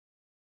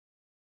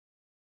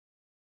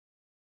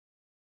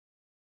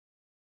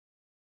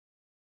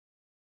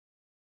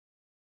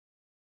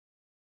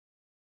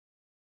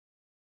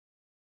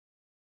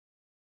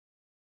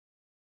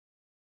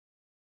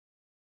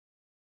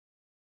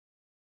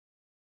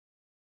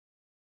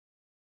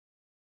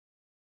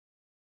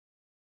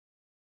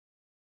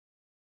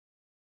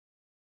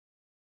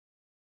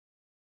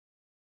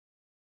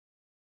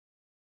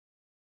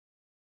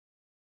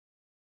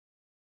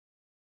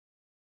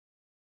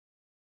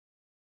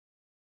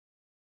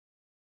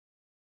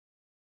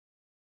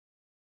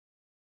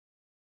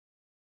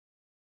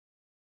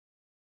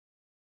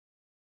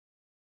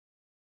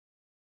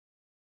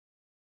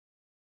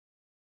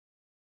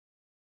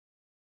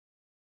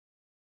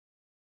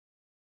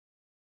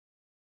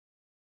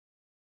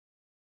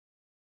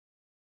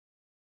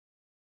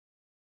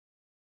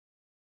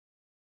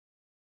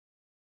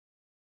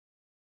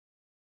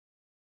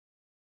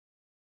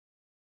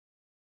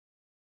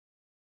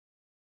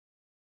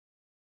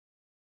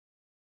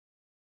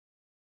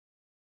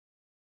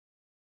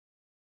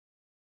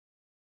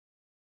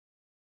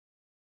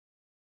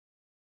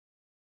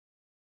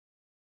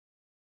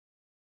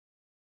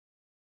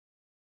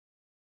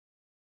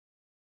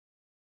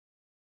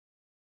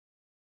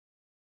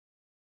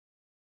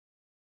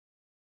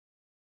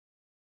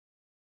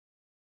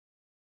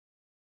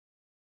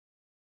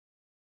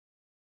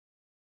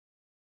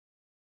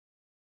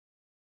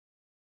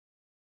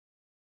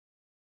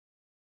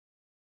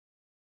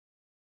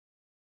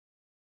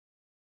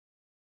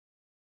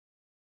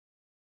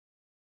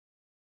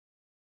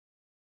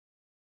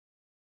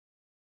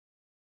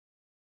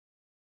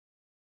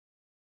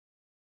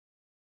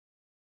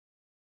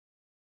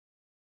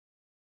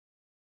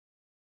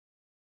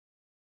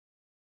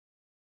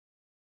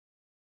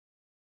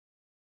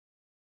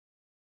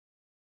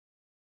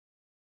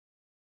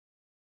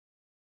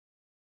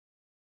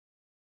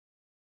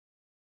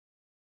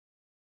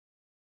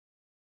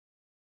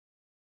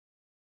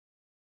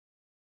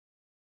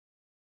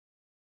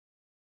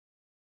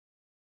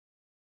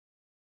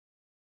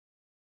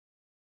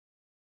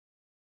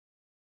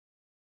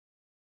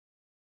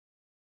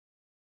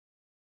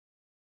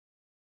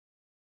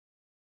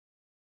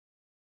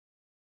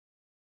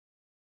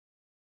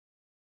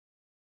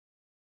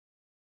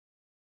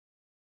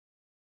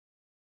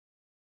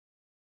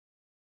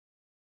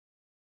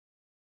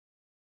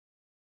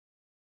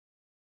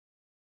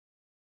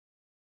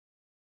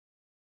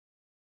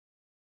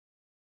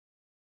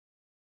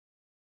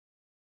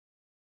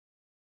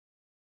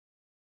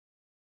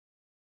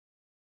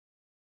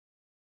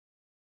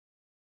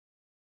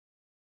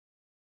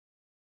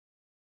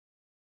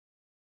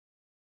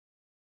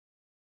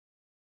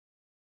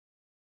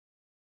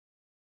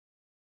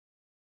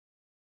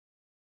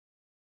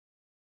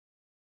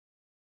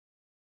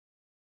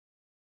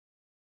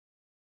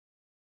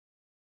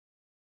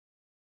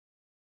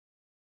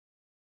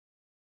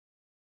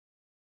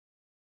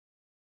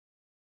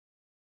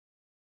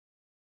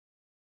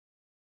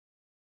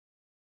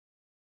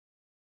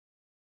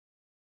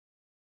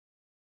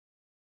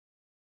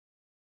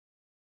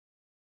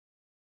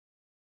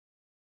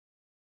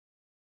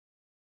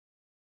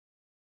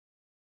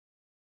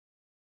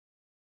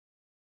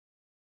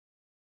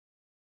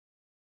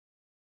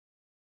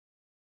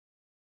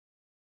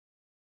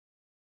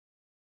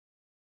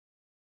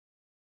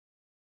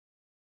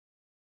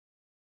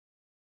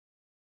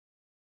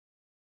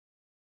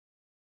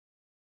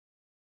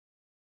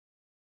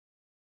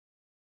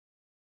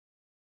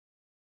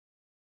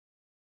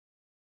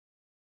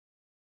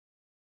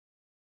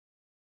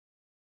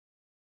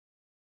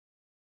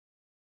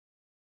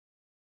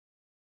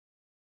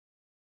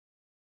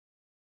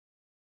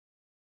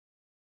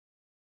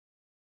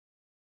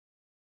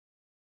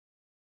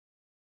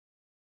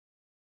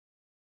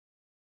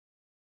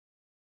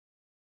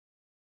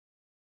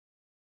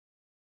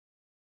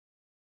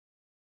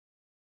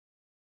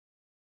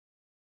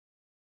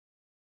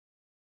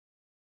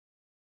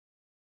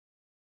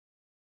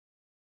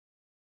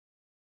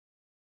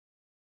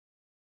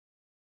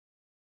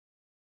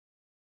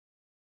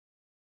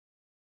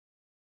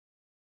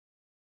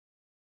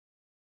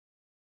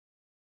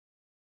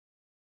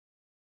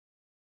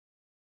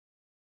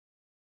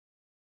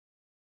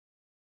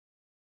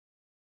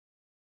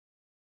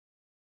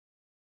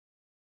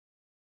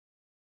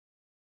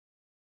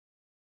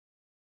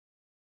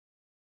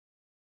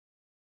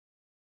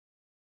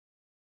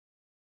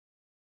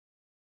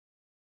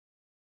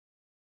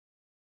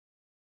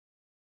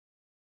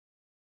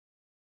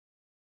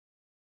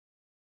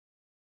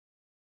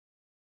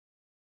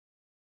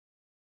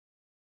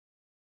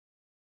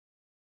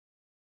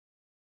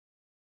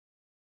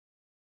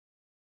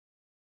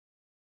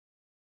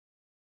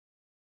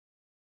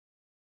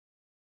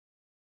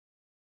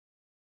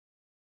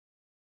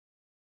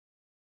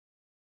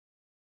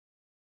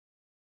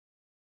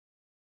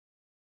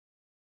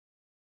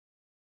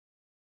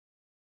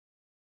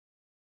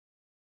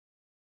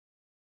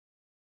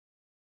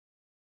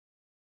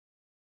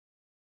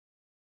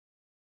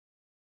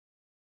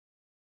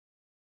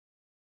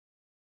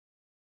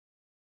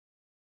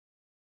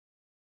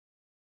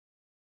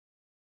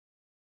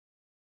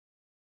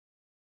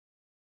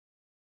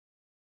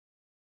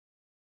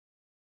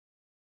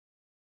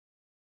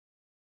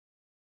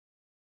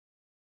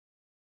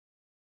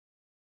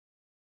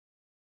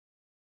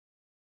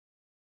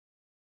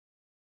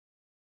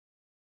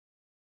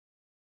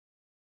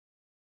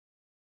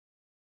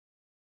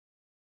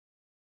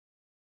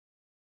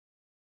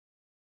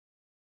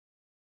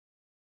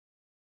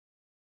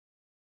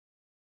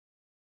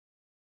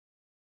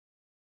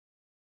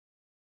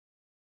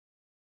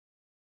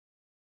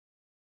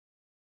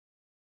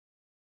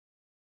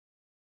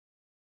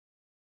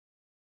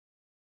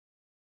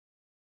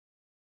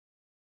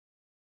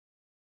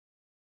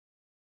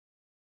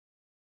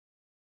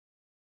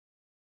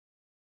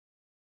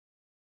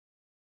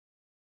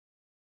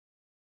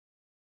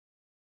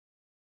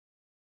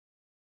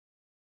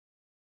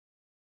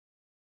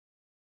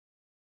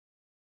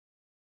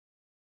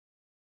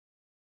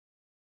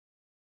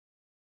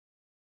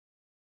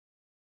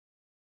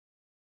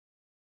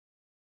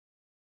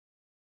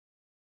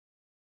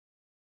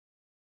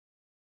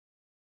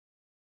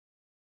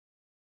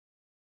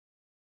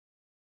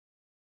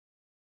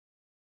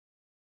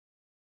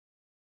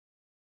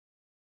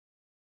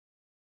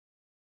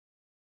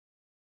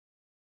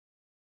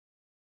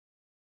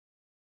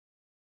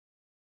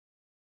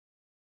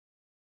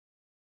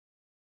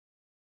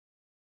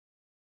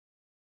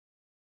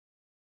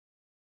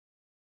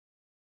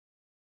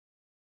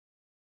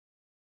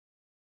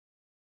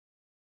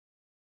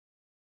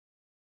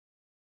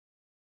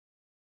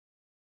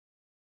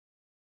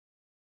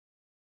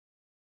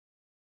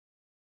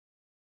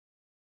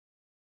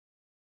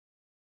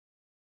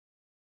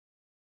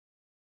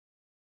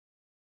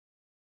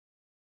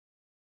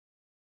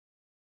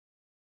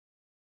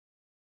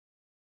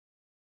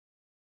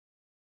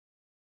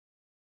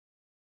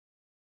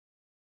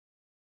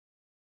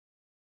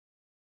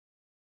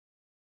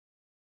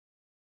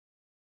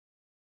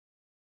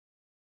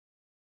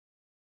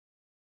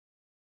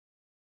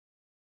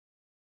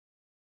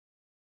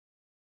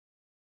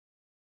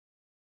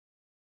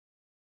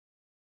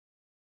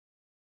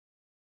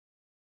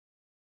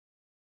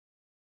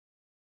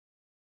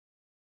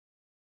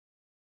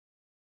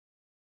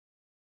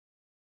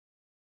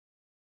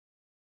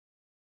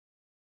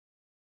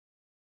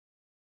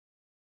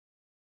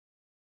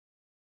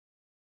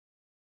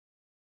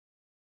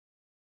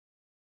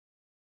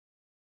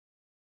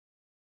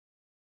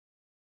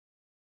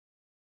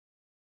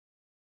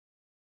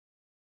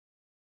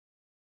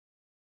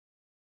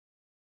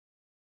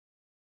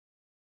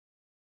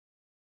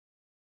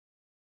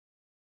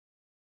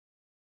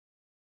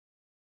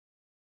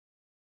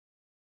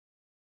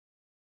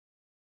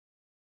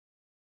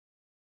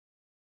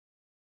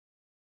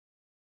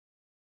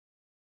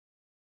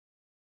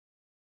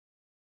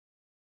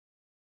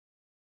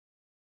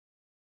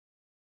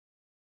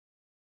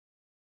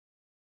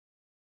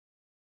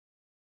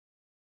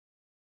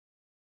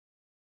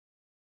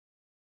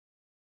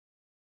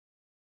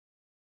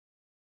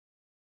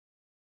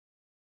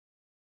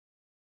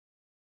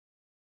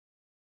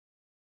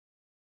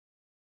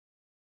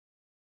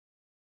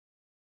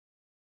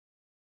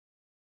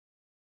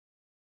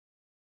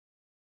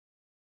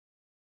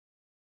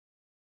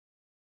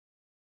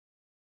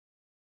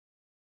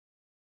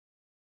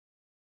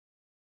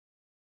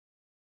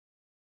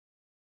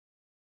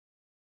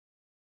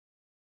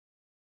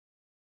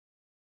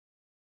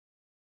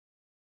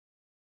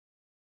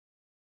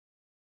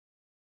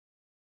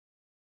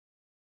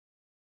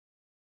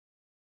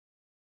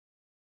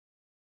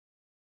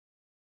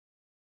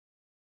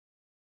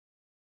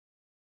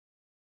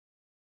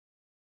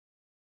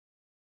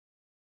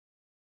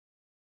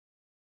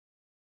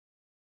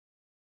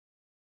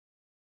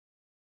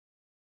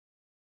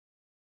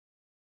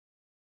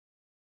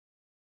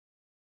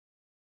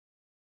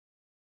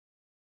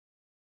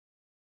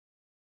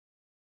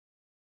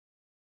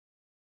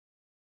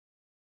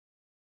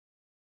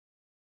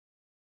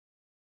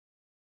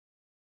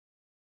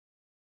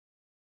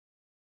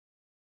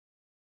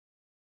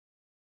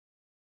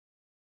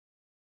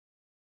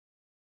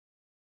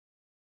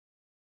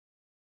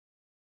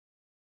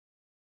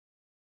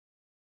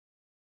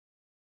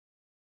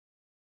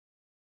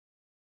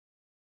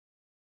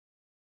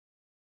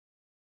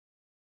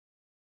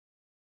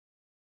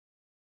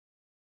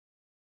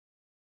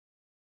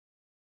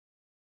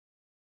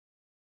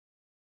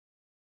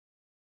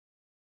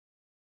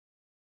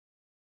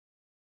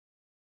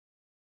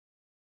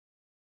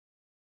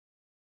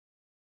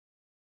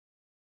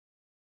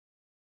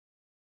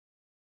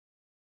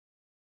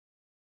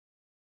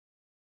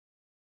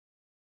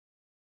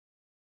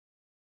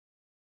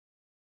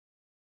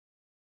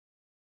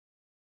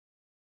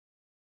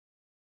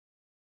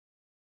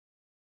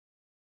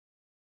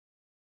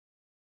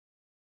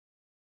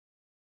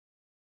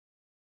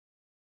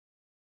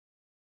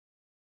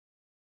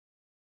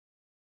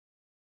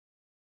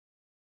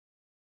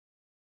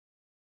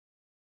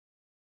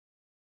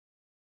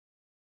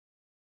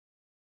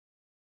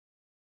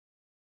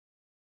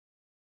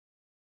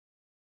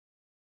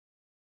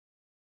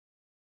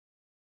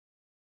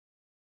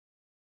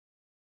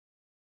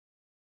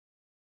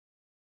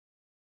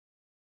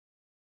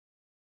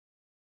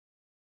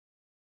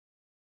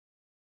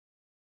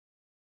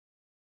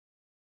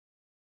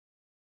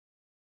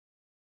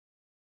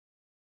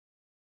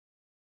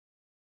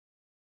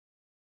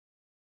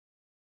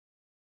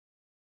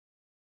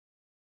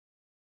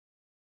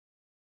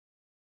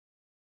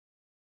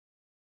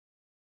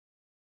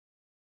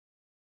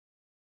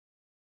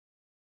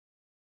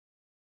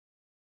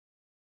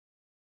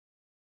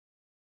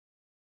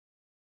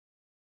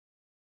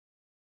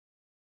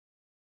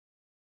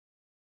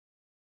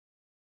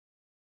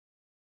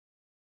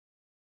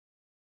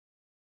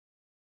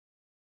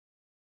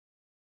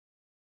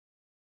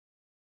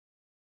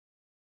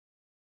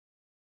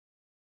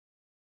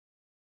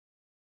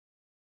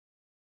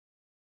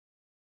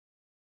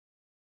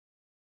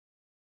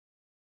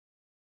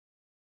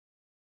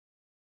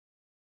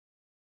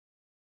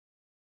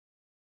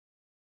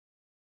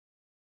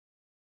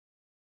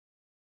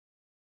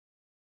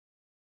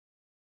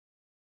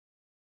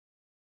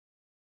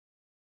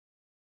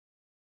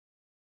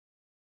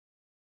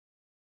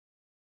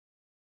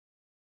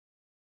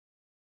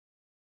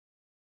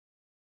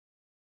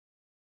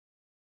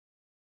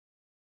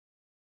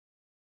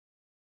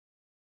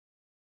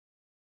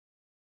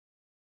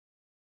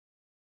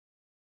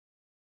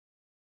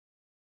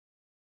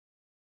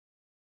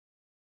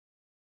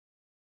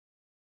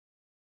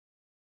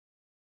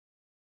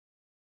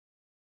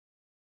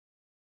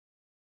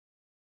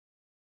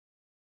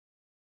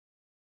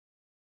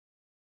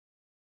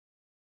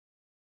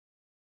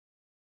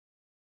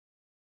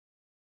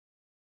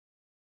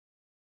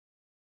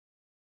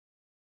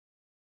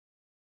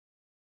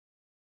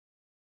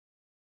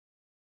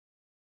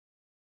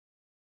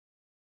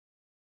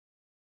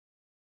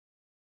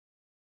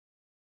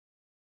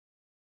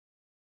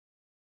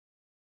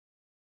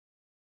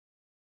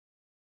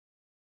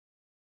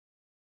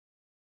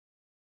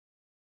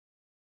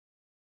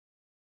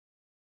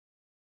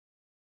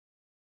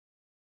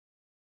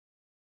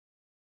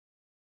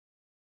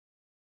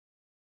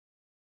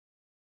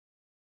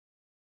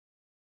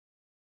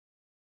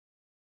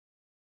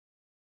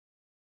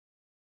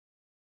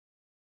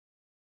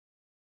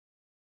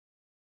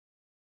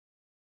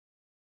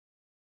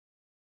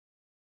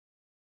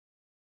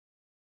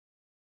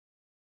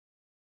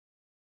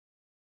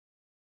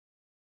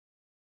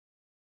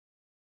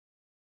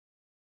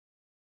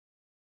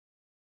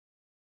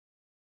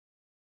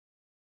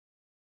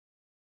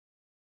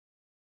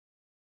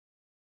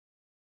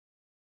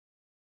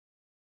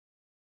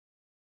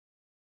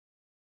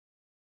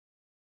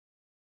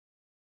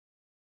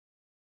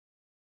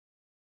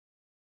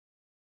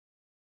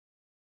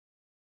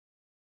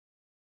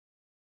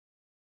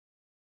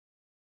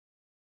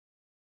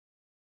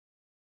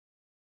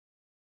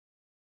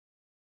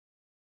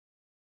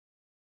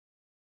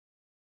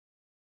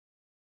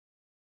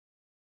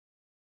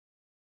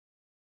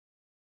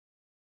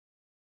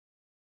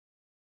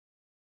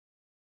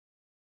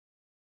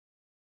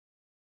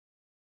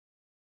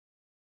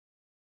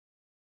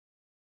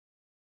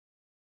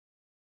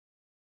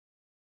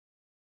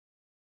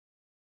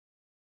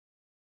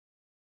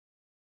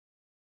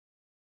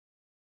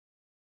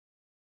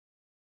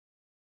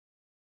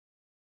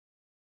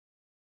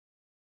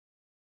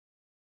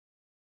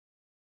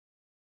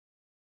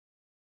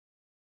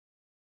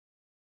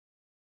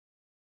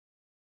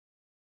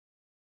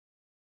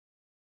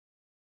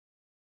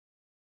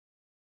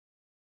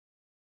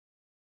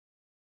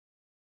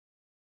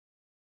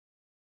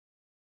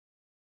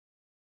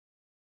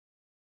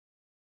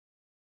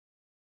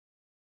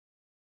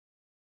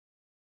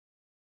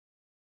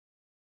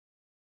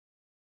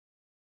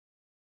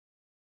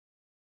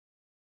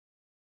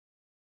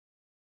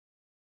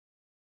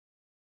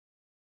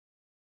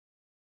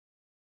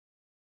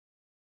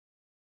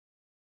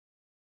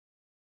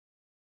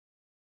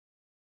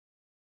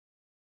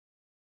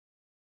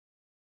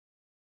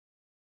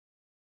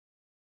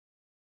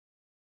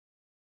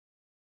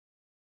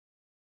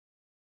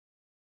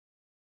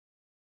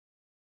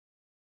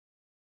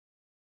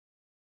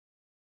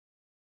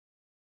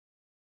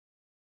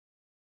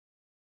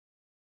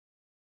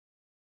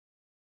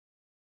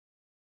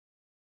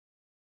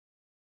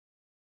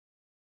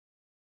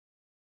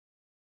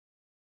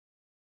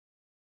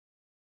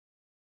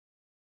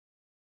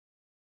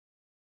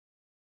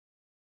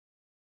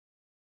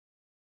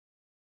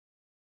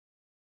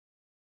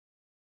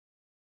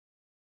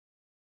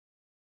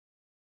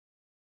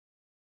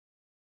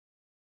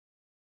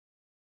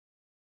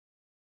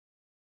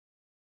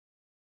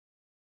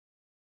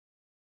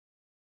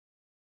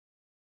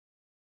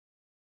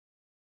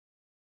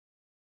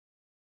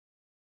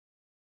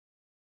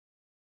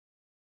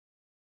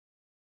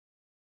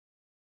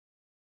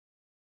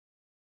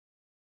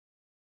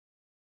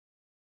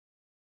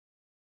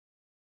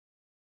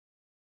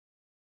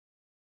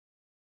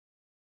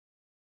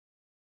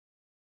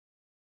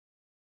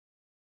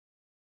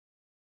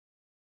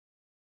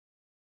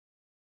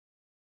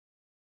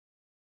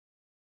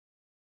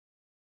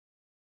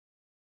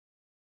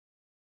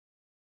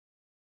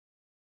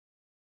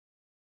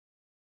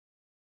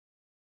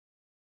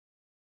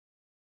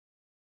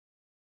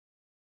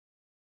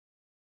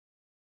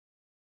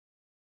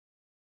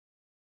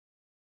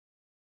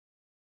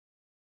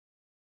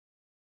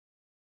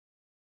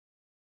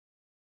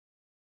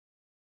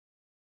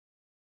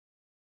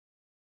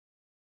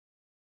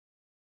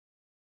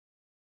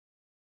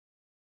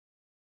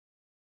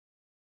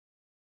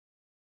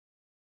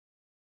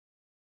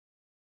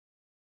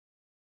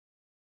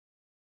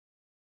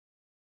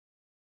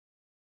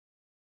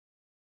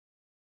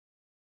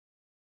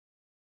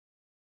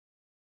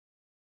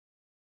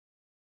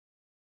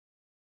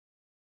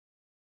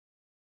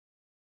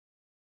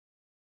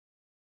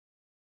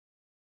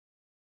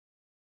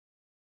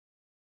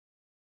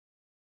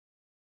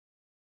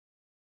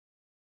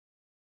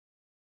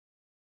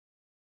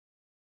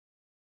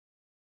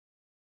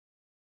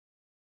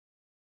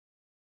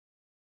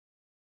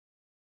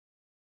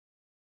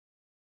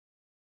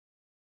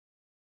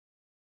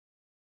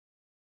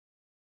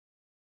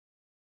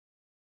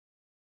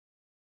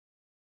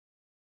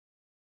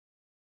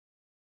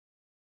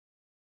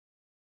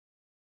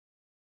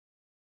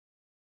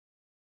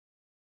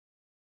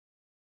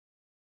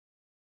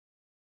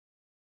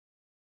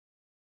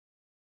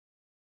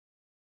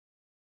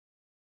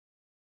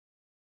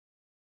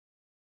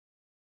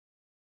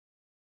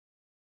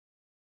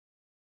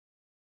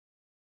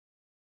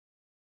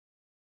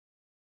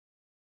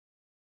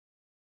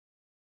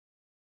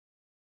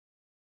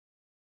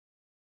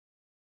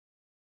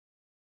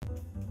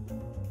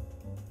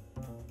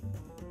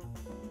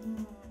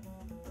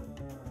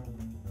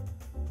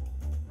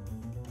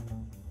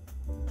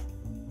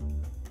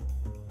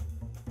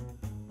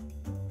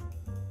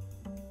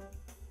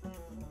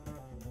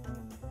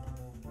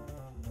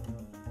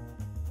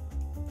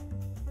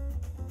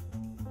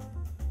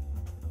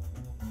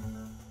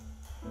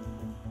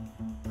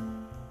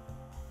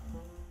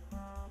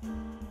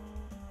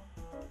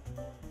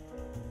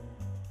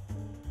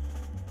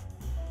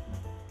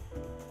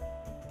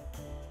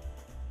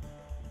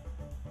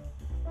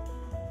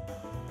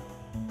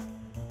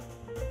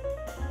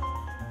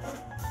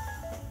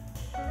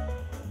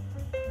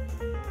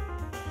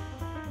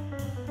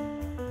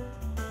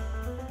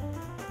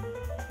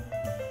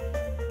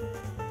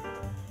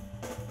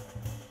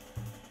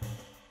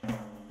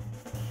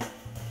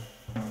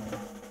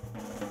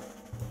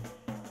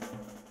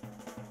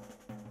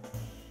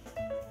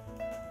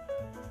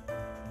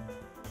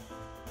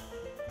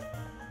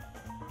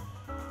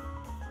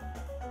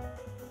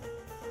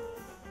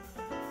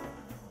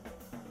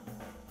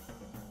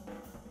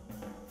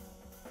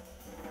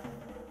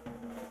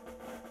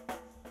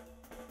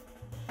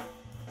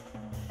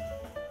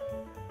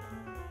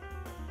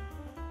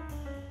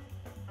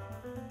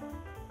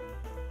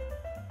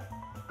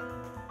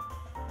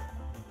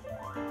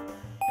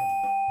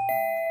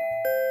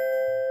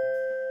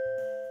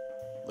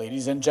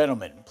Ladies and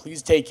gentlemen,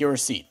 please take your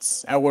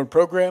seats. Our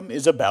program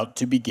is about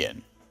to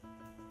begin.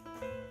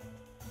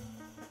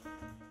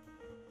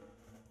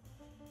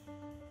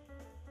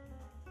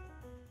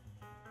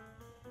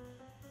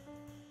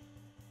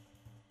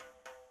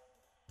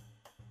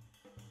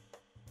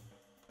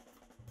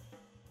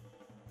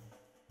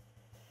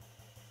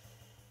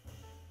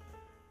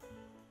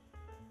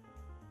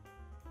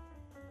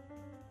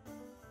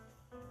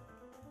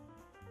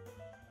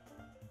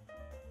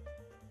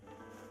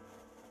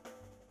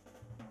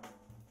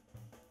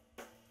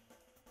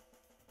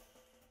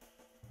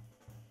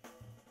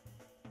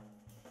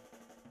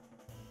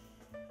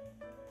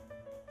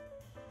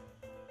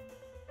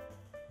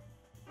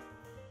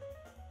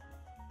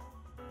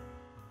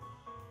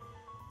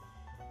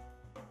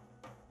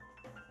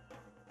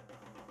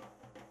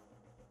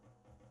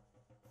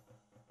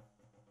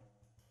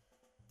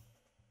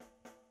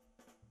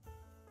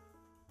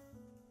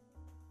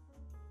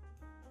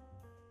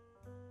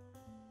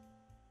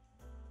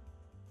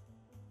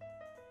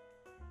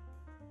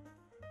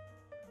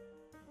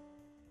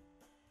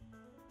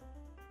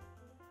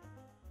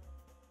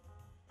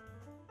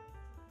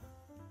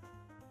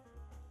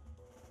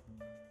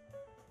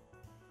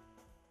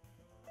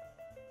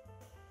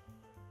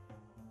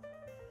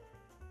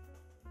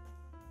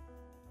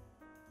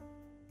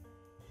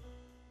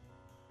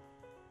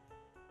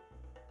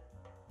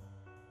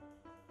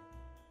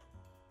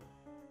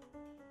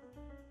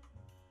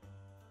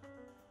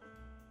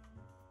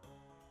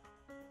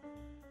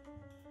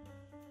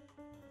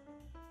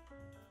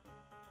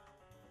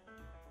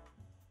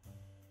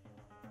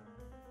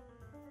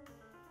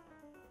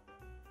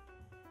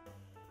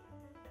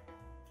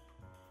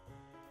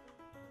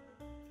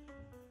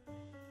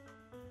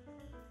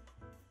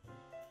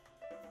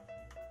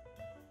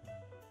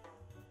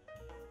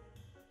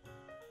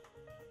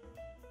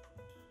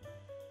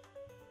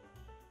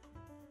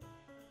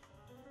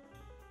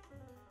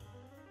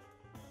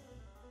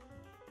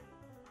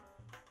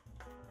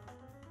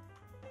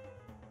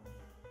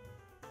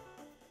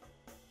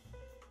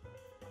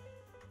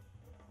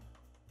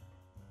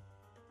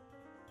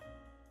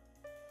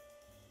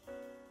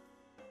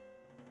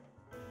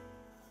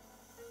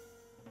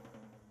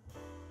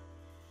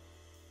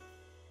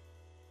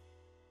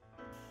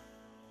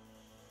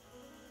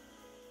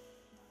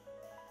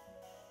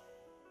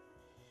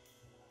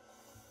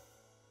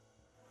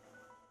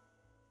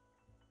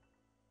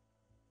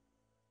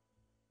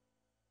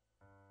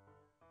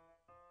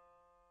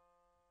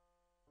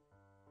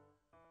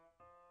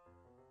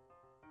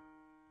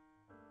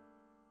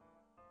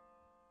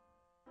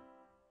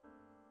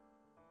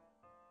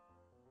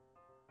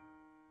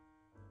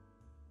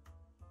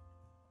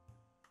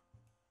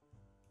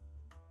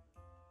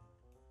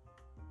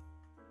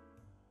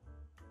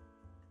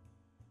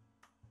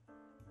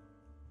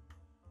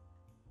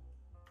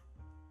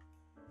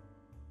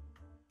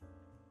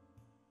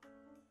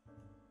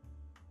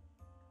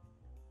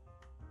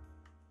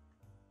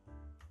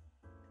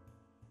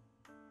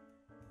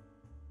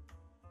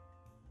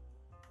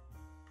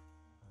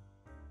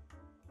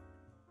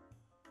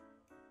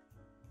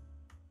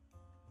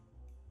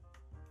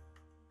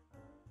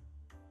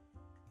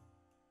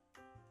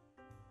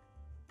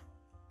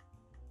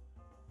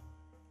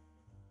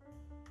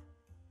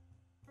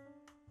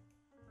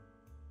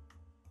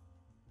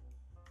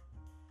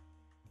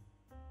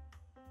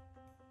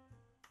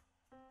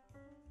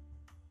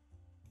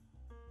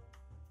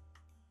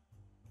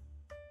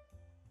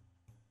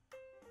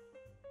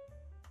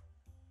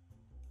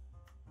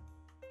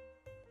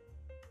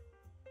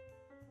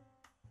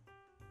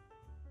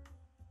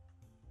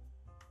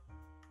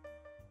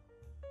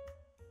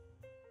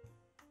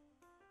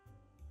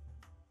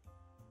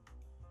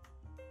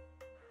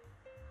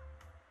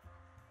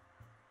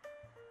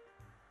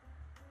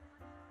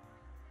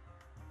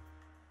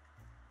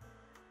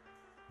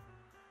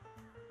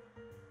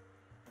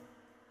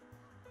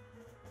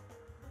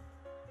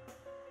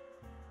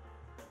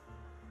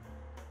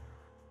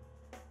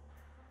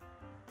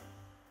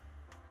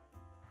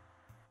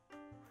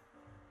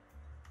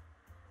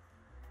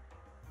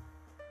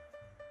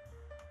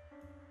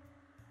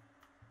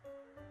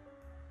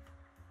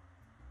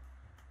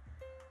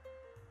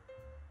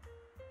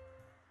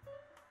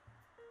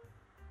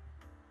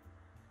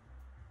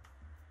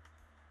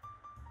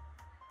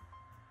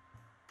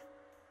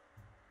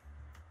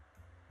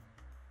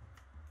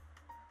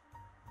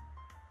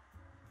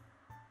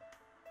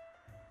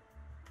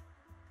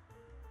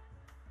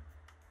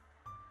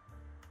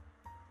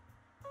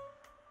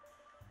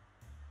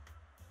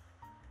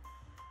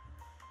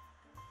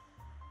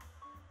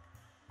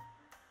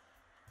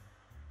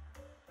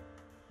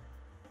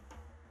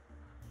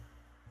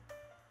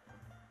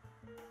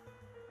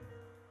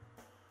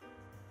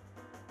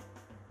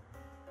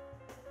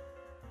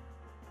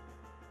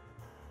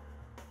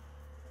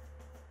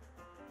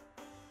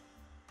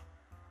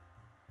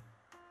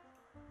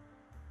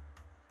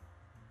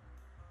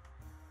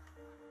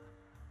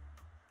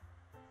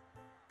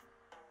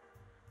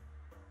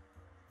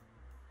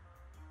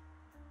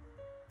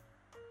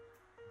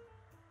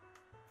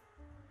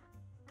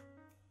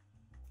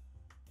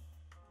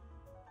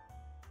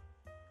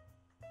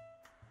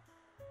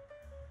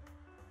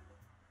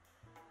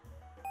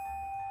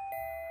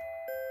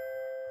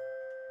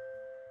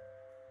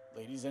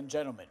 Ladies and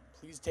gentlemen,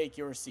 please take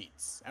your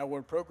seats.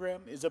 Our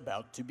program is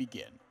about to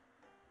begin.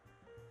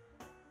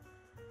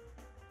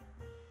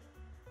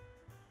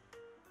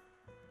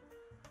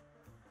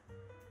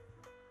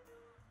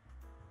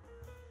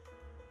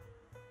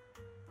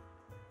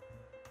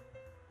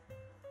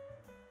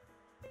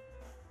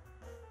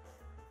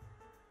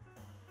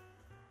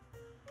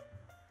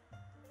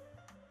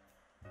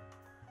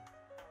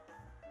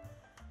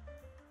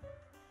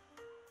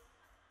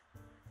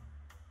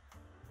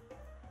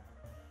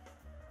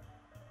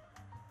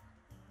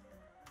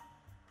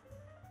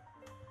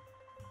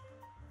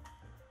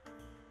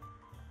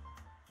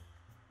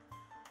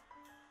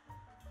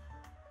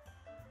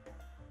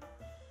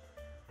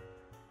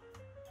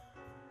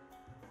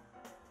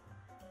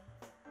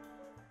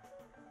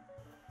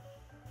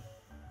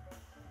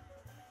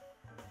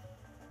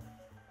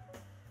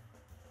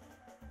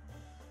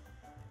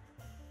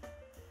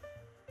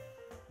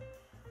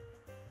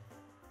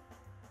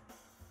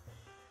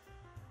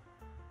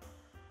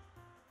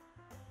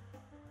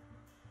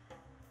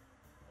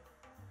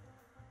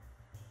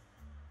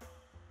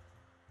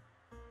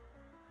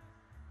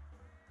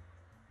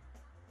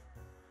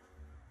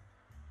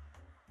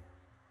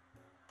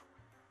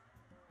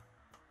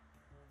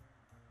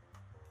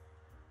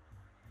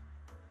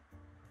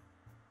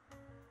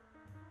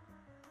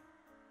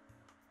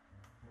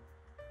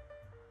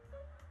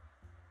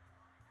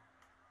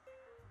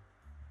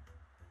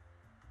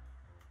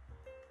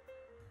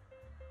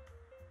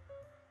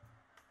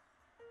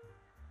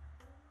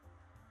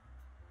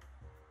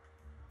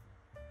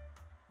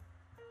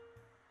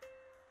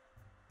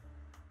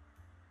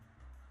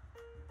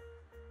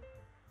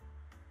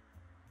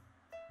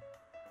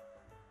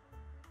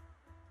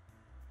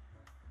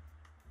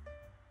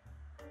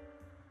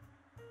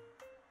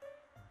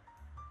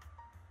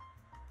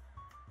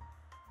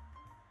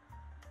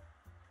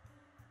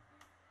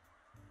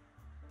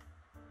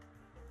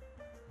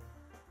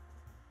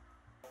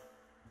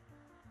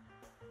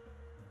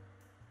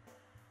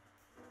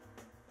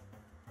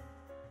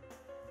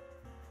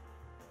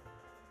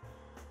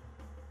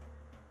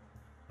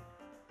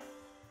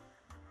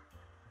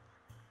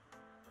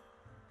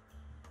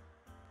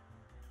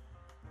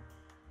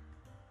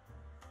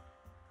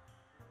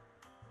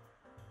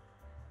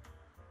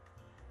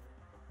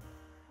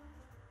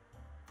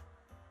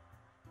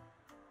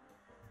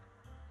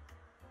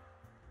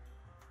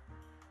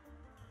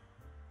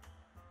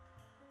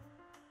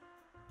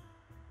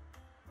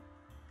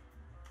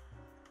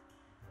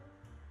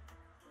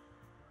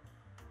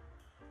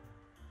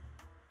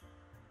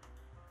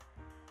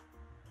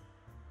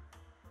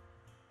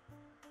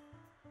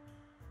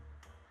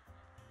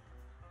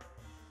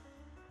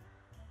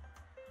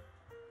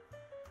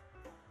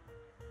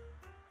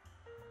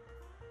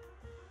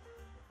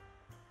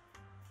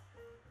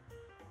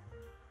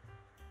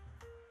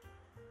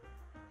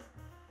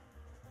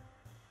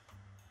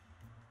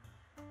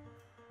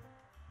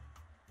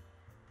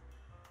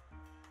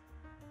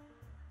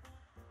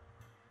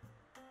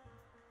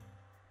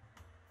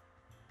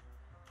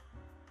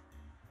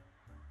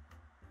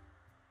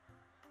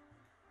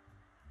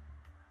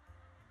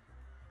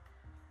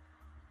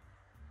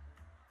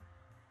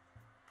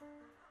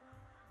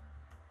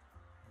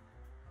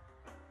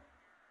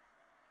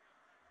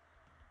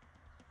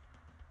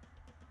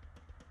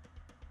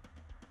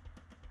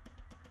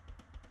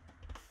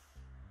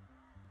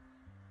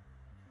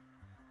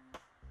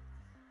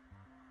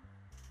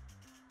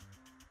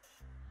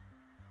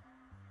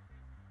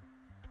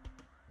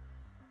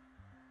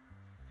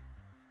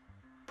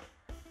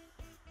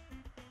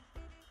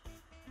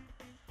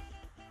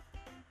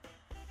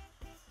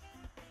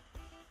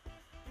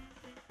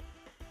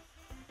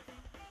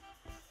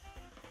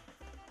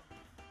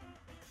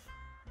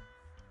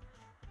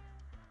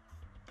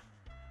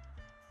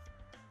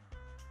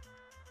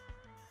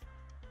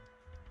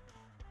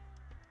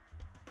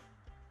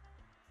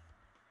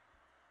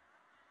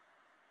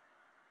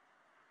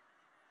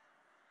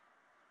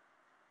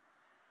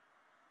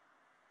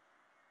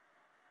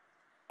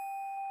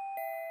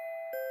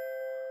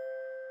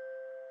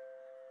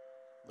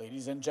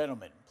 Ladies and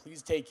gentlemen,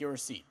 please take your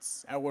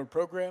seats. Our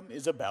program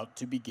is about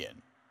to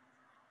begin.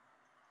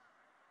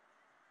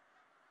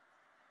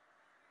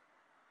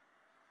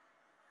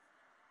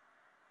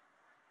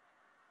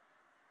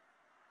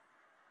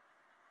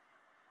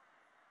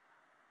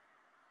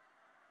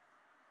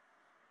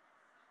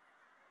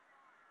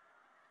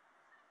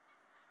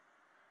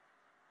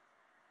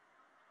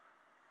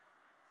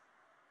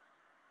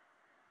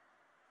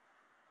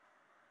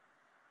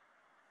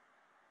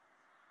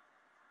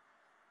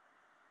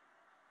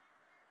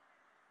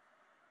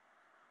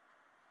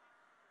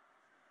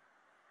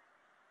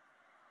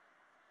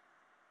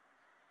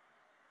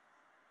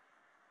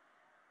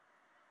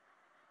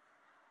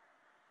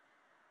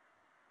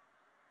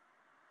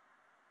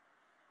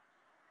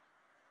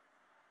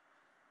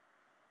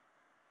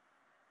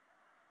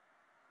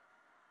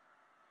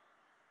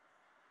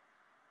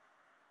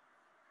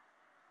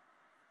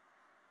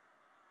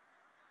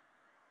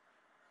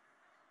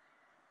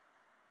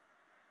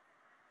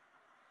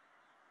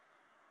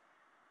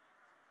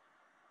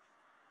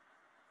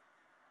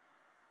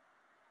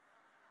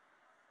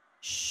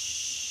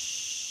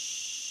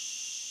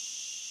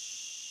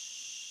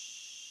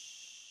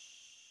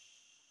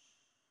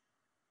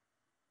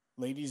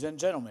 Ladies and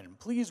gentlemen,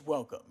 please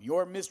welcome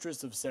your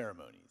Mistress of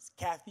Ceremonies,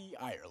 Kathy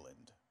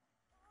Ireland.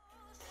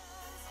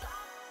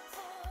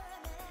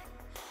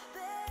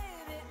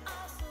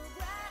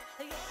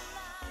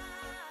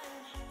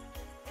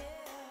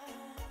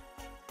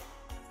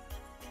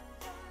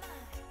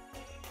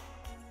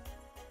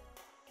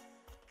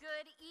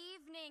 Good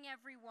evening,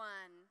 everyone.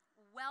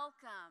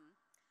 Welcome.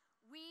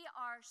 We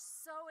are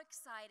so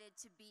excited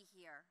to be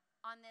here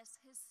on this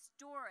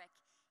historic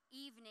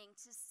evening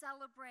to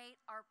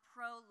celebrate our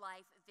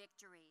pro-life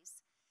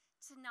victories.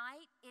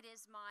 Tonight, it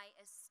is my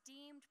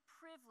esteemed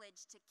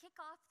privilege to kick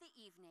off the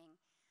evening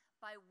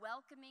by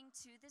welcoming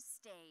to the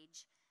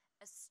stage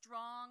a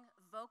strong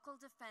vocal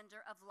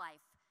defender of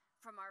life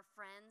from our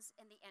friends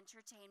in the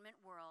entertainment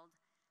world.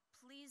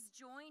 Please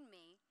join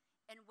me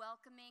in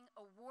welcoming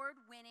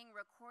award-winning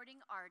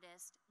recording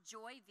artist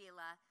Joy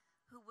Vila,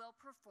 who will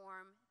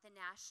perform the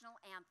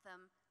national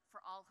anthem. For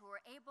all who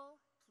are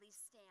able, please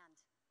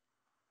stand.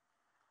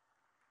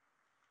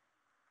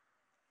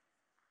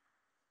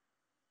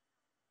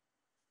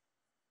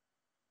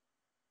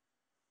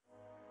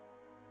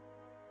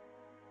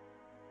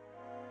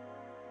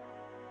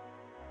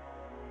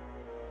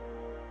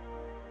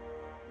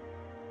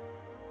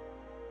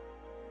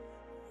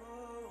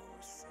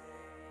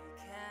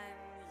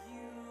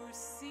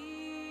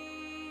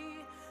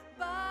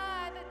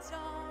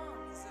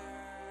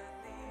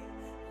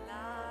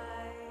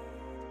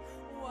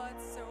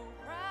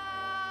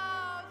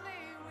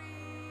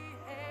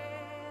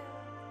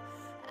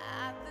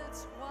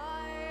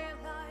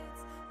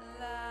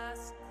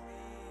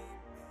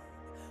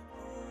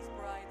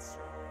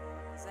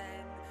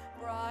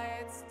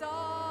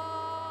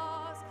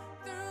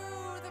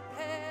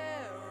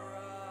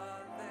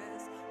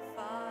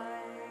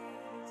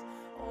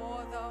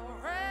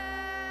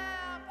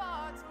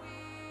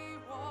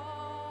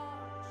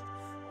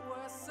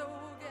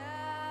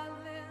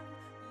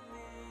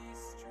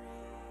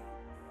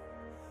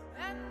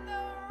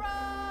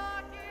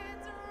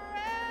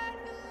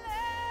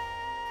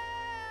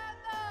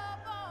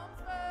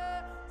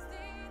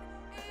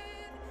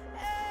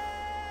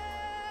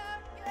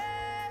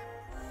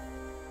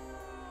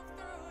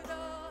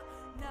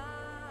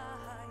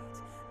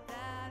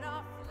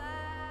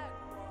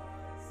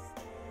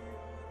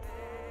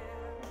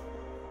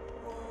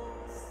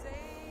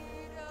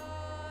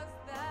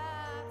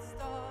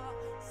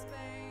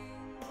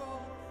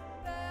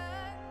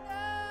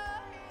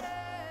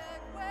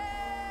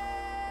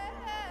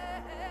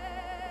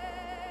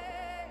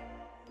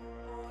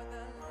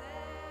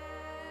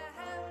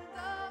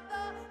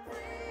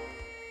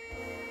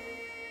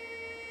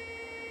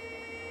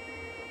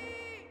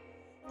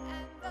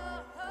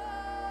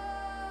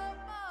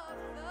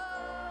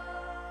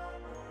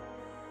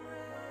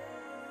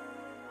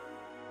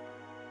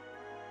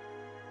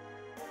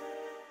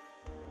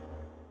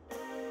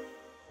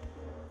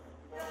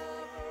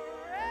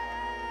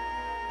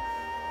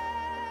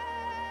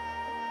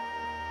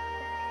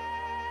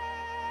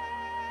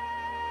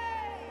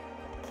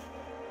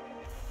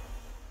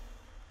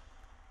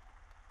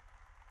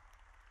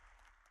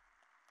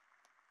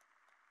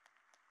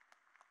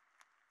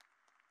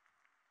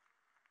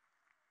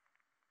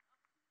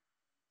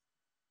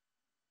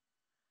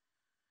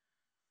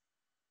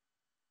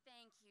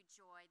 Thank you,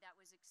 Joy. That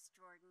was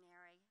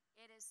extraordinary.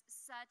 It is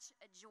such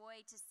a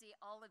joy to see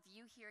all of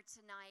you here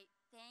tonight.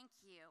 Thank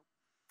you.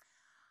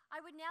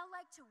 I would now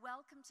like to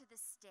welcome to the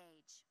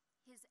stage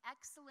His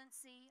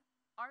Excellency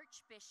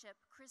Archbishop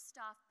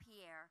Christophe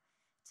Pierre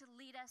to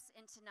lead us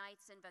in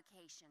tonight's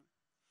invocation.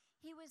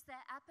 He was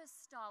the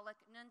Apostolic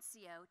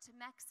Nuncio to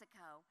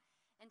Mexico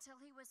until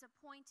he was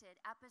appointed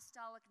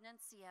Apostolic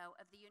Nuncio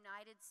of the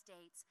United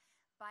States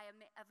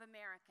of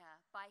America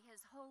by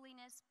His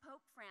Holiness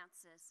Pope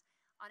Francis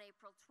on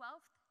April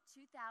 12th,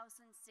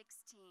 2016.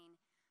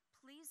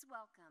 Please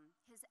welcome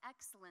His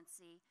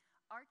Excellency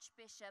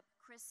Archbishop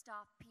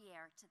Christophe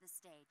Pierre to the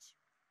stage.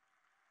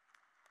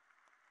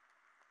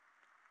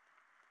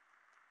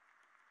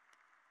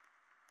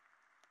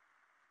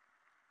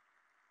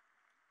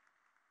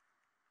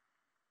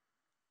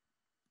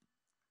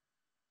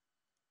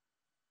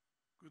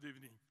 Good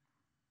evening.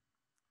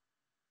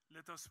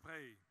 Let us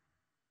pray.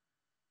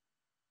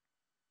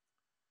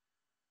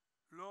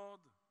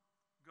 Lord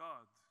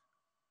God,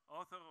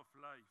 author of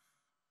life,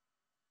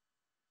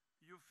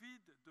 you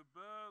feed the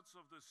birds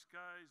of the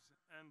skies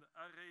and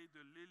array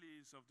the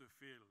lilies of the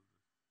field.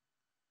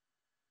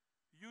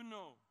 You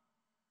know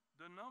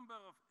the number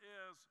of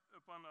hairs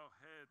upon our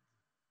head.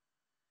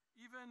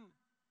 Even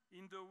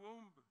in the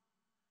womb,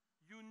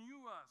 you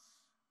knew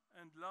us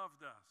and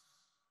loved us.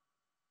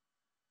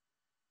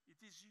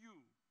 It is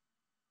you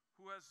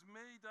who has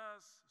made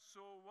us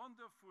so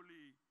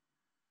wonderfully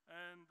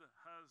and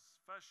has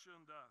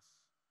fashioned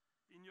us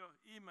in your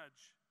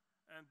image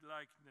and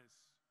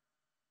likeness.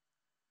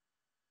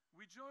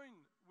 We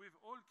join with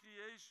all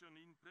creation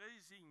in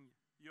praising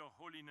your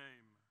holy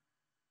name,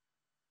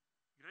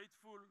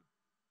 grateful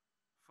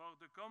for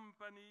the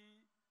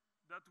company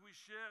that we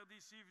share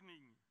this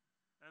evening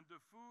and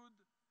the food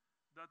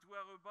that we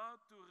are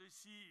about to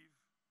receive.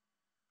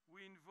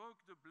 we invoke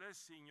the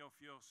blessing of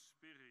your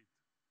Spirit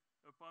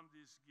upon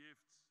these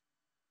gifts,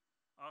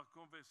 our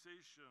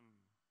conversation,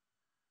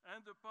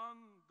 and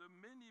upon the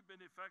many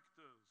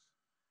benefactors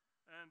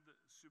and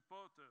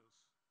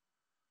supporters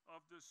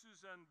of the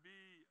Susan B.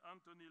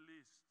 Anthony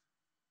list,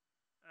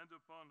 and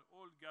upon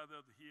all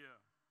gathered here.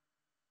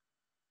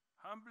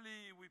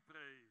 Humbly we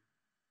pray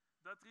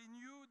that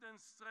renewed and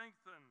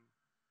strengthened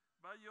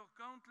by your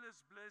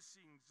countless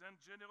blessings and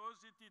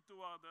generosity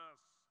toward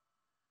us,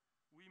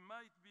 we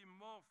might be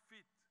more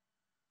fit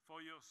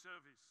for your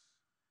service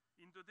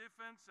in the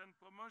defense and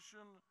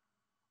promotion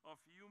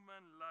of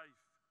human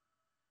life,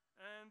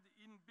 and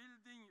in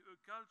building a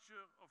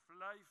culture of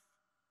life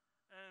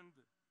and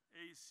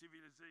a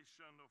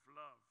civilization of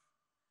love,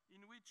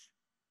 in which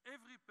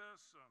every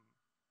person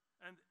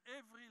and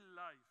every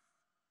life,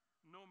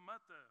 no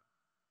matter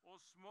or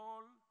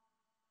small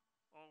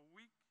or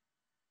weak,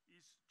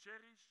 is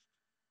cherished,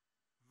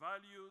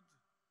 valued,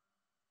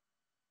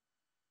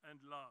 and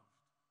loved.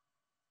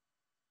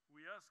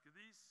 We ask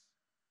this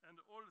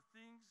and all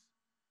things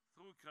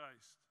through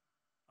Christ,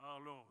 our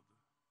Lord.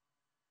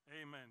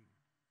 Amen.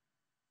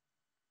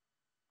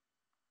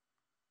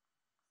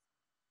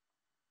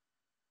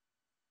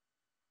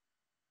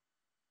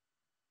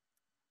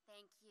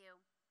 Thank you.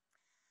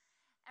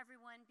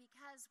 Everyone,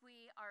 because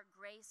we are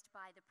graced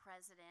by the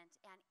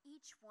President and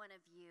each one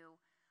of you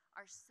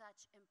are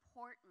such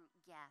important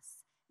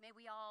guests, may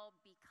we all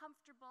be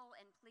comfortable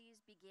and please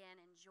begin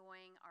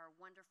enjoying our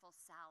wonderful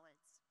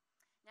salads.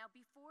 Now,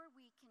 before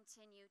we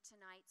continue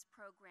tonight's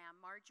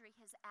program, Marjorie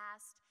has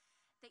asked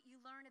that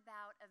you learn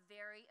about a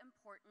very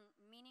important,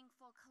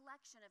 meaningful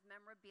collection of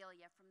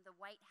memorabilia from the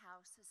White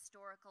House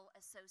Historical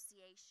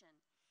Association.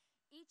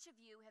 Each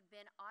of you have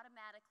been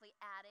automatically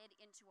added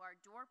into our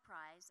door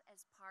prize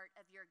as part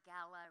of your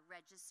gala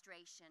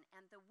registration,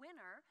 and the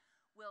winner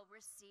will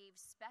receive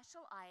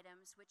special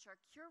items which are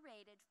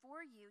curated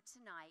for you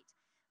tonight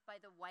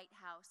by the White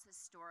House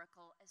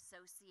Historical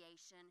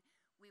Association.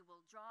 We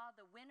will draw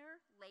the winner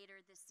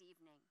later this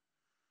evening.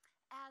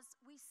 As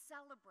we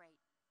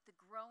celebrate the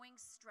growing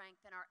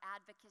strength in our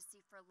advocacy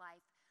for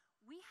life,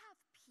 we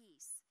have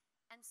peace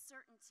and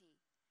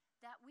certainty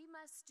that we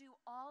must do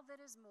all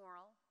that is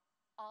moral,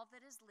 all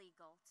that is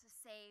legal to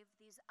save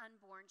these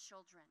unborn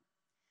children.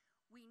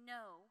 We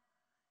know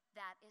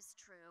that is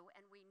true,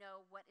 and we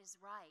know what is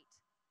right.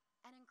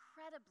 And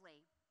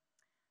incredibly,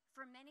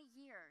 for many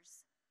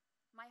years,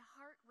 my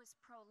heart was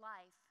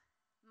pro-life.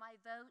 My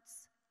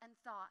votes and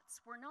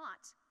thoughts were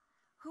not.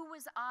 Who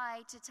was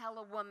I to tell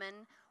a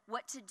woman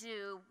what to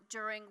do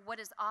during what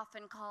is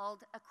often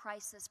called a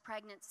crisis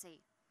pregnancy?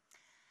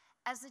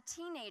 As a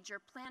teenager,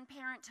 Planned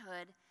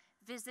Parenthood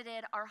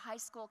visited our high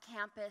school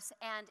campus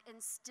and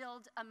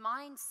instilled a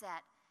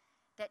mindset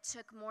that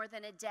took more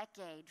than a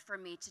decade for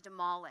me to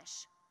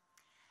demolish.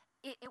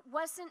 It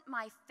wasn't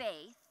my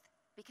faith,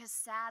 because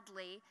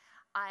sadly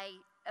I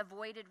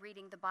avoided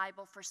reading the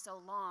Bible for so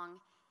long.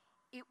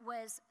 It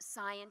was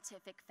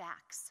scientific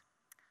facts.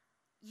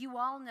 You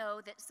all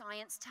know that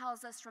science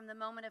tells us from the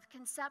moment of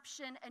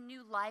conception, a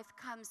new life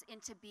comes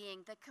into being.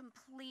 The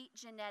complete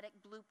genetic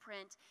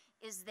blueprint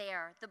is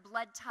there, the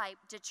blood type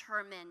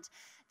determined,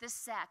 the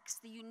sex,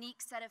 the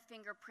unique set of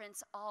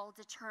fingerprints all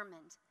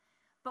determined.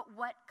 But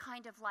what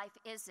kind of life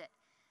is it?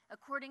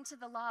 According to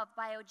the law of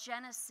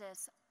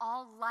biogenesis,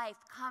 all life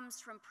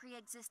comes from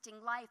pre-existing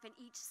life, and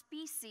each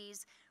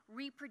species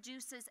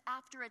reproduces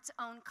after its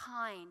own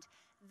kind.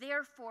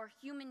 Therefore,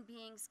 human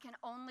beings can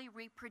only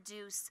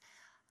reproduce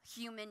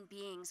human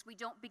beings. We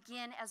don't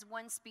begin as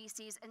one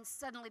species and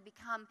suddenly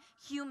become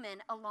human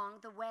along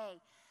the way.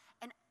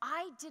 And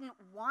I didn't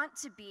want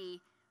to be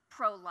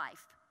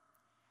pro-life.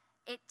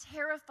 It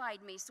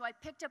terrified me, so I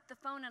picked up the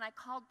phone and I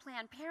called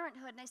Planned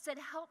Parenthood and I said,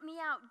 help me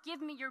out, give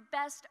me your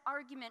best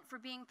argument for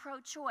being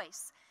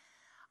pro-choice.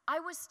 I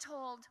was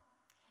told,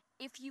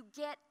 if you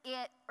get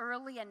it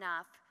early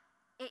enough,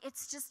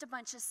 it's just a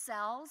bunch of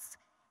cells,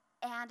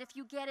 and if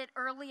you get it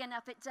early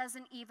enough, it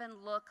doesn't even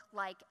look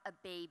like a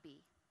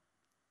baby.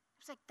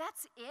 I was like,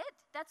 that's it?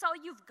 That's all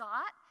you've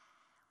got?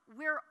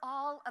 We're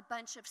all a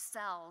bunch of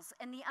cells,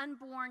 and the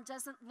unborn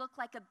doesn't look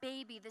like a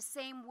baby the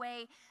same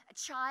way a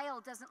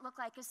child doesn't look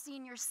like a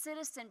senior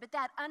citizen, but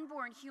that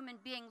unborn human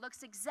being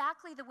looks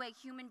exactly the way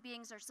human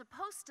beings are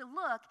supposed to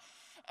look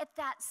at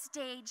that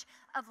stage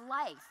of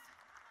life.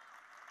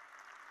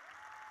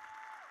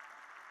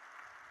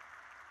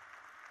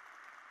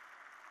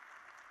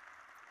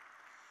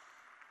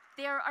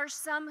 There are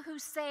some who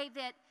say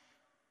that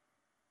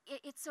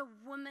it's a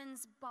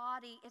woman's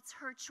body, it's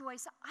her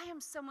choice. I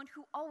am someone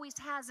who always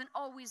has and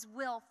always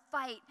will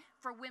fight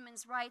for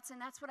women's rights,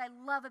 and that's what I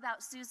love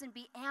about Susan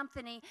B.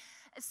 Anthony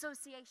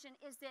Association,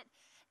 is that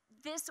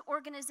this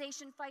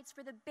organization fights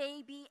for the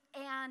baby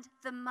and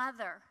the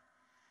mother.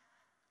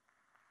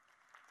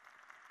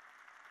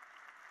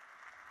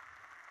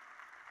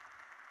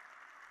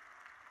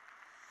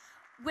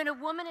 When a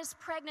woman is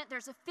pregnant,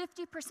 there's a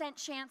 50%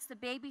 chance the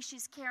baby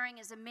she's carrying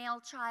is a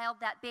male child.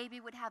 That baby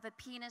would have a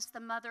penis. The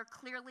mother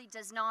clearly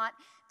does not.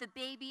 The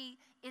baby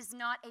is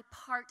not a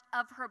part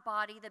of her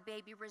body. The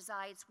baby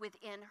resides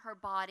within her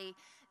body.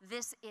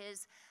 This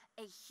is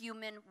a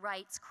human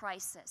rights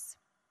crisis.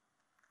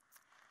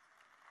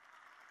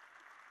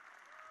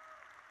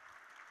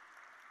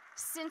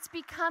 Since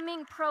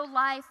becoming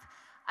pro-life,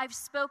 I've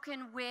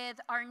spoken with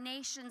our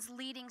nation's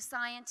leading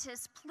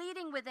scientists,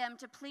 pleading with them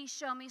to please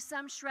show me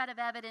some shred of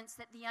evidence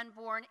that the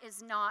unborn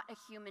is not a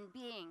human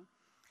being.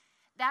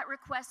 That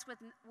request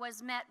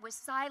was met with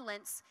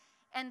silence,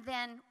 and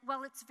then,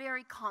 well, it's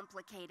very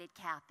complicated,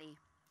 Kathy.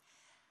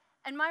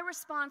 And my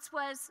response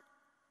was,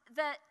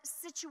 the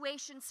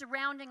situation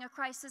surrounding a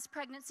crisis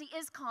pregnancy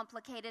is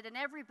complicated, and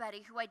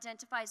everybody who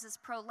identifies as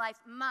pro-life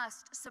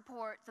must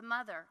support the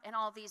mother in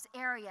all these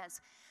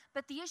areas.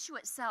 But the issue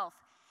itself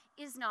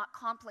is not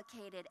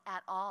complicated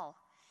at all.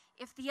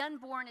 If the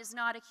unborn is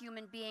not a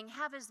human being,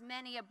 have as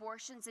many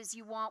abortions as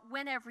you want,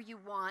 whenever you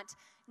want.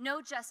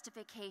 No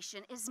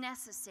justification is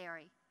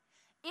necessary.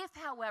 If,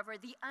 however,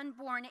 the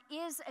unborn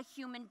is a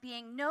human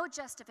being, no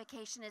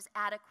justification is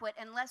adequate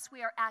unless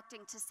we are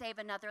acting to save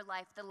another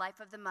life, the life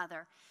of the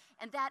mother.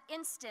 In that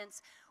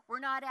instance, we're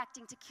not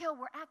acting to kill,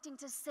 we're acting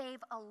to save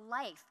a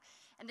life.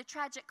 And the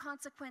tragic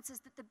consequence is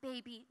that the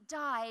baby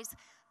dies,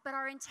 but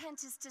our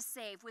intent is to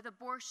save. With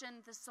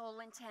abortion, the sole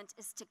intent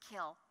is to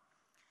kill.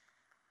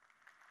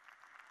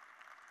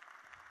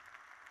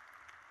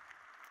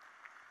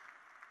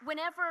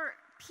 Whenever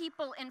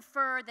people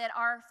infer that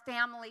our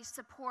family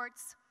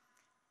supports,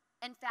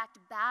 in fact,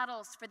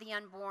 battles for the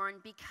unborn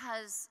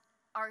because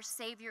our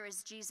Savior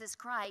is Jesus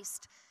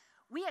Christ,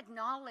 we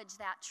acknowledge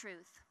that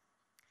truth.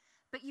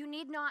 But you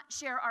need not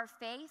share our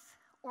faith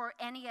or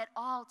any at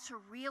all to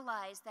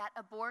realize that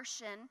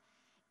abortion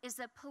is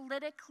a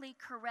politically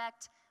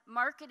correct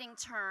marketing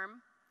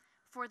term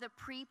for the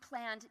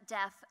pre-planned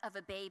death of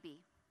a baby.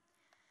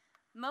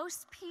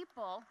 Most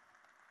people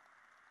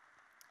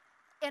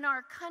in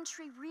our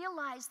country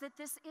realize that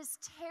this is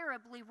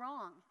terribly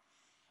wrong.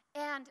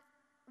 And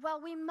while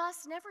we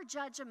must never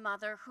judge a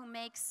mother who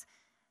makes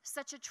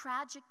such a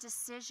tragic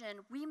decision,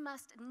 we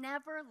must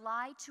never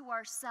lie to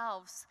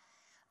ourselves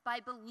by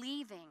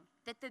believing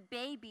that the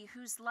baby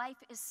whose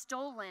life is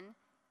stolen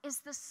is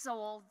the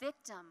sole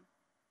victim.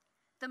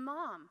 The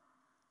mom,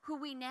 who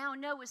we now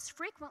know is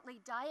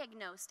frequently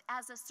diagnosed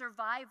as a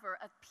survivor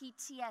of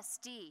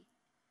PTSD.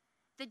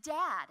 The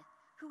dad,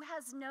 who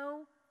has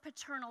no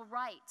paternal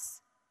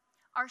rights.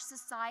 Our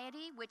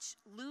society, which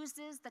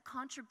loses the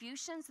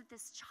contributions that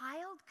this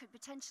child could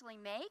potentially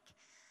make.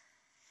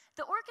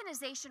 The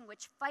organization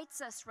which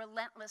fights us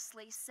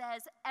relentlessly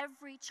says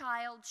every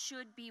child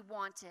should be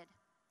wanted.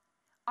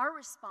 Our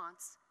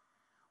response,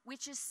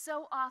 which is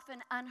so often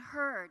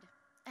unheard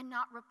and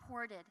not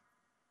reported,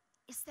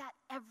 is that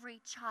every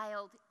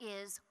child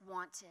is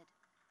wanted.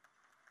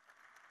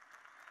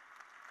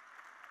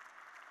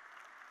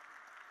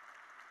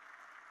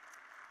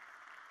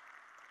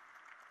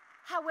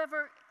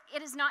 However,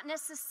 it is not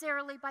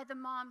necessarily by the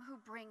mom who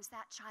brings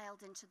that child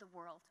into the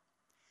world.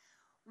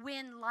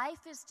 When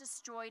life is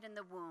destroyed in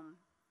the womb,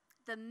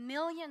 the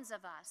millions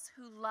of us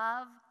who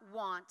love,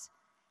 want,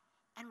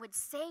 and would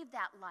save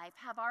that life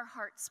have our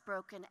hearts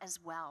broken as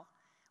well.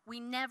 We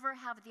never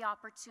have the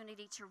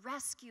opportunity to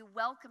rescue,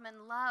 welcome,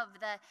 and love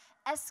the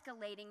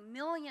escalating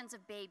millions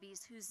of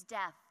babies whose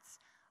deaths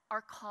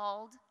are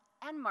called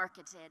and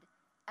marketed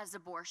as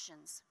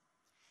abortions.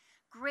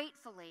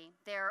 Gratefully,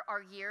 there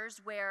are years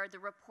where the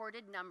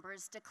reported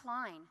numbers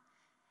decline.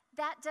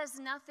 That does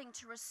nothing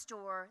to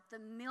restore the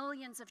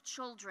millions of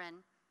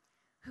children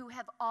who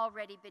have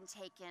already been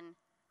taken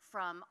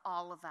from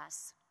all of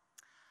us.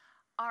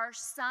 Our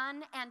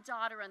son and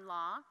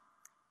daughter-in-law,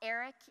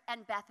 Eric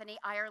and Bethany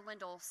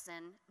Ireland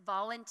Olson,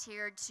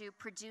 volunteered to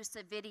produce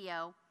a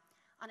video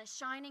on a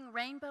shining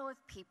rainbow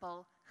of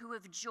people who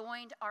have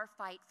joined our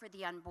fight for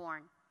the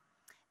unborn.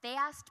 They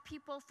asked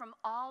people from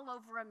all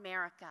over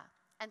America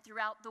and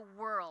throughout the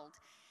world,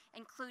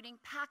 including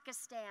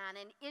Pakistan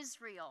and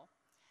Israel,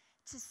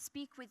 to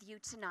speak with you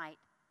tonight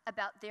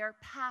about their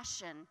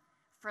passion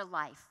for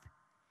life.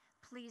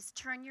 Please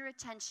turn your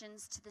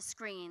attentions to the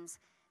screens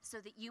so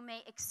that you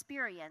may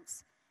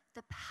experience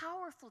the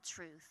powerful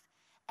truth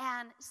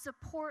and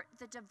support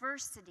the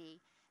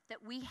diversity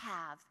that we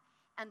have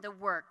and the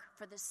work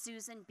for the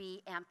Susan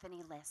B.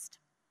 Anthony List.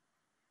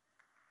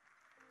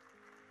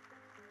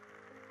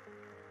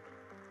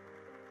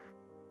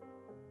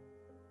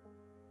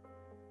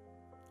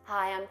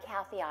 Hi, I'm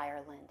Kathy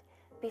Ireland.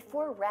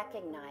 Before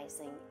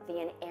recognizing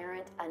the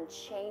inerrant,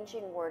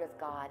 unchanging Word of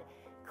God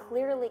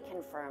clearly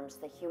confirms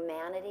the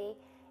humanity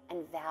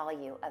and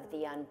value of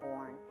the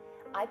unborn,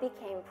 I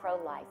became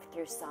pro-life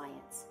through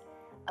science.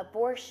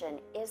 Abortion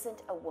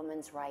isn't a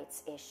woman's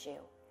rights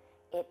issue.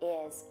 It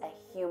is a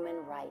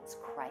human rights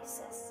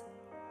crisis.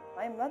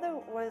 My mother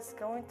was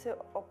going to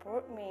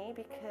abort me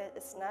because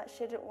it's not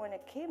she didn't want to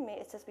keep me,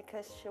 it's just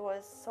because she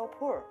was so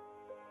poor.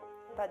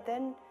 But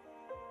then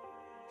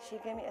she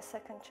gave me a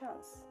second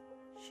chance.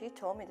 She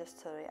told me the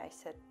story. I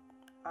said,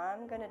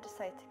 I'm going to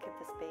decide to keep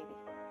this baby.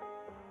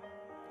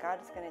 God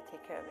is going to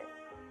take care of it.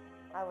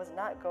 I was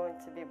not going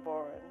to be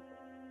born,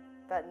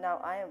 but now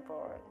I am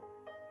born.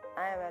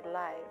 I am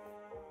alive.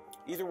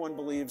 Either one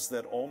believes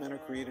that all men are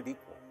created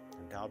equal,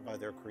 endowed by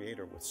their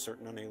Creator with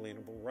certain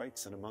unalienable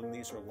rights, and among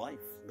these are life,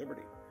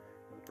 liberty,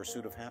 and the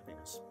pursuit of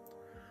happiness.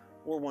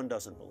 Or one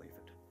doesn't believe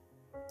it.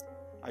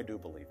 I do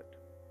believe it.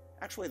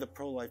 Actually, the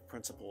pro-life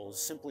principle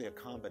is simply a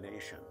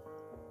combination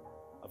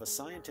of a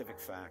scientific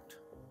fact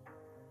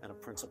and a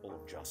principle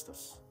of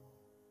justice.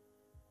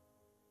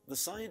 The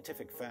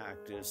scientific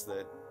fact is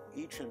that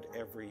each and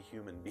every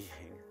human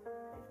being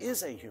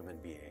is a human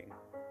being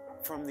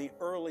from the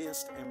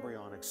earliest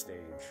embryonic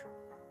stage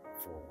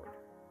forward.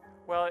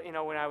 Well, you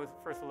know, when I was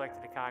first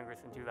elected to Congress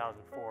in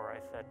 2004,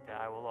 I said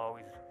I will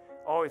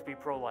always be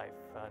pro-life,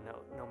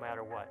 no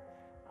matter what.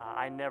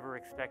 I never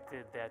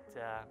expected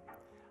that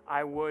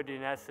I would,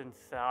 in essence,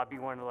 be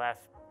one of the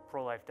last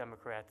pro-life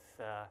Democrats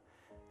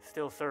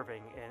still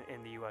serving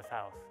in the U.S.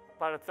 House.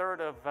 About a third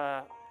of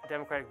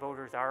Democratic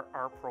voters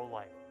are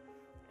pro-life,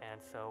 and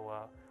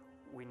so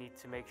we need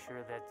to make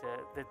sure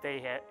that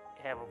they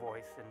have a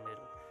voice, and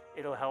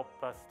it'll help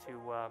us to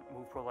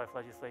move pro-life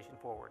legislation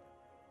forward.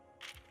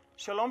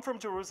 Shalom from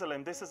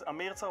Jerusalem, this is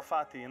Amir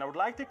Tsarfati, and I would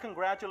like to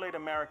congratulate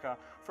America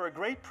for a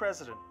great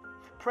president.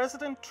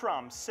 President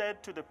Trump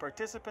said to the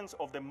participants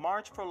of the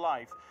March for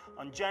Life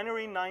on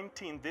January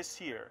 19 this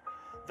year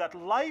that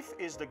life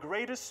is the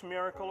greatest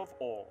miracle of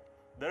all,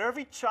 that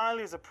every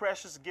child is a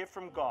precious gift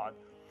from God,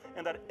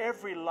 and that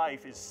every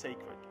life is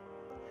sacred.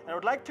 And I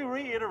would like to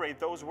reiterate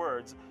those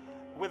words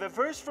with a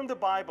verse from the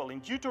Bible. In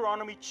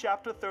Deuteronomy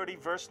chapter 30,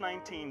 verse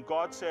 19,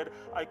 God said,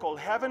 I call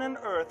heaven and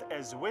earth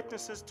as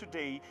witnesses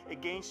today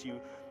against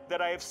you,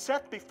 that I have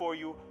set before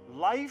you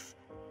life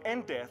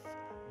and death,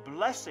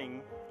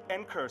 blessing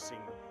and cursing.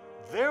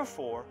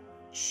 Therefore,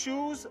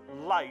 choose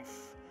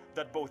life,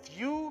 that both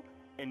you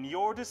and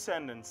your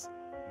descendants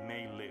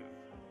may live.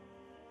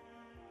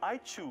 I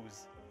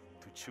choose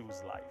to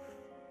choose life.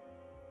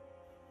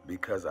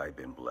 Because I've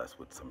been blessed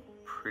with some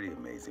pretty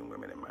amazing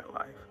women in my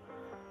life,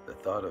 the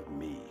thought of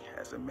me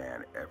as a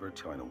man ever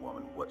telling a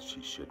woman what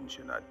she should and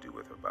should not do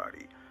with her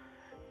body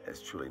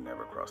has truly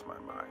never crossed my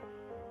mind.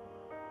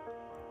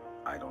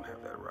 I don't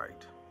have that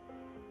right,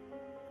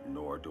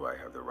 nor do I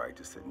have the right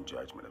to sit in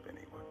judgment of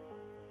anyone,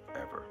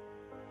 ever.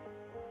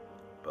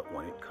 But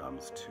when it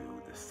comes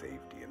to the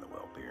safety and the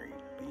well-being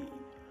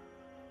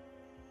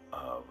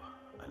of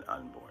an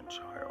unborn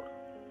child,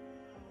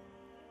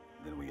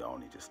 then we all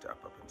need to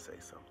step up and say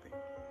something.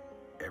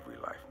 Every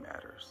life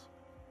matters,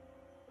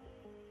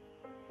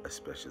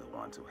 especially the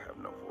ones who have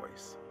no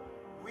voice.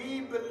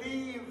 We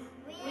believe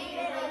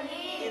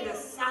in the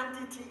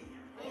sanctity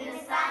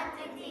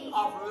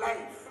of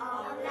life.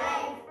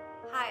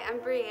 Hi, I'm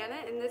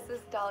Brianna, and this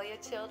is Dahlia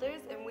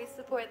Childers, and we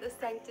support the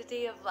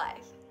sanctity of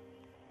life.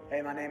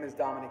 Hey, my name is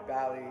Dominic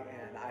Bally,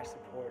 and I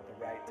support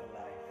the right to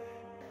life.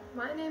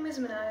 My name is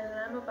Minal, and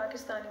I'm a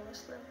Pakistani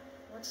Muslim.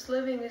 What's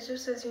living is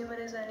just as human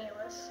as any of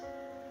us,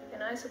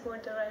 and I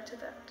support the right to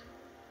that,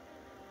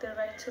 the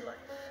right to life.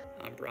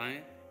 I'm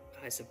Brian.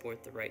 I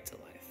support the right to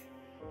life.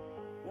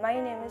 My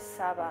name is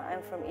Saba.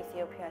 I'm from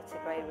Ethiopia,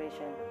 Tigray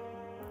region.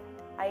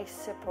 I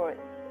support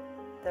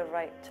the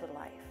right to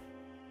life.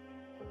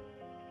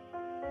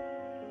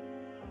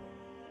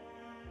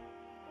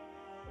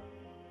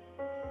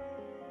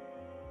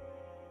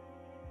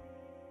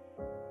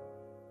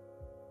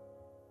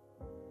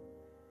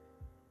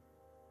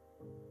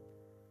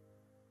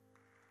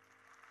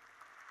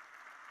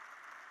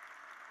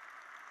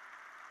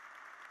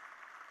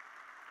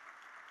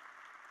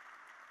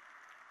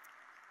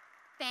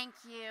 Thank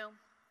you,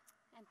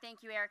 and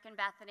thank you, Eric and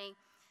Bethany.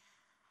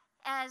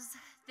 As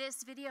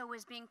this video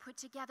was being put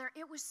together,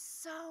 it was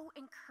so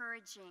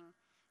encouraging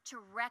to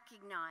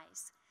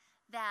recognize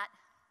that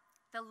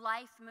the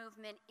life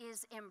movement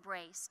is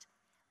embraced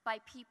by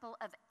people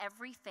of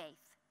every faith,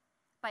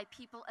 by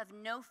people of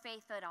no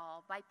faith at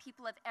all, by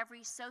people of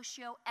every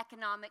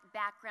socioeconomic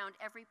background,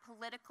 every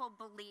political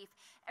belief,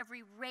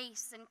 every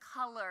race and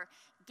color,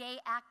 gay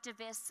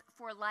activists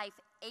for life,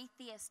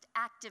 atheist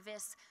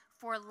activists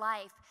for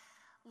life.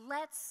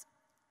 Let's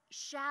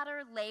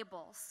shatter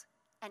labels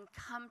and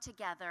come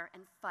together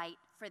and fight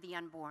for the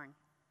unborn.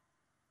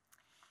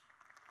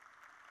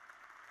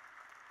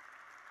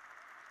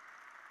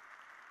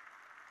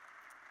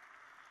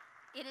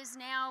 It is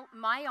now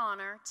my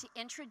honor to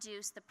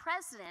introduce the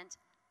president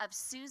of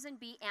Susan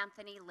B.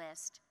 Anthony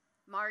List,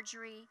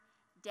 Marjorie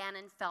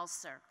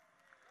Dannen-Felser.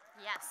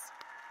 Yes.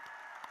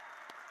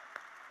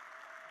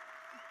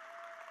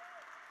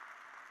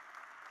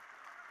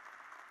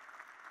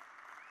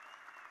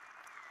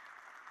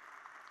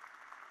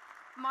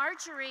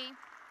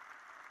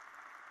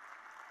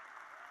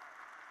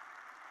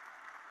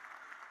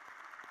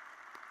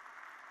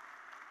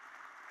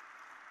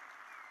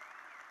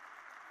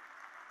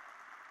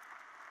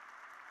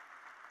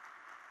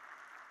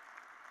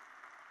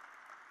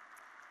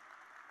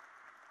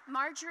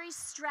 Marjorie's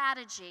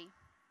strategy,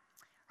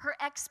 her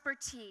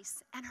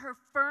expertise, and her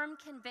firm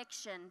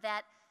conviction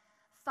that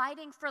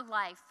fighting for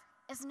life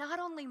as not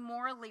only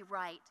morally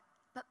right,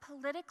 but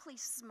politically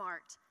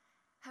smart,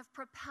 have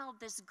propelled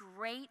this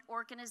great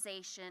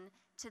organization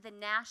to the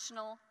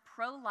national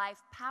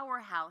pro-life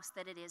powerhouse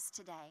that it is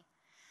today.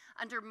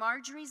 Under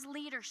Marjorie's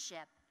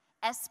leadership,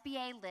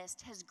 SBA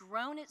List has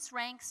grown its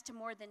ranks to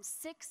more than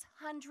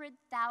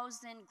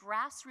 600,000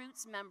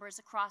 grassroots members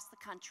across the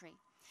country.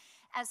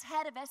 As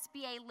head of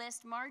SBA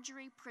List,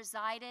 Marjorie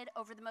presided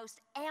over the most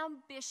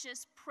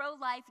ambitious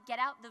pro-life Get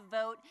Out the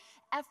Vote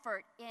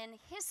effort in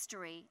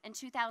history in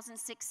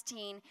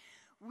 2016,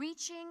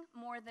 reaching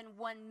more than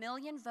 1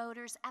 million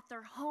voters at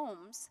their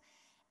homes,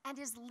 and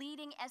is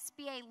leading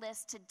SBA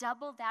List to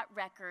double that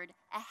record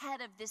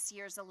ahead of this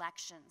year's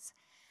elections.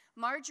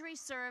 Marjorie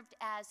served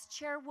as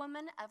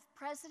chairwoman of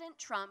President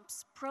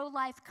Trump's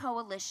pro-life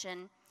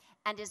coalition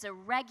and is a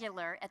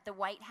regular at the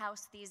White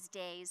House these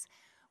days,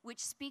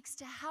 which speaks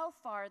to how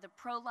far the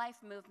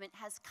pro-life movement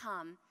has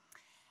come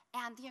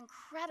and the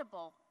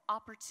incredible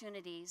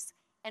opportunities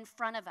in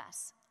front of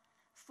us.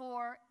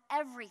 For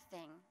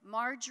everything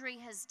Marjorie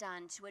has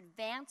done to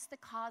advance the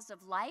cause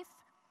of life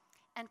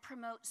and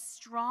promote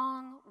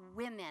strong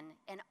women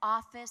in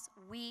office,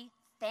 we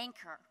thank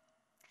her.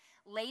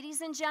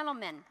 Ladies and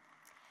gentlemen,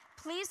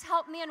 please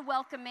help me in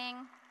welcoming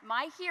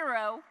my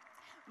hero,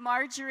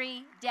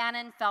 Marjorie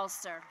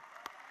Dannon-Felser.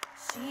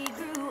 She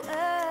grew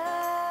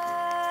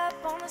up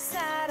on the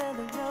side of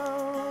the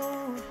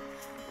road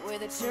where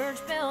the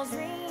church bells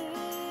ring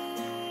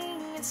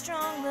and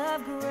strong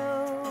love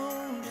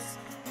grows.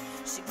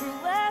 She grew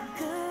up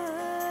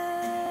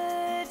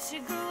good, she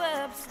grew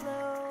up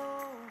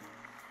slow,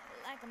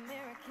 like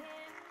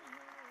American.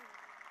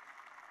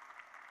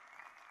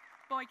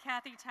 Boy,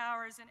 Kathy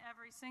towers in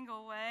every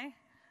single way.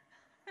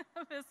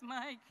 Miss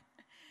Mike.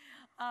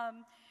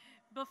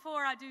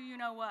 Before I do you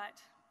know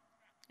what,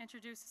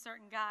 introduce a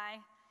certain guy,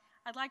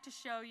 I'd like to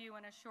show you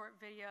in a short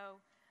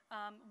video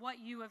what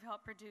you have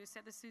helped produce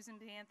at the Susan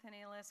B.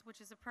 Anthony List, which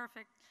is a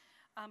perfect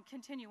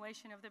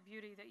continuation of the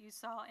beauty that you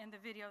saw in the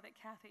video that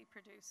Kathy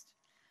produced.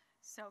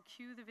 So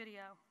cue the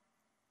video.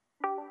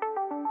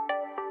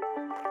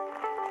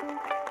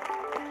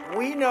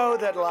 We know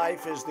that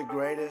life is the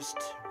greatest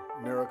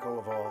miracle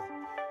of all.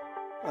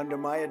 Under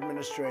my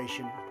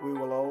administration, we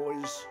will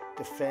always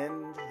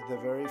defend the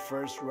very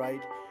first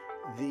right,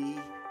 the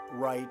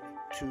right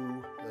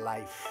to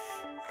life.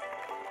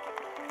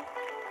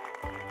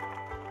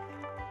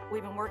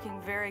 We've been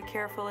working very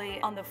carefully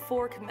on the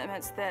 4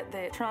 commitments that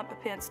the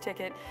Trump-Pence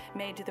ticket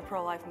made to the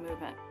pro-life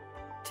movement.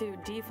 To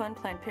defund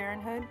Planned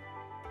Parenthood,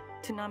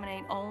 to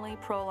nominate only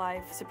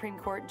pro-life Supreme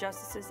Court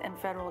justices and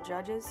federal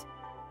judges,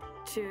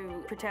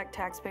 to protect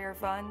taxpayer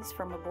funds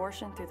from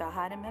abortion through the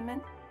Hyde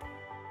Amendment,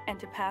 and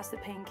to pass the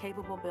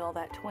pain-capable bill,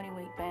 that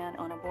 20-week ban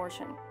on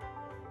abortion.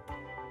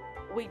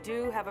 We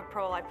do have a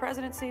pro-life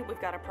presidency,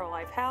 we've got a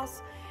pro-life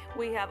House,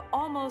 we have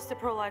almost a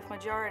pro-life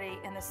majority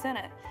in the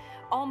Senate.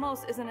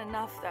 Almost isn't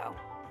enough, though.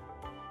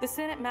 The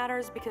Senate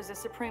matters because the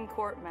Supreme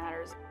Court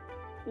matters.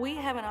 We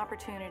have an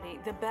opportunity,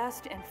 the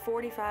best in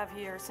 45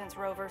 years since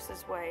Roe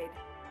versus Wade.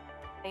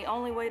 The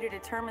only way to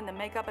determine the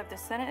makeup of the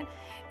Senate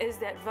is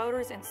that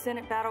voters in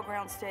Senate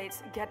battleground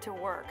states get to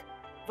work.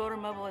 Voter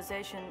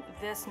mobilization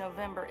this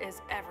November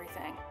is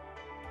everything.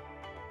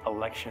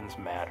 Elections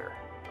matter.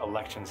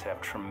 Elections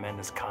have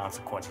tremendous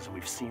consequences.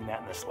 We've seen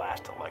that in this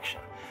last election.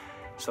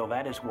 So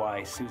that is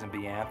why Susan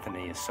B.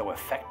 Anthony is so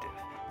effective.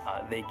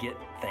 They get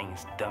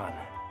things done.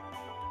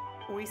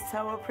 We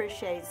so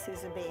appreciate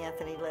Susan B.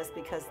 Anthony List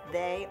because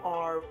they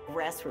are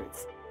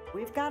grassroots.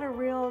 We've got a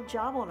real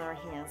job on our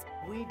hands.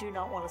 We do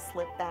not want to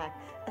slip back,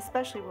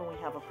 especially when we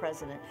have a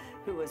president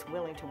who is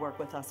willing to work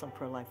with us on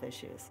pro-life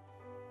issues.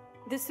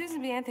 The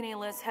Susan B. Anthony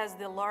List has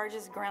the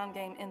largest ground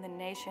game in the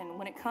nation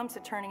when it comes to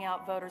turning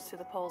out voters to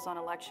the polls on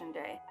Election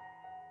Day.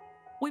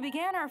 We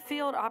began our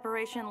field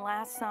operation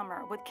last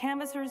summer with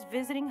canvassers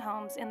visiting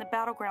homes in the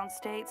battleground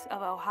states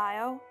of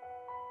Ohio,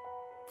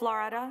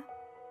 Florida,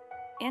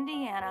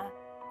 Indiana,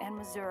 and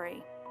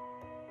Missouri.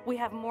 We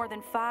have more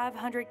than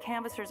 500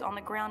 canvassers on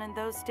the ground in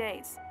those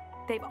states.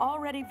 They've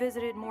already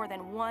visited more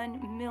than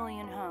 1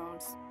 million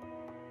homes.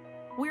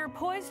 We are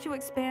poised to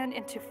expand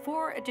into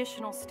 4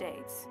 additional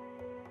states: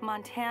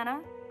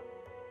 Montana,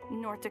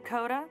 North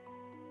Dakota,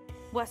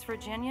 West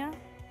Virginia,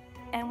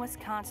 and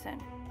Wisconsin,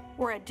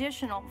 where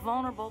additional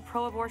vulnerable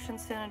pro-abortion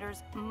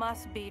senators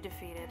must be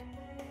defeated.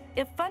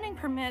 If funding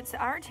permits,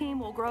 our team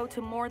will grow to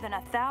more than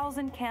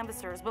 1,000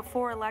 canvassers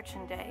before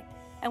Election Day,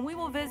 and we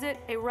will visit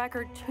a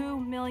record 2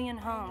 million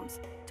homes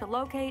to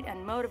locate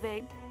and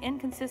motivate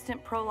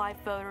inconsistent pro-life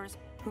voters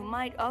who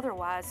might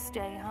otherwise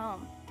stay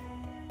home.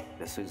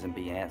 The Susan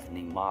B.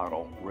 Anthony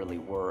model really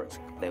works.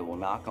 They will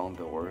knock on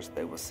doors,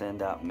 they will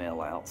send out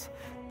mail-outs,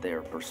 they're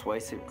a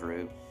persuasive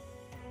group.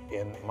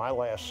 In my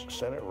last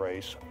Senate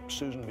race,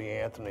 Susan B.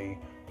 Anthony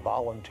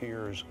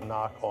volunteers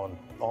knock on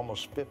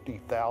almost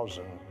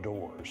 50,000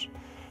 doors.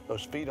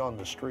 Those feet on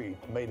the street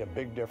made a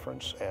big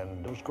difference,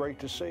 and it was great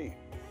to see.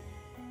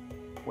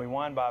 We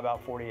won by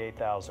about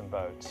 48,000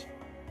 votes.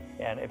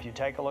 And if you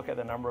take a look at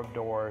the number of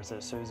doors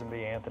that Susan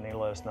B. Anthony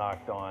List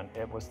knocked on,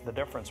 it was the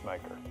difference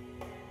maker.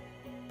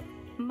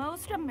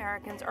 Most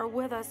Americans are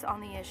with us on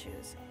the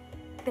issues.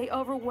 They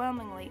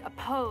overwhelmingly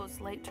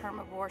oppose late-term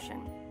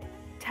abortion,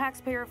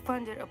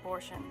 taxpayer-funded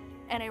abortion,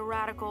 and a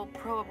radical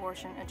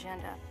pro-abortion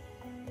agenda.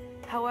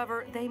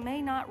 However, they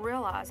may not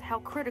realize how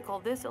critical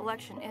this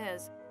election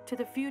is to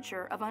the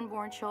future of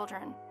unborn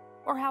children,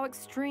 or how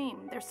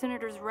extreme their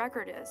senator's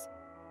record is.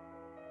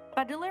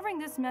 By delivering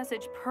this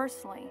message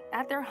personally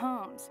at their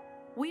homes,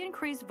 we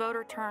increased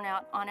voter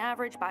turnout on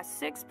average by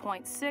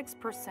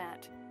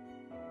 6.6%.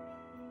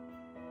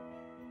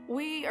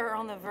 We are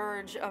on the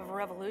verge of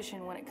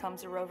revolution when it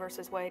comes to Roe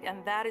versus Wade,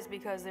 and that is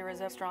because there is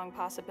a strong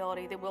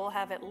possibility that we'll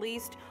have at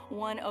least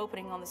one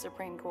opening on the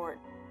Supreme Court.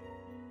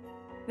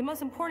 The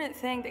most important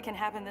thing that can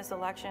happen this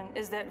election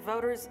is that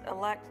voters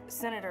elect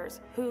senators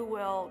who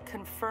will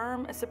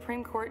confirm a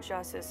Supreme Court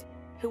justice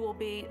who will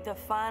be the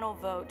final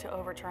vote to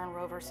overturn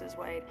Roe versus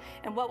Wade.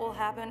 And what will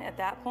happen at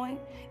that point?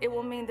 It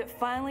will mean that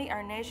finally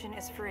our nation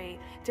is free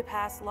to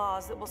pass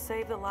laws that will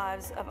save the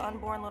lives of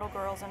unborn little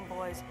girls and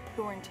boys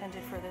who were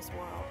intended for this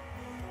world.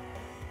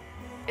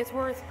 It's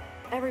worth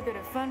every bit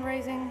of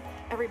fundraising,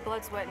 every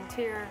blood, sweat, and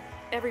tear,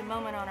 every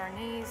moment on our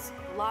knees,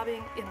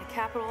 lobbying in the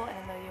Capitol and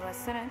in the U.S.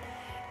 Senate.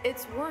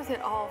 It's worth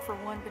it all for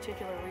one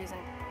particular reason.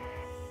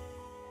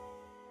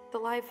 The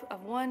life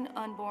of one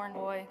unborn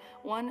boy,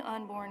 one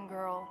unborn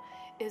girl,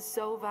 is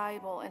so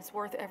valuable, and it's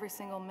worth every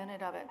single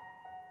minute of it.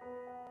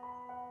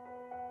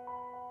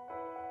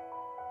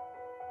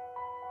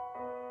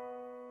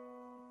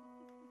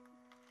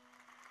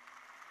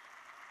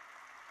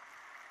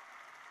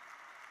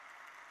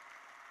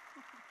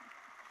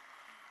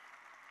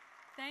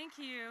 Thank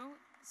you.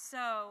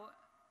 So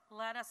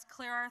let us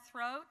clear our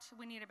throat.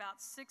 We need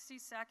about 60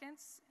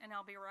 seconds, and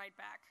I'll be right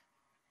back.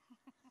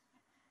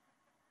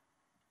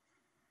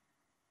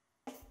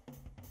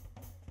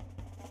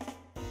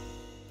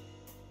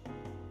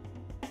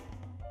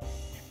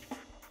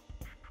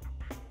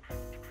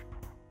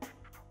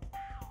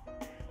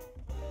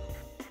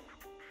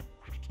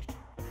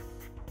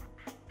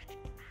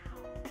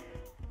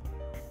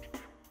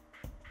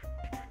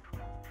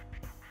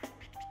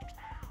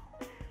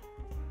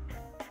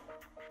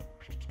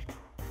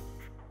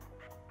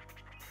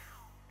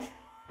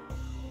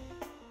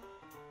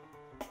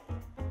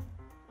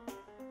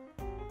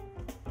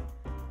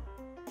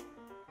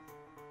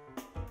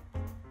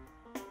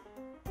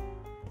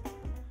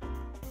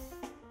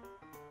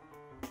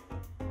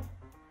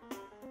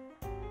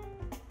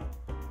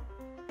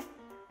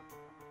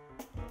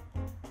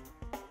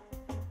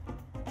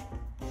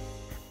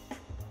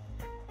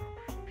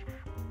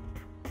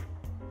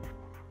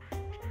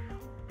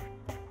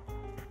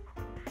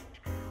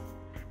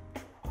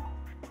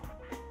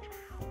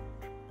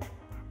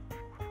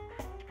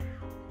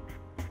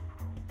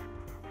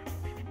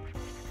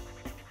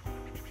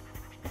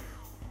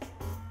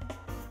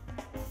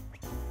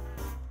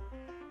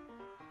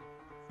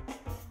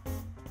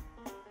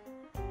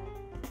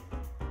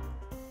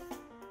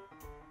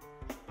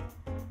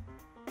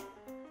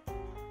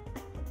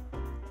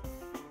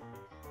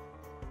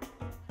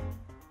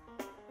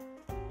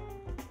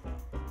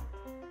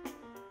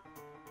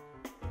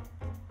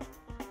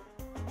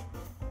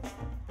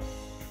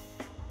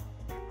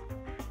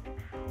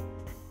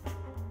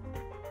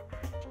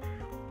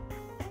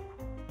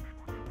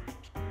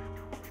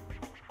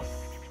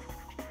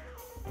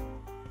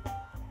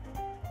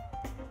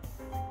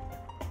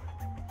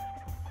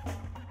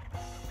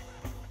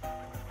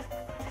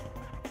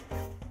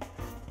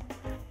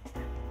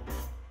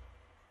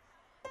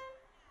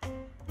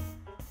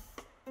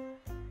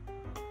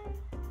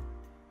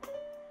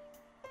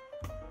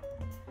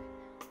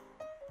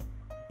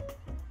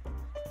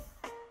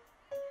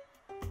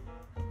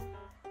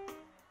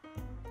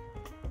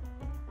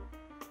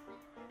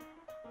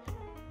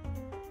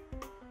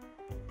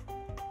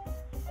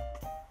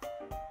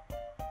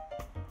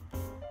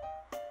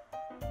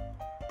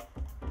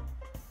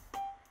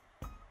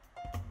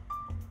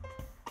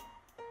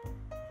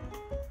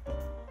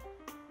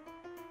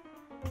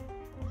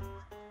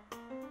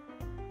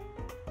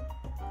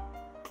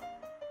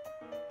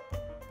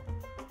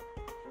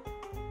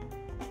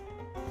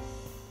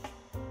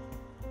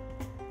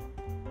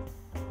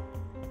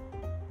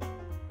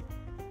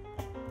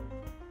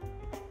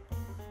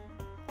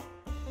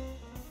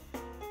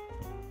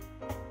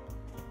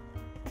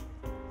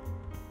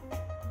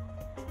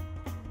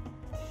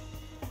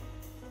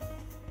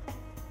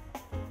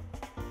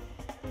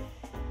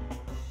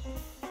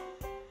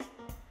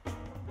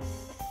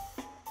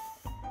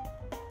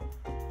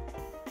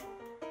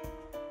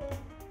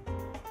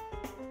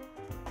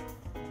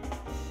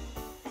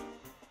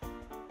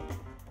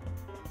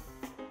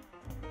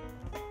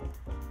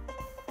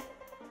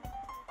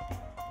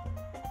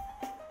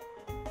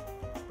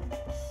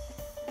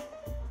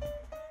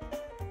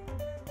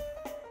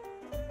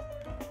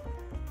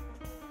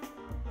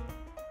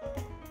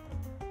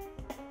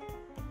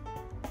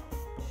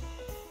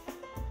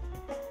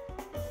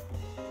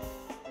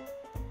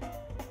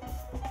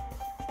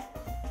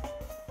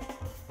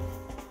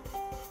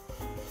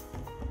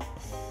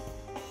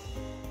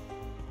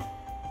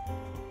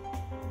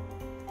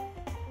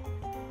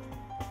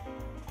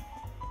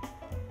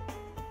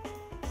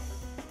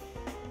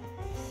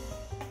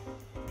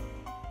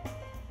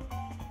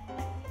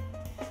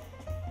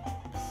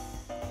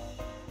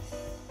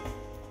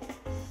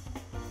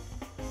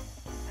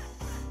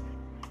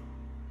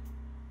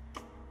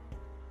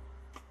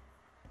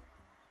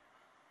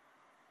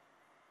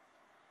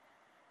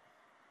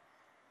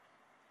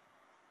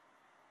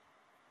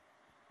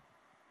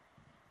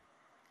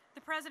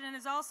 The president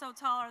is also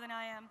taller than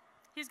I am.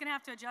 He's going to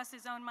have to adjust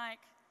his own mic.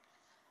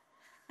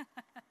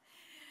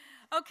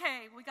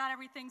 Okay, we got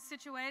everything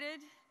situated.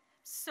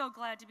 So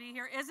glad to be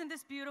here. Isn't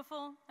this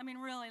beautiful? I mean,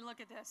 really,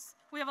 look at this.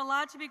 We have a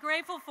lot to be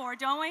grateful for,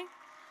 don't we?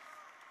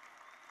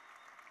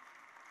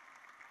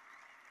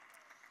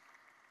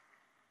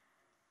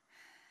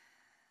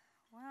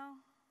 Well,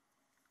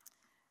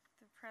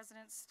 the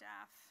president's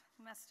staff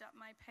messed up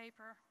my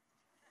paper.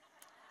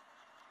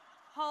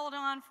 Hold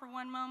on for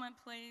one moment,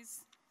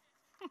 please.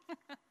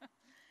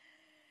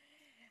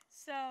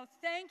 So,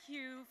 thank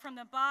you from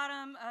the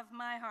bottom of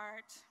my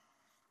heart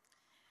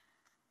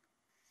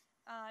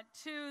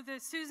to the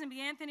Susan B.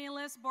 Anthony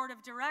List Board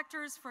of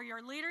Directors for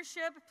your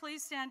leadership.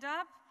 Please stand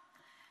up.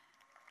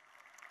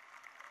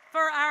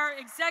 For our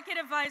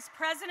Executive Vice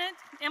President,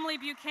 Emily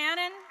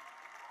Buchanan,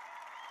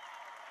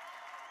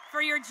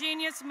 for your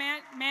genius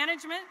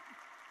management.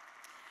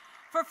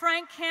 For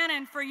Frank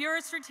Cannon, for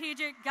your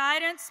strategic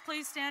guidance,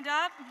 please stand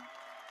up.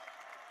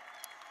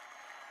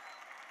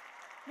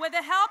 With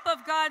the help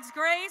of God's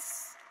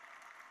grace,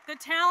 the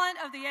talent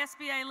of the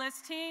SBA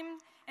List team,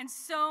 and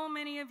so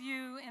many of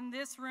you in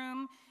this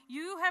room,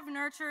 you have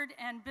nurtured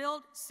and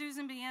built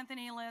Susan B.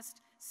 Anthony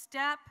List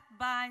step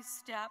by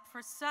step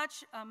for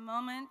such a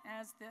moment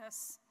as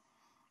this.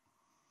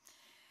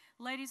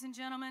 Ladies and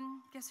gentlemen,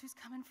 guess who's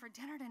coming for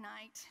dinner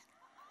tonight?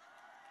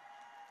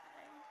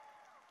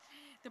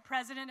 The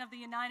President of the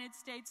United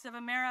States of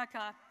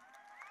America.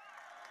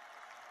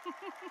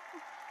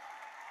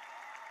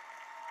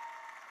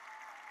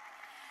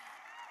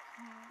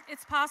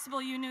 It's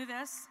possible you knew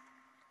this.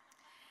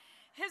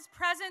 His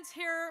presence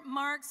here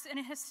marks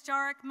an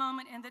historic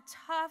moment in the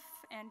tough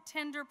and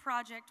tender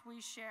project we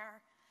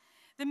share.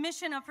 The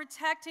mission of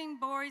protecting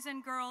boys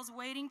and girls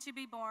waiting to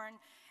be born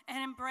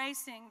and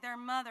embracing their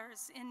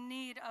mothers in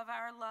need of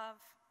our love.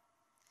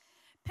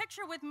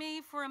 Picture with me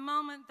for a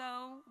moment,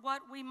 though,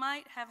 what we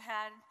might have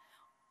had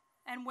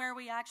and where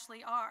we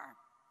actually are.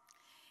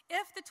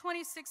 If the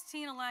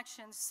 2016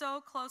 election, so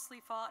closely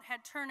fought,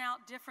 had turned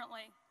out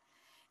differently,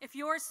 if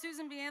your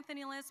Susan B.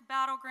 Anthony List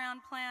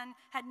battleground plan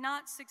had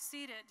not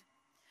succeeded,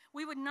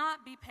 we would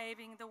not be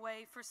paving the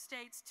way for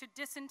states to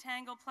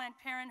disentangle Planned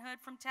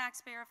Parenthood from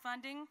taxpayer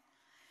funding.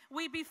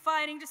 We'd be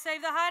fighting to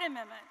save the Hyde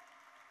Amendment.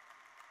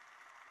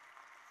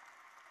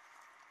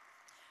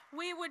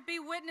 We would be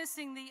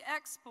witnessing the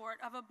export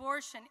of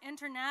abortion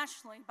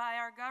internationally by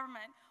our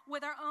government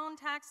with our own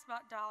tax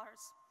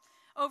dollars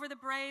over the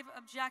brave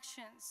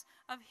objections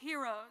of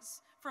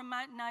heroes from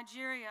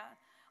Nigeria,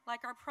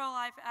 like our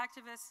pro-life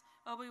activist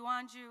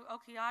Obiwanju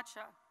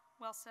Okiacha.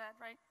 Well said,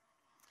 right?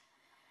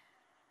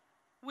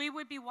 We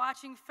would be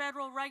watching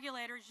federal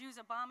regulators use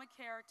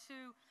Obamacare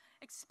to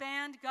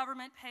expand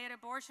government-paid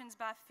abortions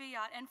by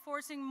fiat and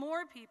forcing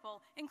more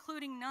people,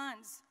 including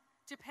nuns,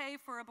 to pay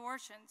for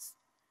abortions.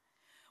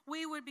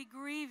 We would be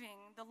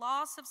grieving the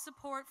loss of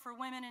support for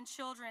women and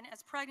children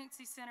as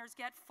pregnancy centers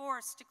get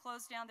forced to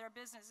close down their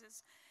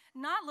businesses,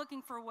 not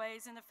looking for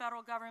ways in the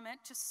federal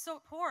government to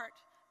support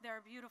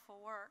their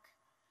beautiful work.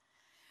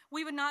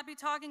 We would not be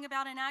talking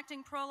about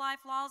enacting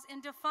pro-life laws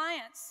in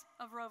defiance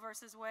of Roe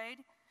versus Wade.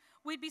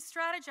 We'd be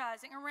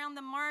strategizing around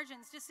the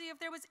margins to see if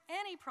there was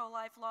any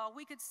pro-life law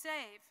we could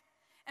save,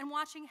 and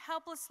watching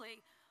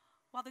helplessly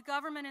while the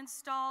government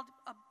installed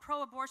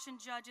pro-abortion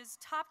judges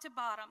top to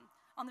bottom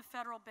on the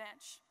federal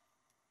bench.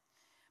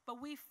 But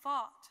we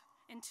fought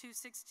in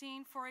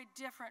 2016 for a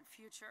different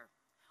future.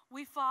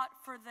 We fought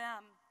for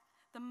them,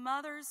 the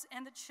mothers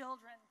and the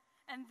children,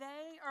 and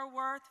they are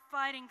worth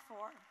fighting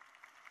for.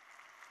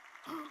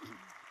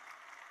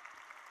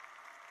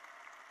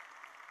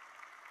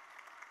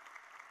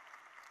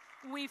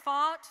 We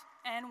fought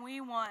and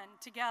we won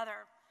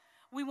together.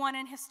 We won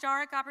an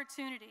historic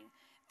opportunity.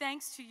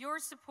 Thanks to your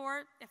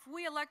support, if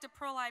we elect a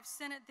pro-life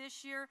Senate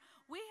this year,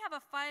 we have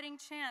a fighting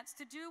chance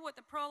to do what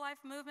the pro-life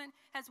movement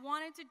has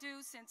wanted to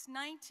do since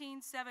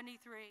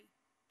 1973,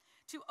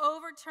 to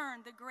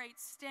overturn the great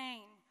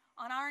stain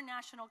on our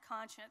national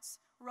conscience,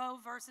 Roe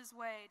versus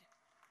Wade.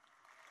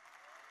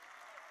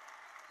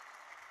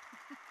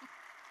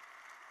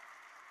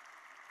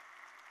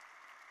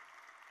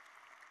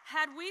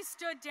 Had we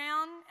stood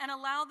down and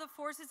allowed the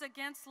forces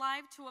against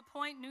life to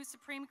appoint new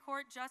Supreme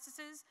Court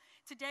justices,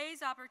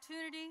 today's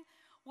opportunity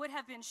would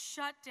have been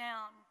shut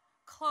down,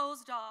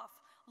 closed off,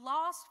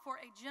 lost for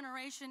a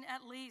generation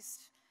at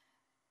least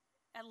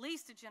a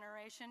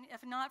generation,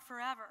 if not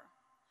forever.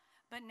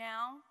 But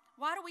now,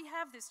 why do we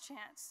have this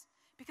chance?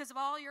 Because of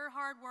all your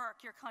hard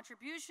work, your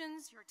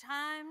contributions, your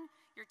time,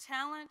 your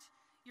talent,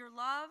 your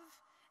love,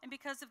 and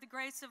because of the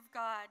grace of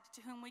God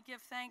to whom we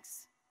give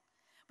thanks.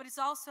 But it's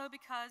also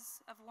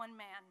because of one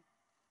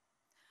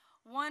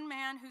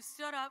man who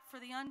stood up for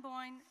the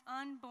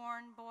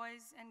unborn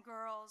boys and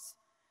girls,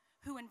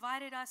 who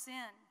invited us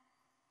in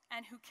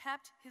and who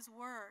kept his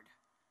word.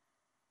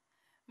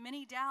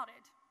 Many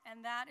doubted,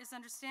 and that is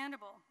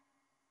understandable.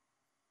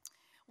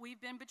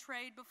 We've been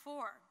betrayed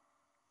before.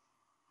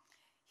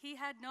 He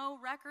had no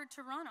record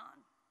to run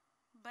on.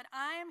 But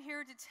I am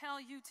here to tell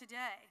you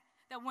today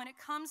that when it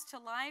comes to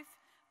life,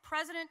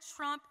 President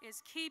Trump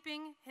is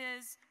keeping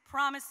his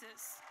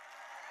promises.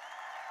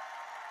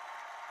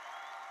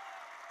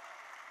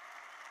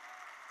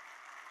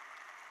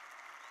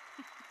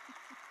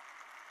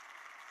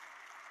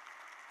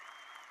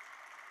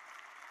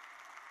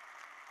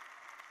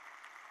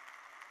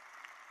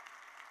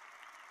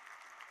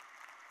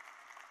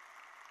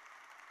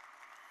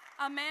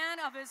 A man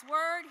of his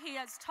word, he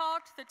has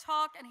talked the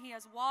talk and he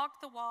has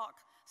walked the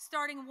walk,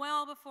 starting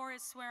well before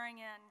his swearing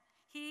in.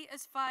 He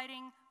is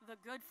fighting the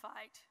good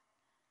fight.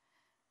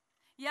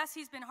 Yes,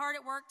 he's been hard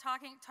at work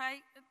stopping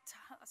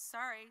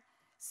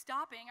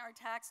our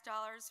tax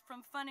dollars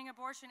from funding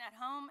abortion at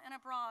home and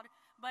abroad,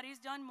 but he's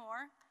done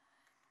more.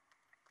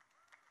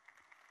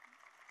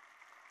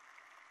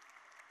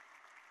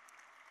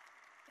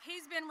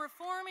 He's been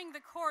reforming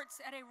the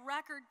courts at a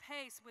record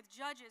pace with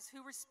judges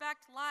who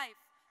respect life,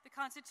 the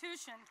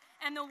Constitution,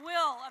 and the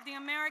will of the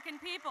American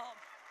people.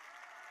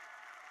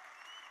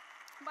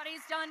 But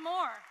he's done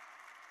more.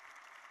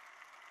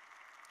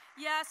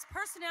 Yes,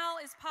 personnel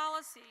is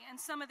policy, and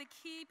some of the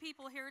key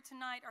people here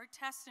tonight are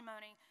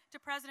testimony to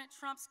President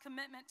Trump's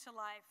commitment to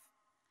life.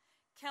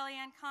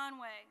 Kellyanne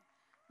Conway,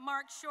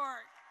 Mark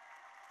Short,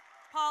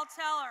 Paul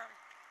Teller,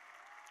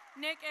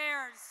 Nick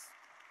Ayers,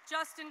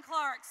 Justin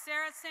Clark,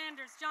 Sarah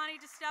Sanders, Johnny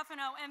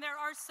DeStefano, and there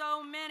are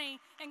so many,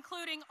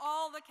 including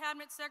all the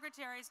cabinet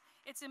secretaries.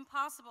 It's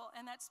impossible,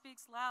 and that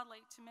speaks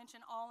loudly, to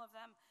mention all of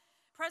them.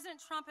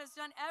 President Trump has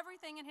done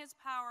everything in his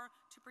power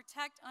to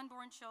protect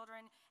unborn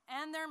children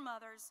and their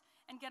mothers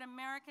and get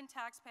American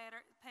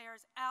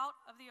taxpayers out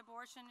of the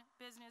abortion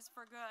business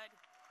for good.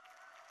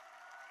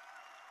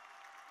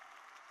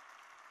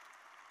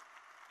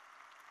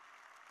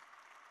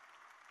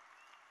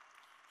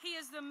 He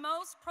is the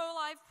most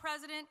pro-life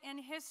president in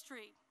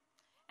history,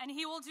 and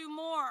he will do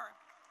more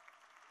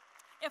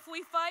if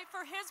we fight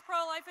for his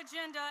pro-life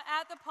agenda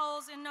at the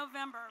polls in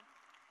November.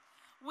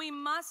 We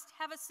must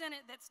have a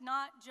Senate that's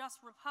not just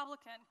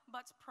Republican,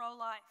 but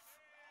pro-life.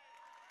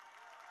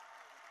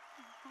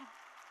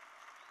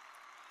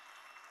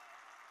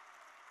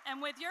 And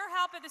with your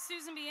help at the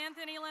Susan B.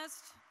 Anthony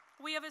list,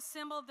 we have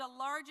assembled the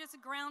largest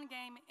ground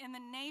game in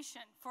the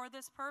nation for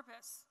this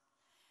purpose.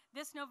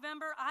 This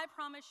November, I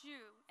promise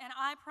you, and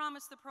I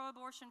promise the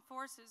pro-abortion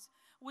forces,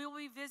 we will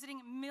be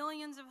visiting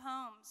millions of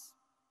homes,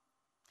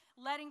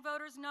 letting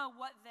voters know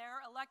what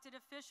their elected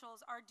officials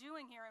are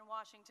doing here in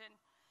Washington,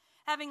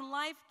 having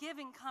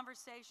life-giving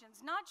conversations,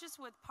 not just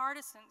with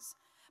partisans,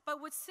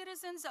 but with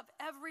citizens of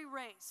every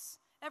race,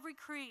 every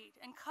creed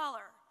and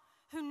color,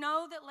 who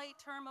know that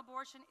late-term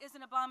abortion is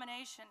an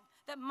abomination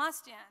that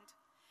must end,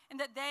 and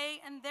that they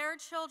and their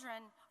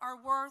children are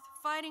worth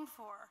fighting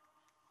for.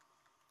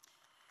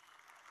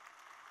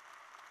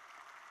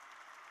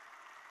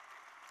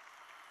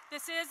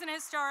 This is an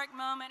historic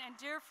moment, and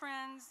dear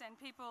friends and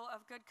people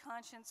of good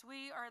conscience,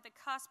 we are at the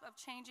cusp of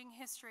changing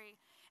history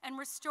and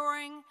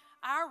restoring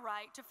our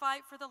right to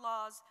fight for the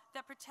laws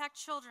that protect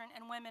children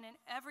and women in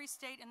every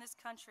state in this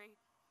country.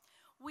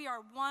 We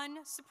are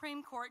one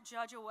Supreme Court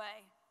judge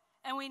away,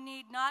 and we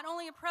need not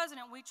only a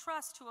president we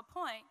trust to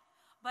appoint,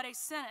 but a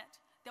Senate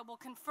that will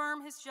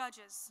confirm his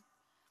judges.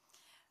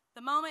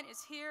 The moment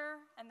is here,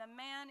 and the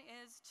man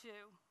is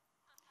too.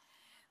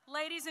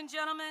 Ladies and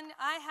gentlemen,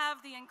 I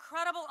have the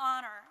incredible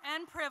honor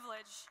and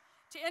privilege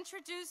to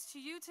introduce to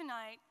you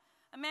tonight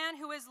a man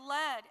who has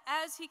led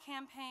as he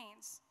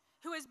campaigns,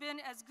 who has been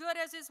as good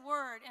as his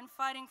word in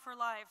fighting for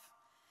life,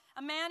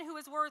 a man who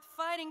is worth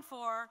fighting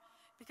for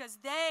because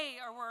they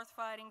are worth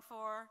fighting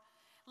for.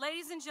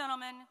 Ladies and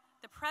gentlemen,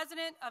 the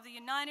President of the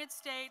United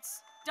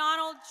States,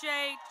 Donald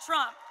J.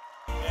 Trump.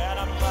 And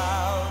I'm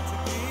proud to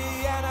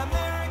be an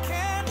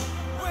American,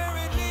 where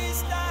at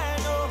least I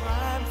know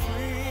I'm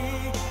free.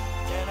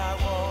 And I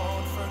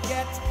won't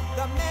forget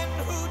the men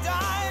who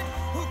died,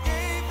 who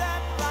gave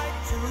that right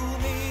to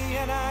me.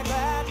 And I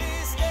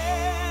gladly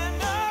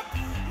stand up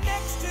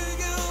next to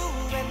you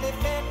and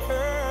defend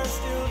her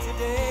still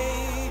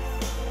today.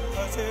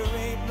 'Cause there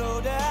ain't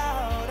no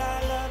doubt I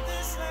love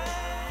this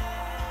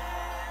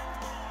land.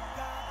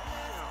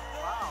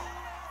 Wow.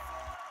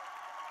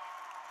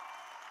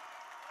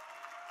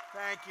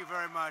 Thank you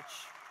very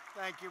much.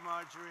 Thank you,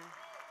 Marjorie.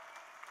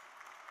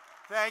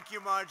 Thank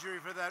you, Marjorie,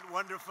 for that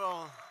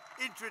wonderful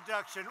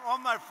introduction. All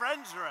my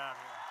friends are out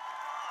here.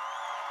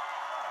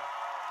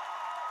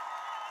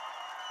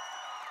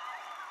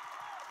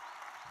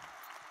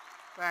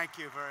 Thank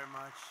you very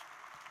much.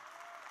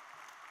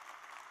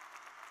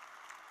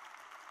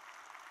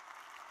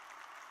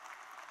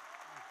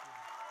 Thank you.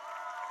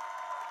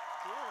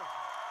 Beautiful.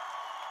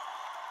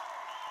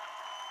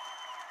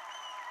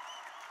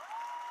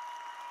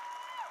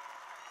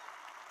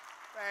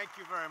 Thank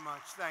you very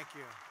much. Thank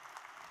you.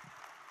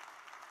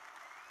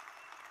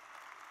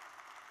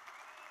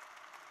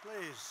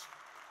 Please.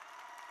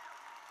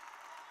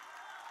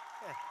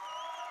 Yeah.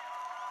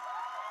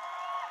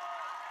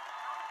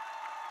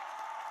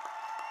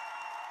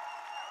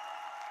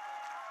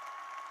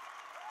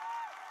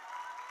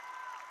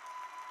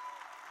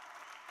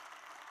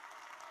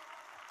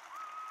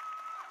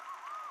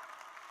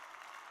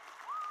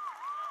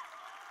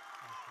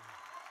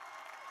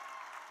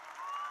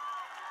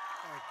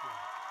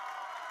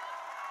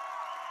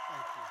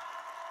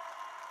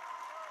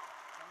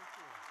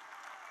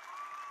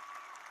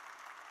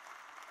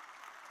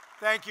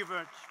 Thank you very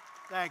much.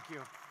 Thank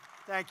you.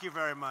 Thank you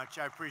very much.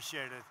 I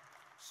appreciate it.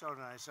 So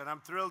nice. And I'm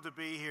thrilled to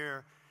be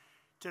here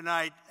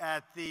tonight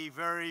at the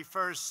very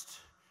first,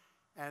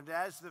 and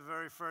as the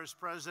very first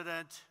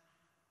president,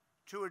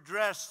 to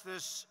address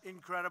this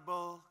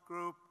incredible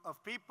group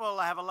of people.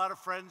 I have a lot of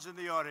friends in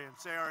the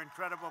audience. They are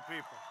incredible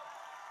people.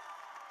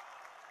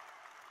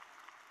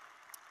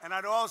 And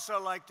I'd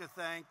also like to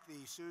thank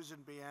the Susan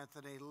B.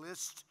 Anthony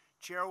List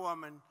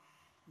chairwoman,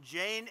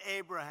 Jane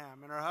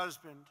Abraham, and her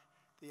husband,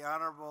 the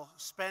Honorable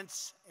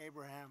Spence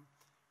Abraham,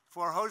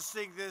 for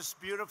hosting this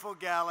beautiful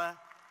gala.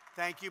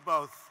 Thank you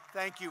both.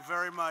 Thank you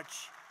very much.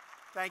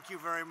 Thank you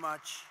very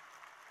much.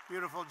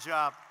 Beautiful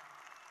job.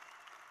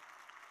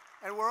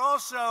 And we're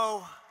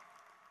also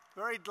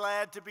very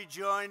glad to be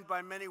joined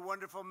by many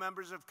wonderful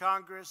members of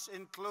Congress,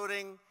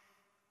 including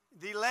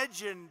the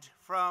legend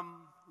from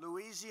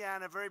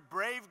Louisiana, a very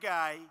brave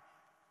guy,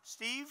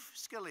 Steve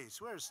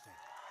Scalise. Where's Steve?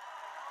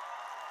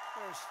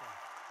 Where's Steve?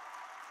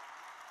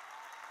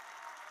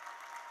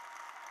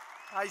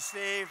 Hi,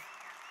 Steve.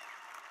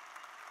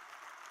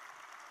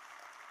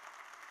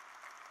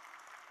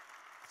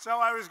 So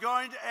I was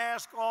going to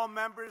ask all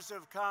members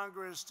of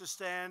Congress to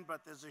stand,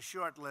 but there's a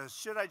short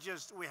list. Should I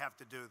just, we have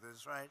to do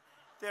this, right?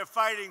 They're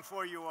fighting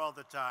for you all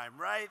the time,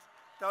 right?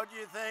 Don't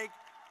you think?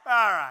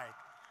 All right.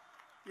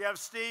 You have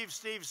Steve.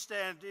 Steve,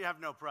 stand. You have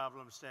no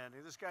problem standing.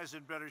 This guy's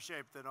in better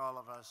shape than all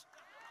of us.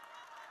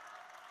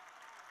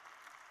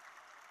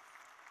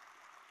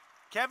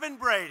 Kevin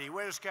Brady.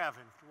 Where's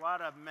Kevin?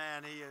 What a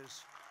man he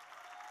is.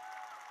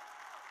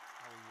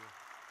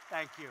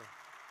 Thank you.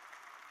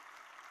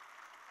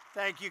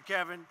 Thank you,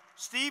 Kevin.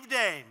 Steve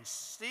Daines.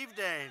 Steve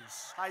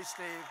Daines. Hi,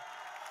 Steve.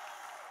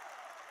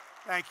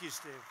 Thank you,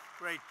 Steve.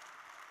 Great.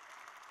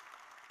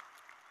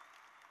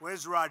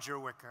 Where's Roger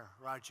Wicker?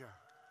 Roger.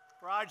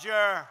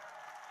 Roger.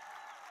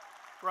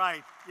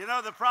 Right. You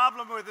know, the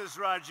problem with this,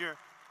 Roger,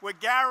 we're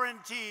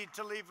guaranteed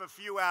to leave a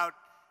few out,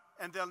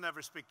 and they'll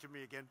never speak to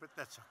me again, but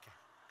that's okay.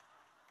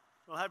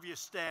 We'll have you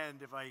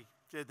stand if I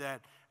did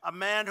that. A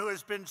man who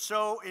has been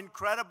so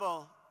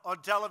incredible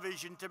on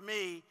television to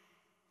me,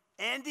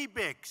 Andy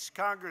Biggs,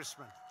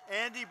 Congressman.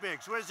 Andy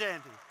Biggs. Where's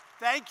Andy?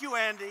 Thank you,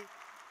 Andy.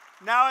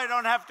 Now I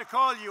don't have to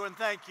call you and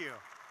thank you.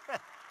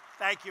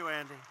 Thank you,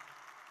 Andy.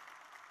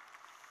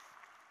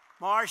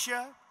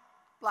 Marsha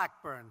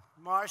Blackburn.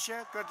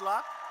 Marsha, good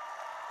luck.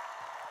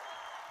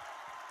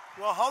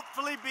 Will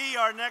hopefully be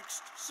our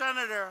next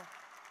senator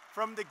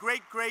from the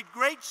great, great,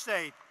 great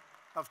state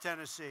of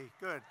Tennessee.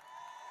 Good.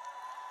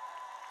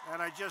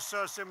 And I just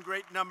saw some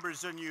great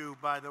numbers on you,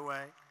 by the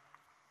way.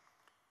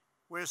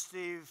 Where's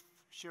Steve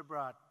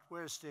Shabrat?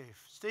 Where's Steve?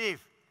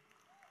 Steve.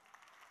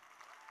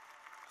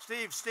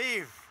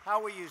 Steve.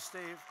 How are you,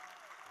 Steve?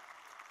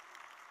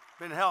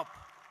 Been help.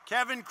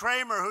 Kevin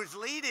Kramer, who's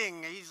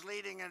leading. He's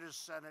leading in his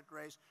Senate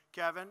race.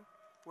 Kevin,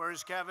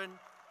 where's Kevin?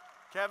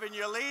 Kevin,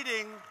 you're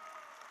leading.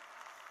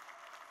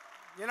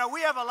 You know,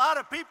 we have a lot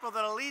of people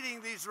that are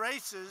leading these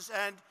races,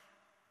 and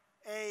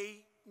a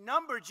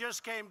number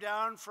just came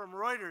down from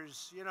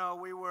Reuters. You know,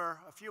 we were,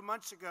 a few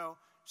months ago,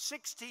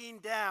 16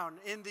 down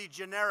in the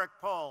generic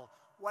poll,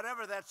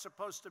 whatever that's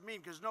supposed to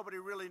mean, because nobody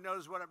really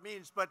knows what it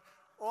means. But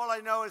all I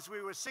know is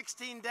we were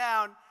 16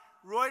 down.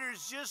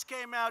 Reuters just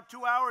came out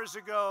 2 hours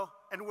ago,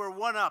 and we're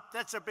 1 up.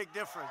 That's a big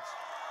difference.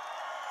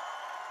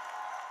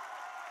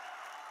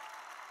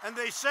 And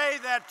they say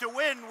that to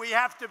win, we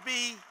have to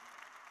be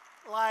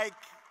like,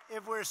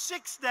 if we're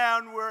 6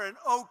 down, we're in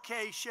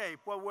okay shape.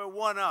 Well, we're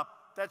 1 up.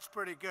 That's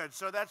pretty good.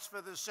 So that's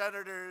for the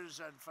senators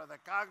and for the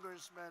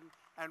congressmen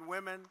and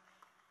women.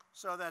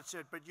 So that's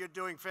it. But you're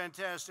doing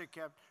fantastic,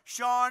 Kev.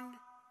 Sean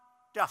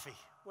Duffy.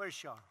 Where's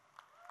Sean?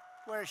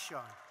 Where's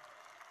Sean?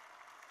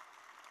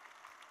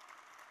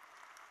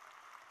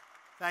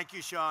 Thank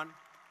you, Sean.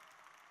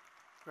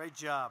 Great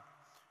job.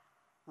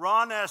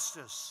 Ron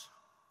Estes.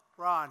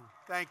 Ron.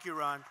 Thank you,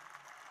 Ron.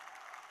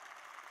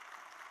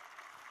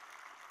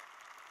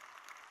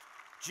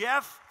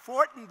 Jeff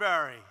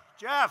Fortenberry.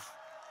 Jeff.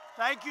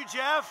 Thank you,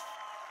 Jeff.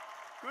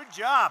 Good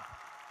job.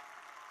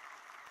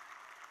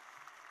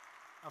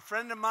 A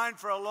friend of mine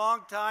for a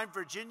long time,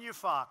 Virginia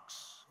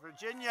Fox.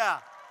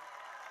 Virginia.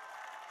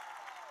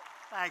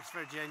 Thanks,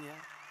 Virginia.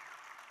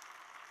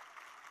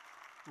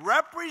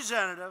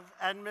 Representative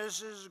and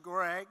Mrs.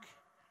 Gregg.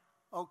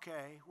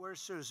 Okay, where's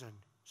Susan?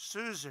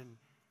 Susan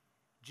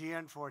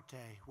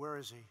Gianforte. Where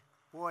is he?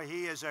 Boy,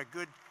 he is a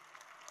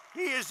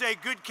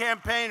good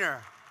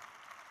campaigner.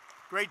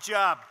 Great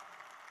job.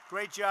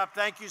 Great job.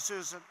 Thank you,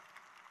 Susan.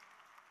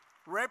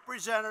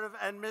 Representative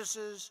and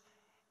Mrs.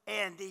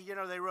 Andy, you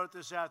know, they wrote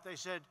this out. They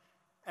said,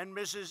 and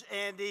Mrs.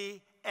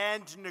 Andy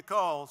and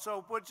Nicole.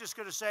 So we're just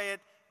going to say it.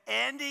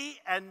 Andy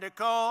and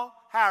Nicole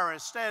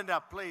Harris. Stand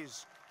up,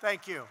 please.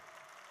 Thank you.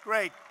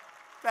 Great.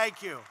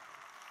 Thank you.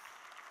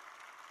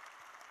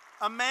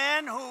 A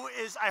man who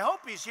is, I hope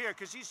he's here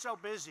because he's so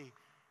busy,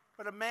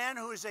 but a man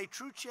who is a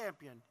true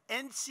champion,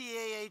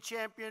 NCAA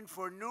champion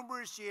for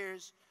numerous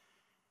years.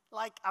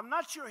 Like, I'm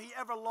not sure he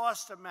ever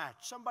lost a match.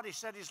 Somebody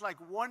said he's like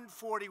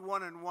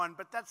 141-1,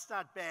 but that's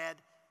not bad.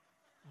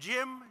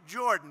 Jim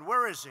Jordan,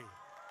 where is he?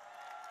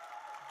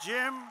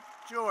 Jim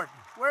Jordan.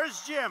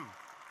 Where's Jim?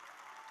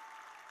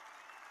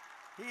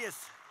 He is.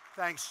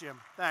 Thanks, Jim.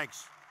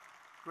 Thanks.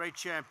 Great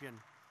champion.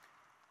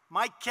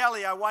 Mike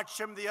Kelly, I watched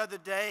him the other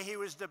day. He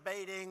was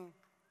debating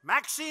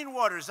Maxine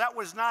Waters. That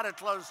was not a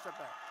close debate.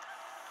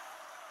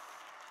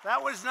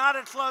 That was not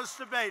a close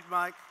debate,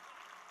 Mike.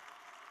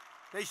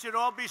 They should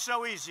all be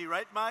so easy,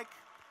 right, Mike?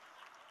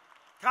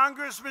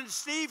 Congressman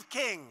Steve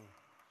King.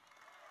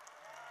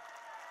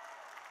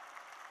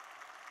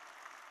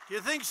 Do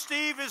you think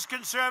Steve is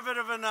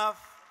conservative enough?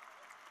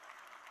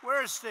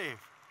 Where is Steve?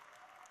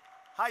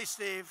 Hi,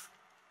 Steve.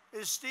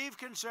 Is Steve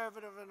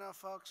conservative enough,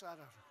 folks? I don't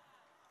know.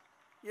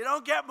 You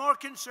don't get more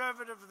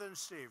conservative than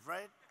Steve,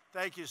 right?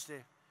 Thank you,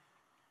 Steve.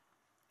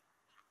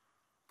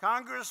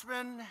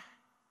 Congressman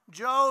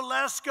Joe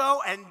Lesko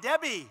and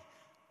Debbie,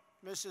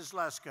 Mrs.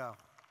 Lesko.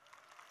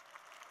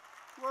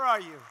 Where are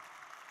you?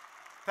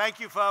 Thank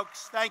you,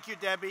 folks. Thank you,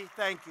 Debbie.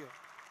 Thank you.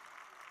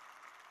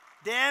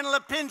 Dan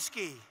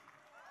Lipinski.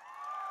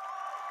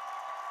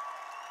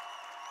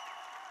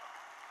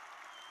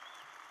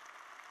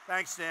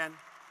 Thanks, Dan.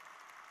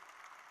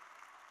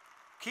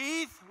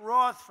 Keith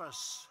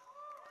Rothfuss.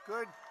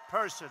 Good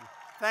person.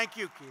 Thank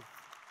you, Keith.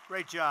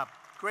 Great job.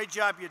 Great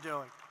job you're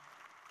doing.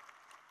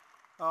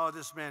 Oh,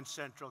 this man's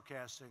Central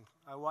Casting.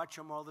 I watch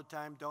him all the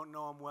time. Don't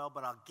know him well,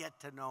 but I'll get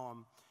to know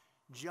him.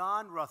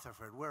 John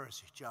Rutherford. Where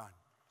is he, John?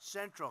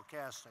 Central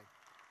Casting.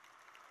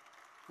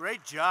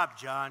 Great job,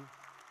 John.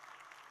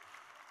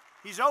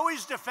 He's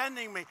always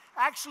defending me.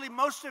 Actually,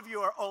 most of you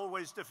are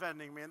always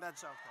defending me, and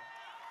that's okay.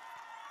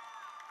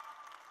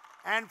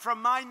 And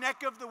from my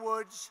neck of the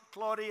woods,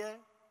 Claudia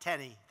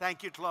Tenney.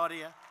 Thank you,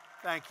 Claudia.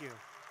 Thank you.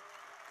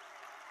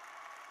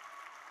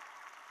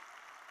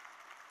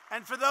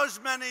 And for those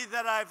many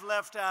that I've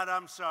left out,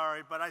 I'm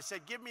sorry, but I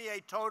said, give me a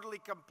totally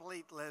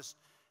complete list,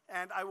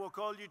 and I will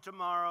call you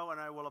tomorrow,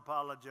 and I will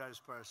apologize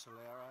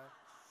personally, all right?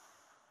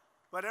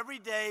 But every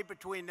day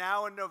between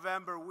now and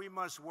November, we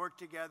must work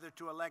together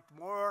to elect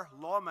more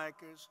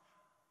lawmakers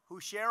who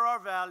share our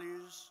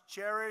values,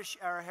 cherish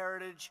our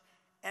heritage,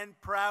 and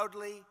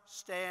proudly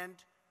stand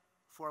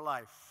for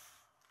life.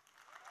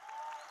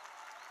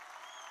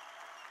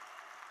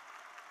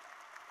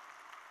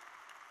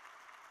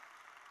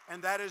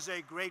 And that is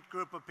a great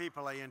group of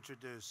people I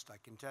introduced, I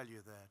can tell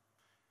you that.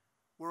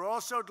 We're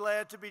also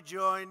glad to be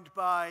joined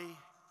by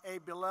a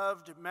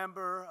beloved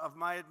member of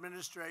my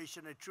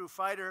administration, a true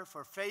fighter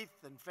for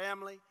faith and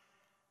family,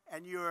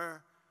 and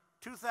your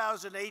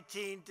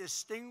 2018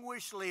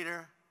 Distinguished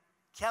Leader,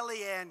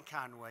 Kellyanne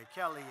Conway.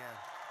 Kellyanne.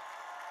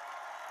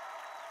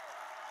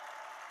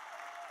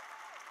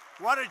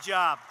 What a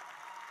job.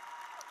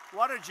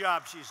 What a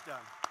job she's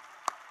done.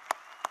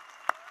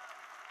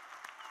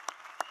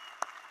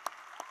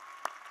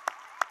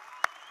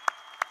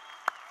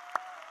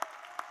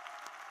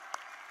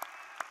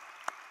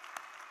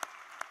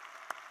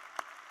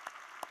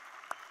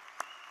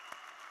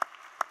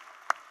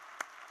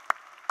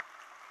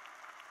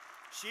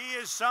 She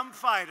is some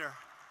fighter.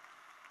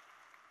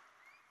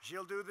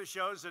 She'll do the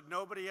shows that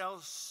nobody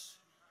else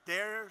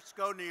dares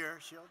go near.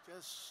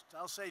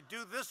 I'll say, do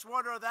this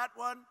one or that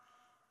one.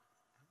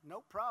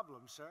 No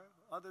problem, sir.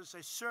 Others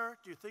say, sir,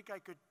 do you think I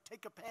could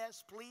take a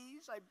pass,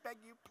 please? I beg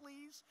you,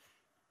 please.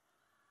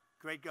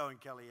 Great going,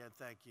 Kellyanne.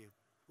 Thank you.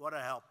 What a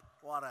help.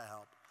 What a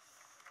help.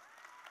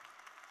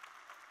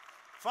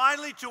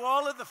 Finally, to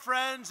all of the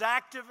friends,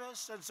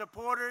 activists, and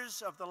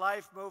supporters of the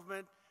Life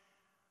movement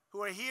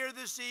who are here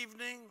this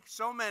evening,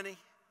 so many.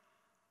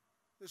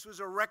 This was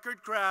a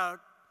record crowd.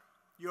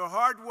 Your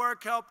hard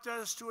work helped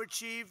us to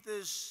achieve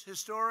this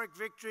historic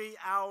victory,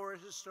 our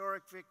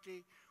historic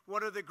victory,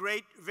 one of the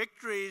great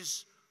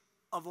victories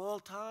of all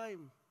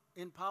time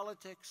in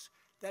politics.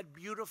 That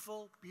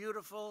beautiful,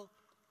 beautiful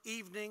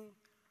evening,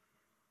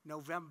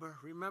 November.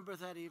 Remember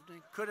that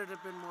evening? Could it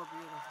have been more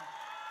beautiful?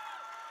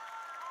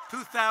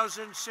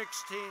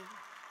 2016.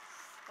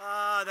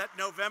 That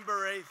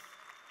November 8th.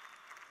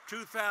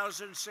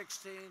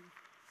 2016.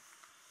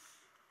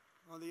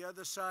 On the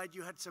other side,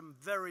 you had some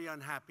very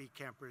unhappy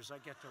campers. I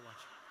get to watch.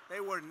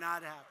 They were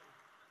not happy.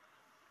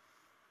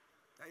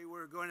 They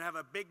were going to have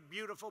a big,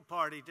 beautiful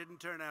party. Didn't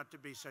turn out to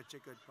be such a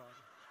good party.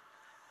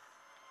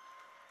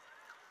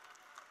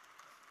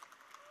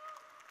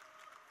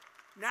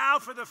 Now,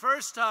 for the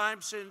first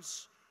time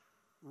since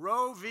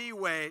Roe v.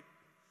 Wade,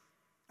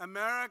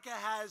 America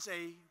has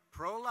a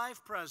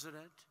pro-life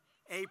president,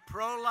 a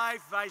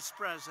pro-life vice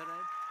president,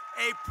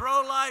 a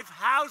pro-life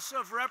House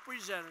of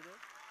Representatives,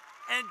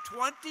 and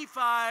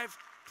 25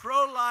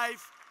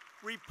 pro-life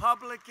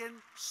Republican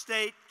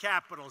state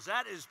capitals.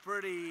 That is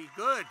pretty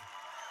good.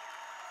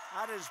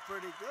 That is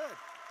pretty good.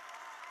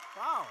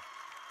 Wow.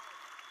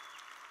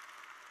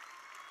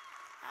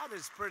 That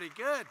is pretty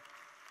good.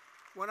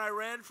 When I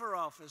ran for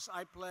office,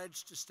 I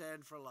pledged to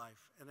stand for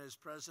life. And as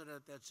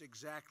president, that's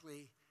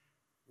exactly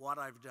what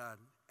I've done.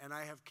 And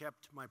I have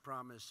kept my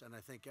promise, and I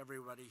think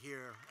everybody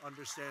here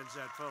understands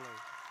that fully.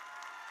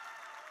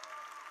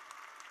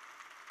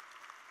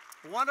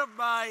 One of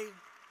my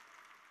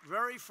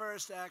very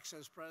first acts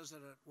as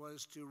president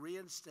was to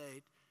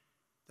reinstate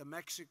the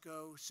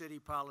Mexico City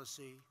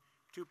policy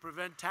to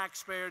prevent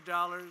taxpayer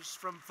dollars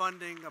from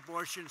funding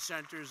abortion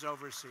centers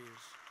overseas.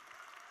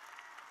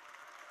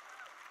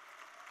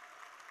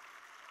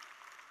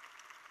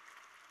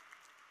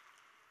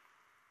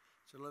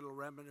 It's a little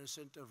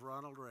reminiscent of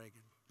Ronald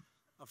Reagan.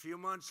 A few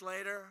months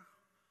later,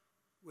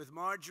 with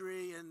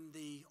Marjorie in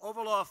the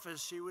Oval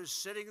Office, she was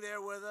sitting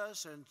there with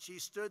us, and she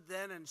stood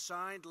then and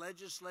signed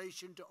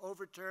legislation to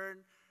overturn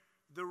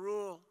the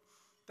rule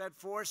that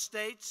forced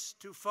states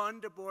to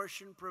fund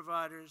abortion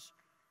providers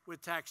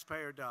with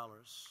taxpayer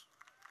dollars.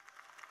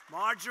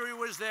 Marjorie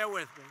was there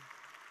with me.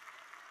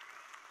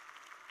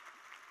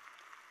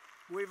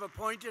 We've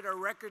appointed a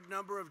record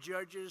number of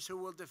judges who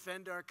will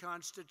defend our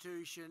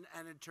Constitution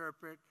and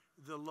interpret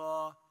the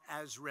law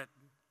as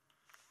written.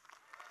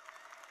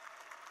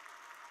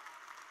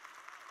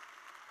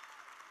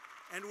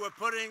 And we're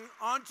putting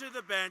onto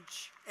the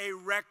bench a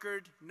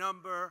record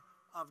number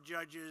of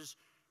judges,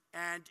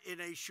 and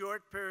in a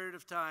short period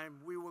of time,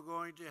 we were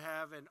going to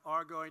have and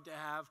are going to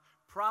have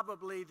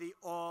probably the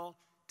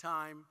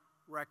all-time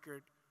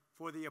record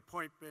for the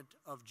appointment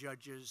of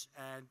judges,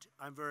 and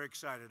I'm very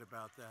excited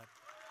about that.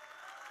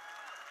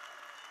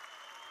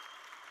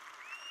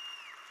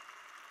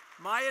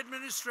 My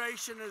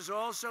administration has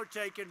also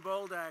taken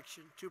bold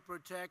action to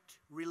protect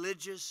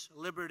religious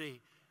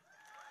liberty.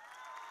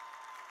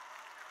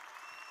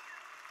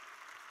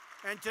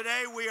 And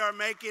today we are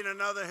making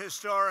another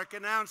historic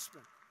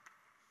announcement.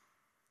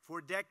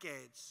 For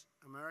decades,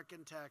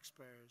 American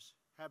taxpayers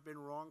have been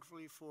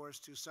wrongfully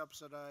forced to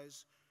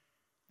subsidize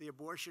the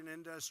abortion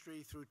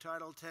industry through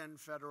Title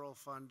X federal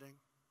funding.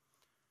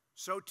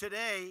 So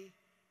today,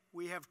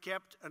 we have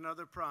kept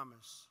another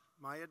promise.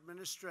 My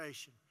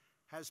administration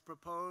has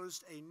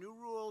proposed a new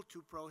rule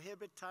to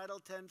prohibit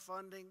Title X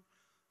funding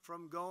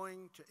from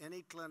going to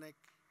any clinic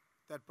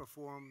that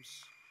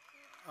performs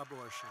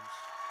abortions.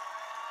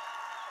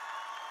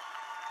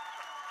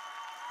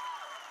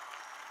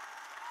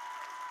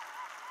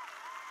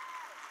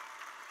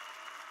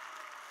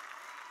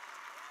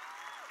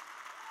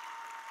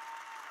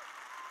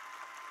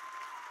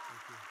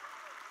 Thank you.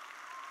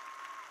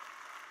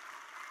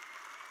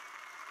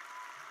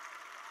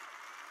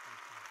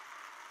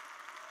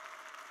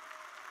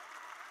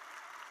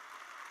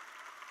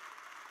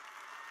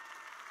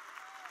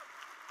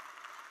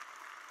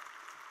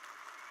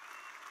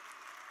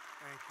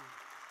 Thank you.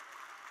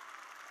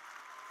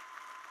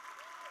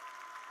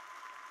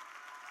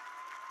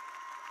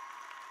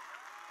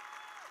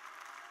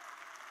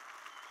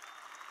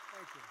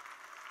 Thank you.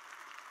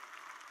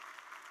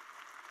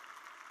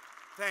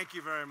 Thank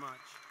you very much.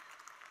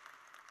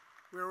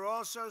 We're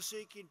also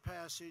seeking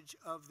passage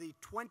of the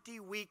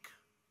 20-week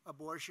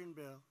abortion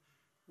bill,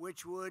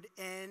 which would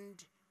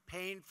end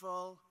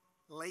painful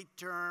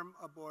late-term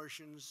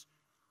abortions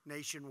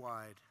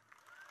nationwide.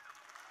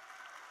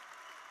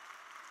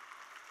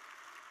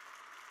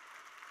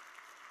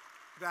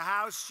 The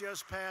House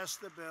just passed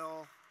the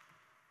bill,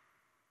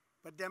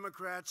 but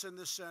Democrats in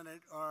the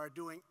Senate are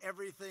doing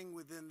everything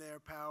within their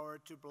power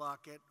to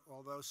block it,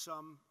 although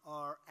some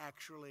are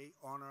actually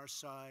on our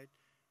side,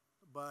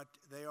 but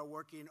they are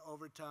working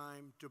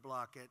overtime to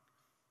block it.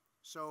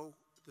 So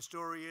the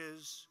story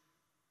is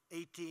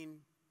 18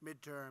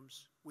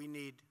 midterms, we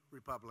need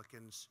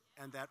Republicans,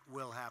 and that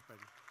will happen.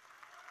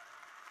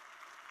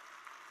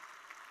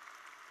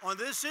 On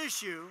this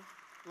issue,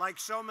 like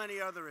so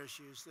many other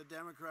issues, the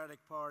Democratic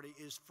Party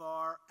is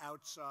far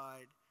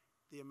outside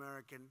the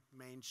American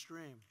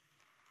mainstream.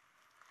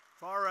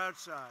 Far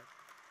outside.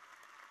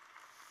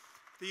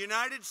 The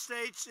United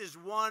States is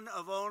one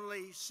of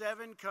only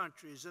 7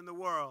 countries in the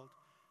world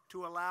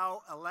to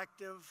allow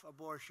elective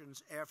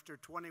abortions after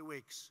 20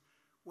 weeks,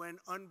 when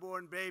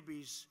unborn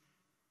babies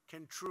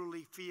can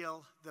truly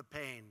feel the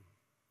pain.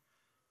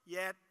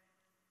 Yet,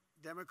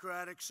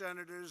 Democratic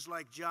senators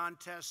like John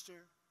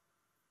Tester,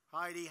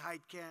 Heidi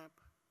Heitkamp,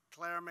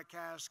 Claire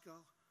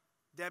McCaskill,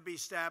 Debbie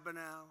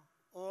Stabenow,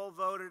 all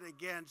voted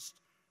against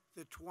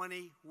the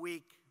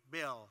 20-week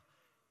bill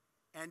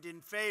and in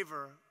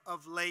favor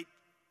of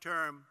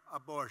late-term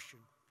abortion.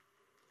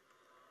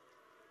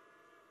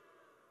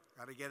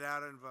 Got to get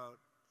out and vote.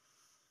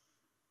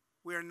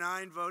 We are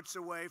 9 votes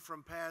away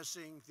from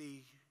passing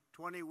the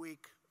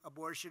 20-week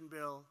abortion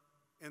bill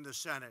in the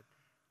Senate,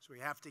 so we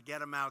have to get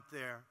them out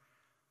there.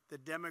 The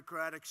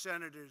Democratic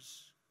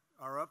senators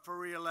are up for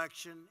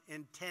re-election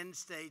in 10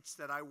 states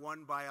that I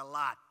won by a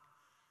lot.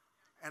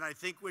 And I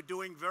think we're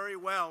doing very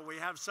well. We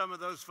have some of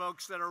those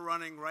folks that are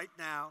running right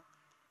now,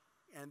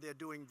 and they're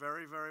doing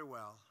very, very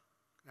well.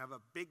 We have a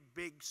big,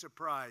 big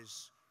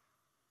surprise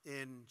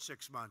in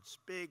 6 months.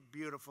 Big,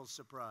 beautiful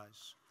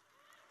surprise.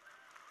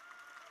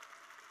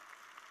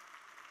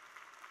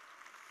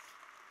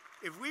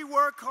 If we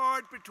work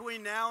hard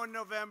between now and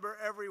November,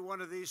 every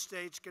one of these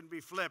states can be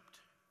flipped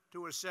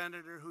to a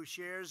senator who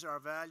shares our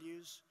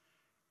values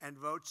and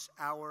votes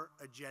our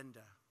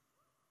agenda.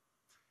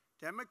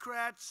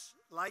 Democrats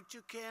like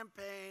to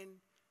campaign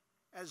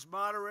as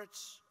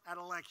moderates at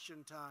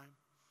election time,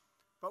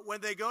 but when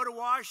they go to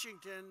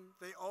Washington,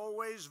 they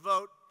always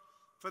vote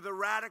for the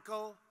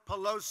radical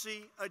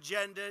Pelosi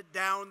agenda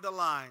down the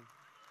line.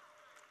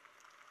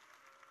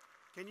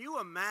 Can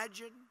you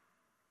imagine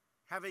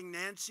having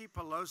Nancy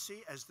Pelosi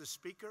as the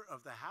Speaker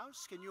of the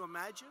House? Can you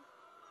imagine?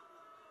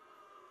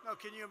 No,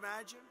 can you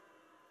imagine?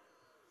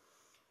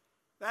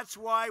 That's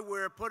why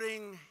we're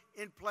putting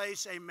in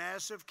place a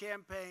massive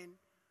campaign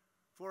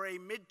for a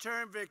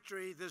midterm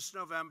victory this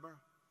November.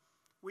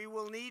 We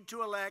will need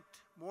to elect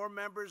more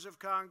members of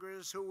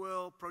Congress who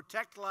will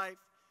protect life,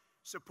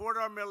 support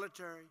our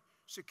military,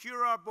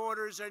 secure our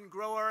borders, and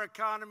grow our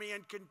economy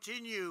and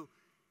continue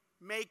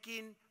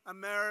making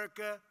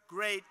America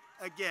great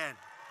again.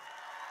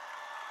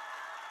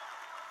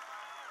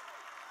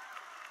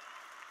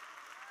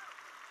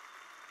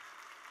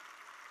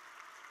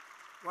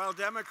 While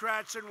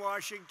Democrats in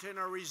Washington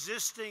are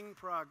resisting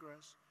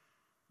progress,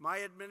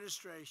 my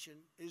administration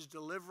is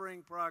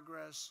delivering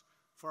progress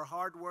for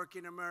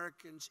hardworking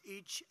Americans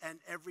each and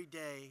every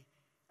day,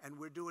 and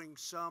we're doing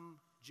some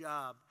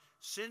job.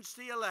 Since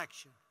the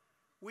election,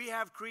 we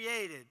have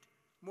created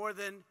more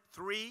than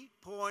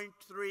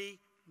 3.3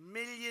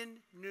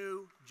 million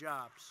new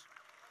jobs.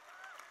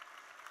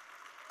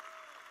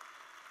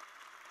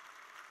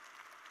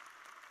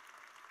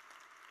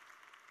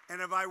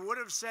 And if I would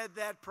have said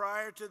that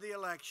prior to the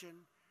election,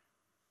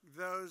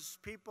 those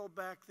people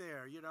back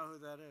there, you know who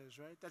that is,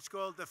 right? That's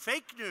called the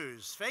fake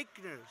news,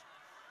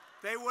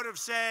 They would have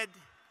said,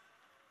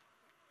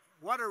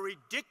 what a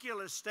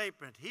ridiculous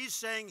statement. He's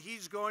saying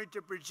he's going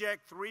to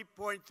project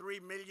 3.3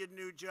 million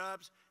new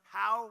jobs.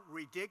 How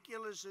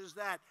ridiculous is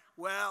that?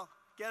 Well,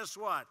 guess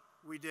what?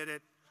 We did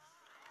it.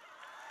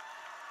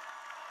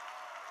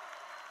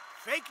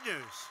 Fake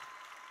news.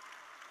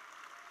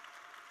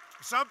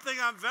 Something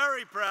I'm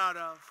very proud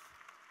of.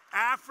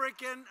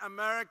 African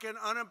American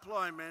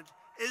unemployment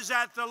is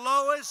at the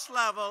lowest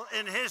level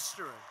in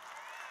history.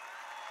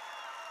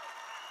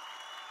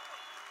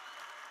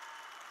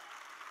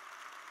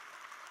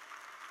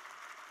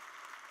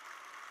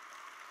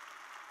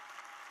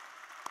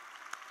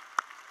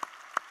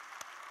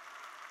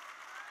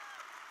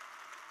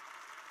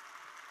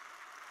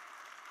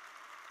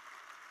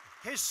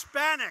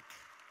 Hispanic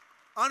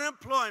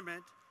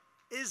unemployment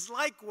is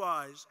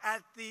likewise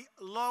at the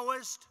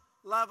lowest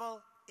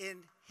level in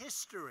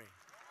history.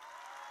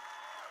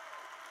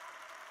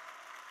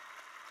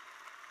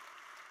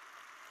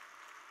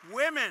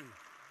 Women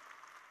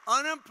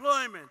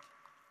unemployment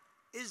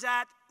is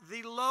at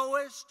the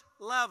lowest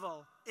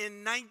level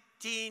in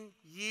 19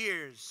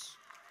 years.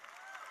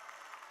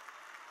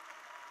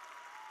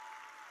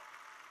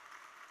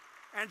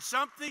 And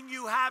something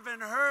you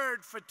haven't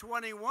heard for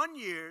 21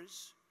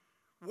 years,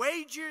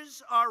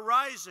 wages are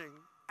rising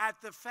at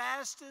the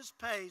fastest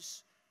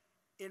pace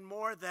in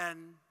more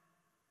than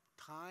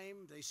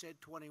time. They said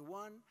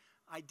 21.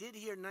 I did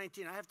hear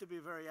 19. I have to be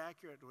very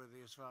accurate with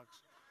these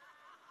folks.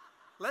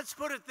 Let's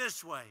put it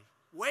this way.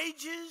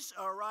 Wages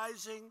are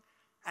rising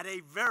at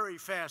a very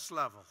fast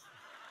level.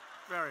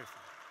 Very fast.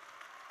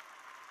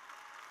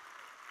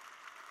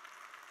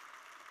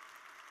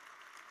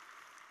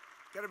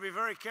 Got to be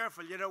very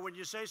careful. You know, when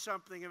you say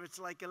something, if it's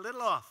like a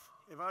little off,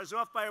 if I was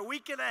off by a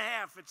week and a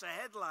half, it's a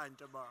headline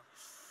tomorrow.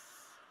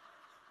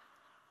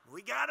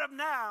 We got them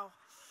now.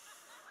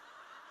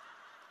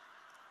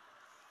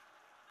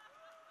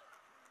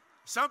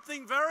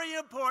 Something very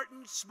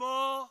important,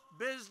 small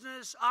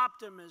business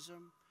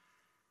optimism,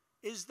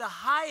 is the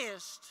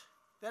highest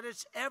that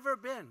it's ever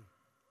been,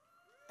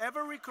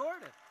 ever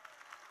recorded.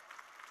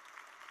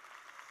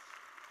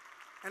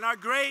 And our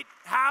great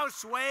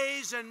House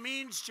Ways and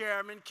Means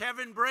Chairman,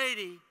 Kevin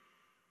Brady,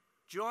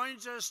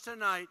 joins us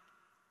tonight,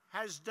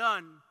 has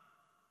done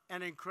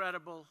an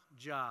incredible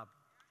job.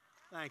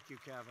 Thank you,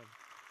 Kevin.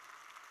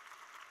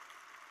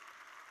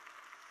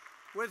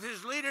 With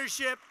his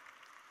leadership,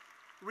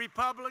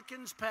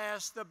 Republicans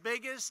passed the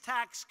biggest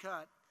tax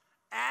cut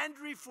and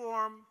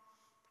reform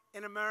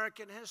in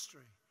American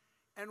history.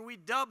 And we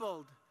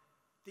doubled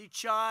the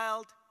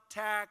child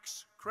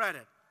tax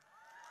credit.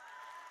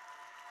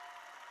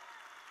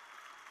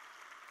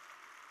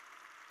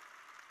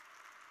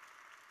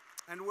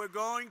 And we're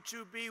going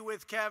to be,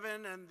 with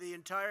Kevin and the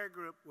entire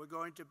group, we're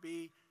going to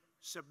be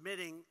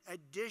submitting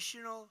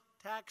additional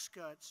tax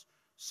cuts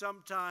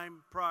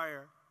sometime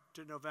prior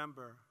to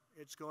November.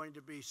 It's going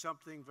to be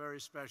something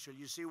very special.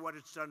 You see what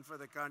it's done for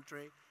the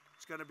country.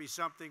 It's going to be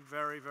something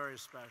very, very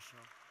special.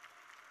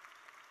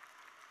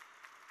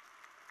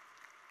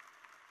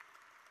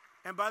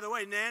 And by the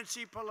way,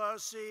 Nancy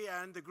Pelosi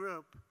and the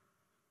group,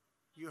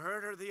 you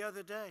heard her the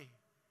other day.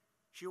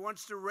 She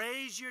wants to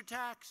raise your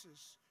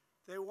taxes.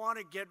 They want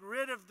to get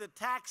rid of the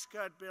tax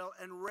cut bill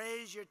and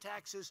raise your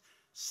taxes.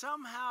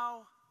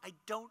 Somehow, I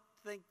don't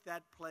think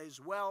that plays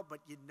well, but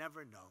you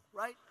never know,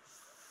 right?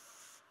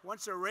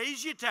 Wants to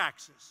raise your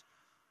taxes.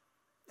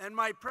 And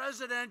my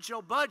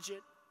presidential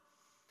budget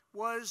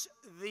was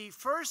the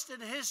first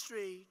in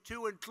history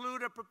to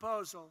include a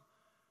proposal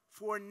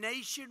for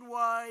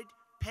nationwide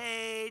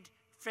paid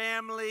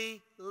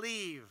family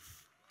leave.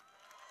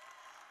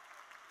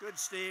 Good,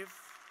 Steve.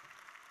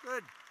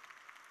 Good.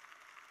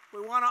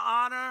 We want to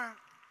honor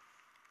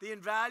the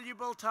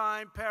invaluable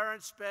time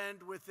parents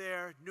spend with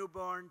their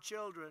newborn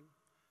children.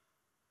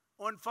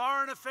 On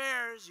foreign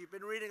affairs, you've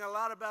been reading a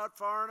lot about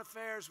foreign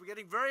affairs. We're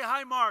getting very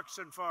high marks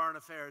in foreign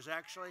affairs,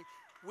 actually.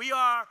 We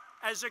are,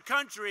 as a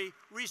country,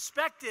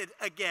 respected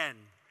again.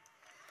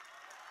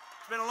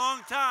 It's been a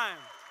long time.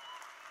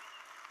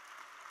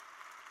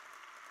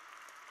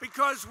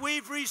 Because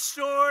we've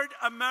restored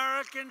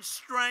American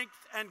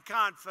strength and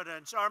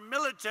confidence. Our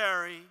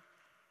military,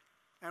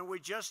 and we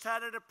just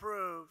had it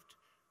approved,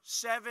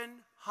 $700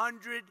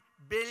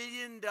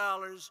 billion.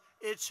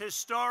 It's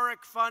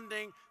historic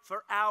funding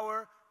for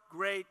our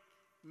great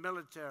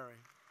military.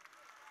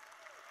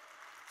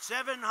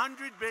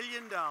 $700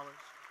 billion.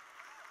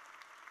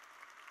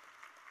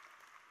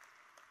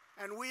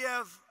 And we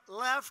have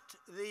left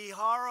the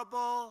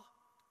horrible,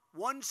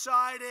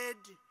 one-sided,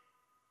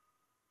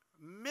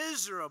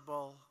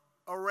 miserable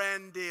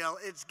Iran deal.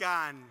 It's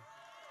gone.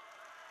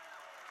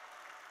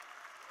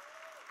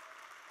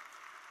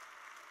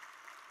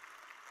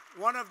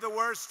 One of the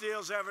worst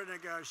deals ever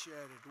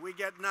negotiated. We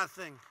get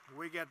nothing.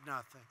 We get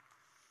nothing.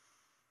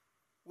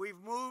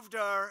 We've moved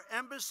our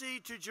embassy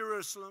to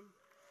Jerusalem.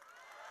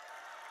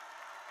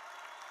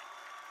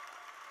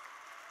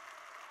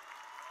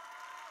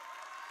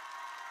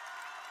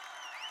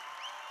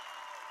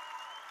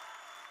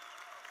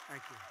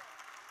 Thank you.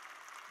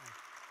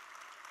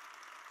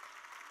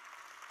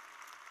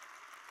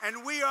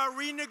 And we are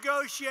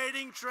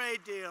renegotiating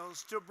trade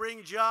deals to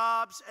bring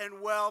jobs and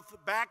wealth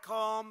back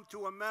home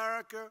to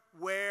America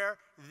where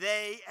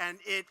they and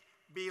it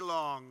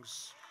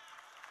belongs.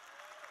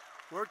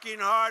 Working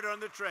hard on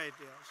the trade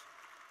deals.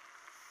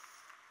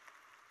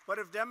 But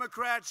if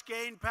Democrats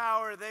gain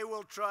power, they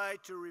will try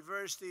to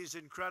reverse these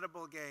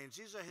incredible gains.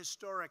 These are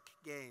historic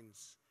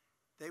gains.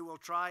 They will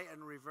try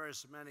and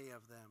reverse many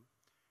of them.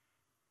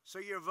 So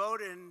your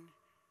vote in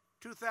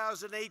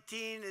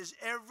 2018 is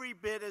every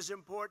bit as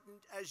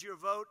important as your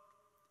vote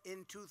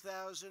in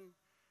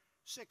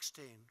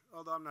 2016.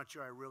 Although I'm not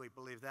sure I really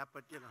believe that,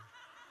 but you know.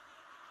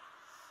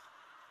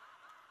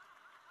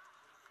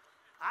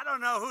 I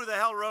don't know who the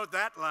hell wrote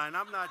that line.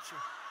 I'm not sure.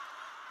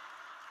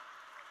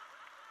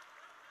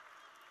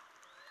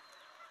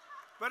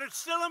 But it's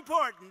still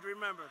important,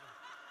 remember that.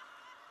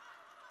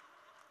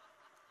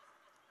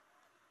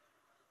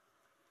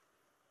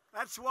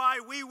 That's why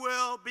we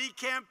will be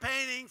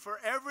campaigning for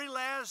every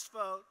last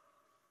vote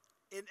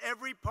in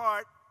every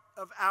part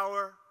of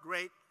our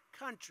great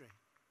country.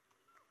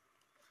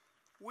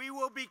 We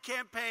will be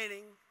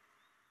campaigning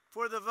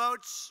for the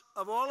votes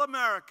of all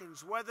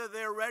Americans, whether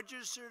they're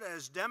registered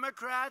as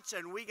Democrats,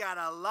 and we got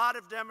a lot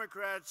of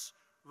Democrats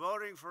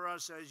voting for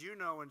us, as you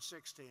know, in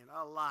 16.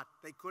 A lot.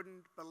 They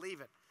couldn't believe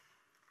it.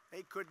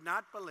 They could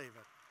not believe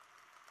it.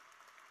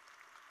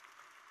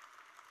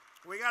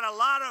 We got a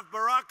lot of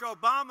Barack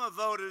Obama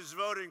voters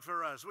voting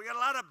for us. We got a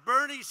lot of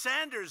Bernie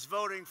Sanders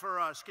voting for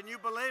us. Can you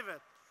believe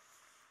it?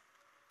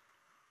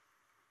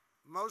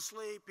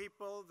 Mostly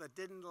people that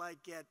didn't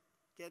like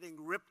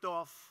getting ripped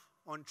off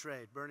on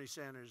trade, Bernie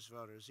Sanders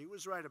voters. He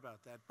was right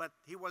about that, but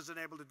he wasn't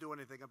able to do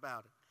anything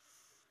about it.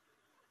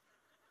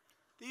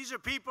 These are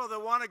people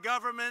that want a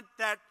government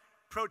that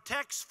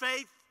protects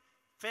faith,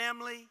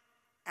 family,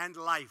 and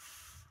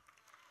life.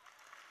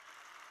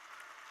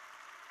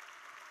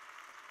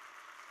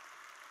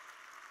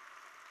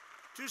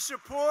 To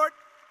support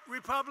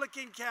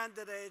Republican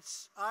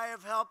candidates, I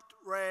have helped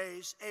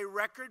raise a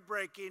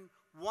record-breaking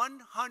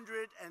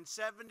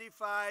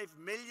 $175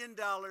 million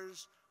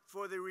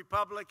for the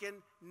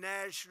Republican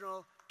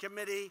National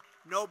Committee.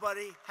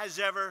 Nobody has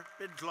ever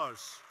been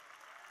close.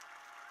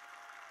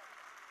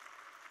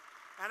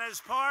 And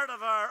as part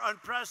of our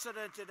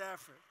unprecedented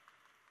effort,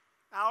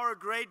 our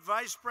great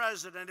Vice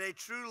President, a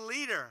true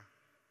leader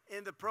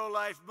in the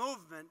pro-life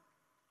movement,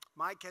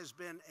 Mike has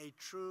been a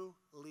true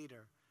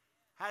leader,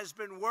 has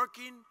been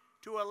working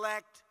to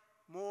elect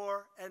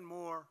more and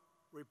more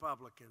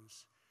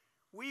Republicans.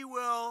 We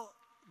will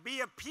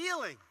be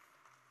appealing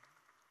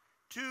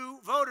to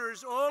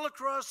voters all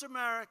across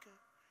America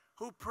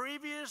who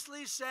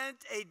previously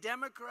sent a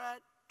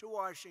Democrat to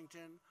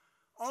Washington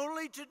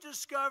only to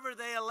discover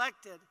they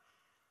elected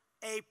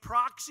a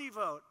proxy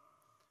vote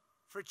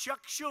for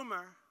Chuck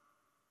Schumer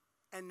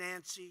and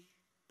Nancy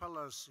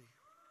Pelosi.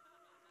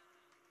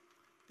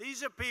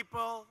 These are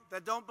people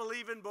that don't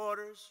believe in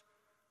borders,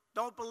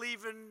 don't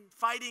believe in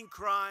fighting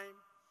crime,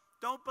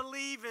 don't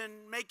believe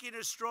in making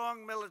a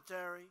strong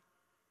military.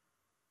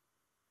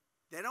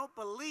 They don't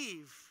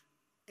believe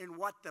in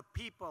what the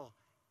people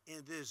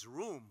in this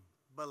room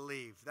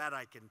believe, that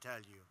I can tell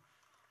you.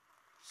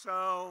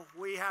 So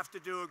we have to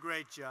do a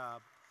great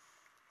job.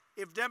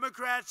 If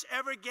Democrats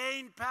ever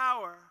gained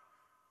power,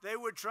 they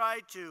would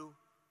try to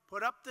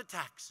put up the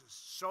taxes,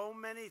 so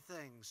many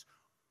things,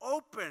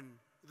 open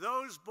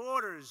those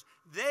borders.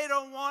 They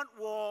don't want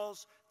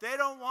walls. They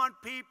don't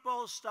want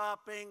people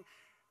stopping.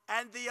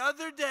 And the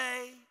other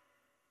day,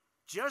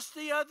 just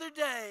the other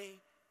day,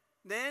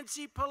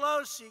 Nancy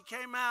Pelosi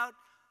came out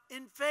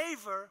in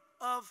favor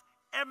of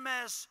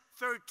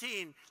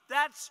MS-13.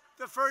 That's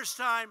the first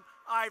time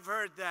I've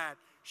heard that.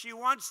 She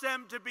wants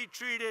them to be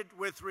treated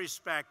with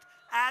respect,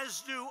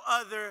 as do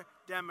other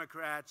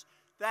Democrats.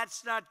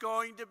 That's not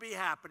going to be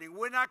happening.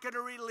 We're not going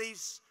to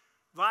release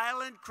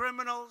violent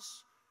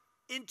criminals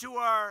into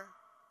our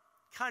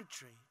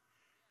country.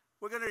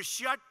 We're going to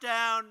shut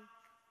down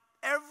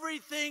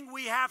everything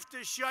we have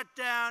to shut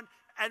down,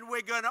 and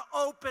we're going to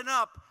open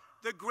up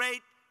the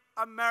great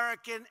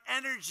American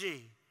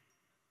energy.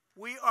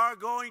 We are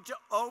going to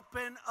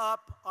open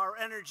up our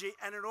energy,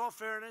 and in all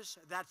fairness,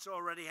 that's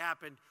already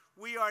happened.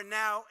 We are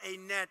now a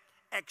net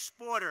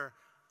exporter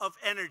of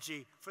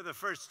energy for the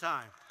first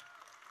time.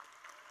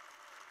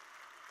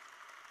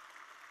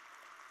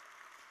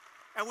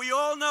 And we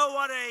all know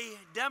what a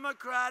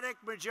Democratic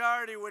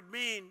majority would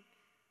mean,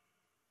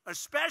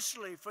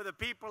 especially for the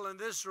people in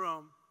this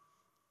room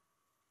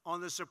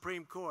on the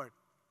Supreme Court.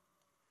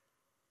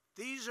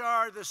 These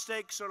are the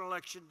stakes on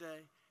Election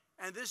Day,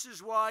 and this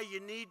is why you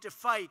need to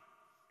fight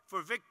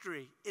for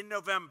victory in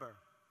November.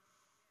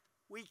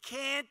 We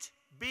can't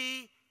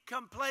be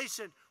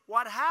complacent.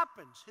 What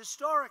happens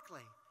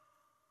historically,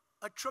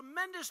 a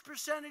tremendous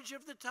percentage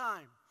of the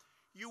time,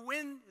 you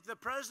win the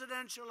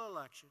presidential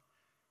election,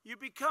 you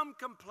become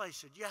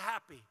complacent, you're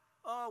happy.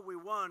 Oh, we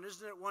won,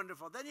 isn't it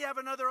wonderful? Then you have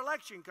another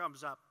election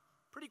comes up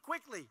pretty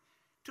quickly.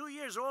 2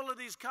 years, all of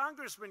these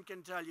congressmen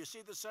can tell you.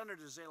 See, the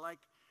senators,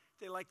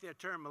 they like their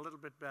term a little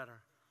bit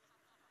better.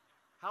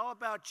 How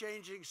about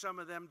changing some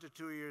of them to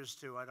 2 years,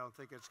 too? I don't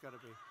think it's going to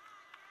be.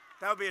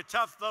 That would be a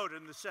tough vote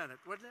in the Senate,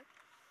 wouldn't it?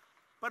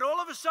 But all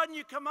of a sudden,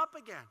 you come up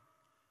again,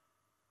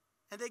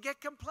 and they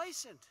get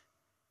complacent.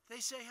 They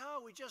say,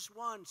 oh, we just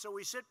won. So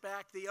we sit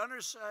back. The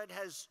other side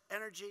has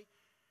energy,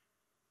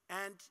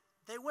 and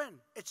they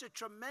win. It's a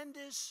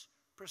tremendous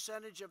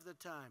percentage of the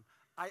time.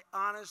 I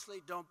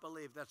honestly don't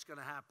believe that's going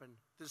to happen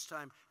this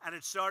time, and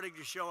it's starting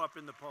to show up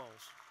in the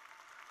polls.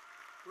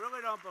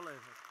 Really don't believe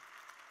it.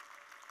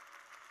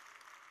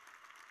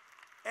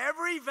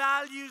 Every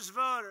values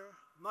voter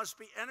must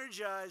be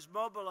energized,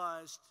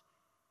 mobilized,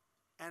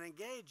 and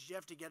engaged. You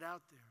have to get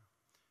out there.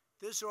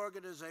 This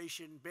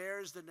organization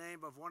bears the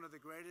name of one of the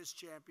greatest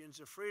champions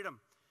of freedom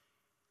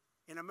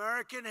in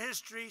American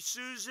history,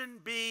 Susan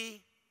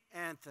B.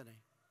 Anthony.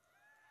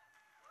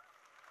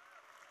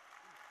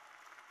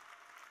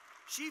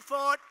 She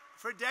fought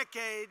for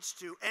decades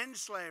to end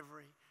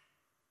slavery,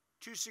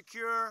 to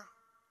secure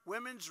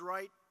women's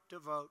right to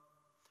vote,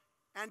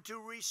 and to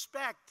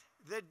respect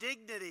the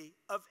dignity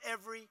of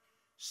every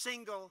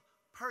single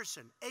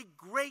person. A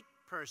great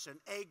person,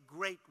 a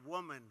great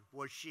woman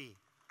was she.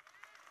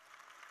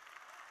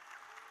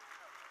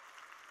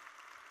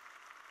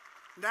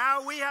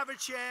 Now we have a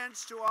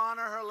chance to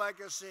honor her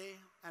legacy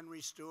and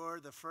restore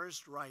the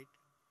first right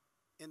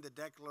in the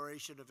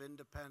Declaration of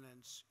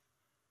Independence.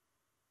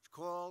 It's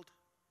called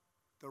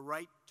the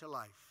right to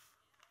life.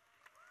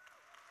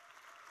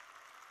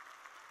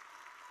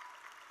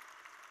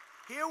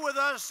 Here with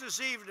us this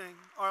evening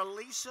are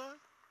Lisa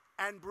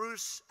and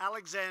Bruce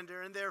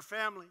Alexander and their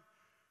family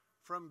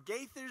from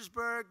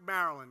Gaithersburg,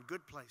 Maryland,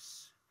 good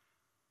place.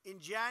 In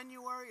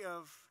January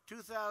of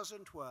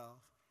 2012,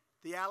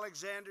 the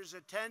Alexanders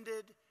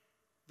attended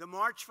the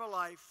March for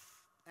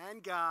Life,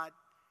 and God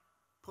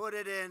put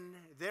it in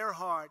their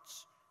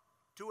hearts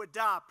to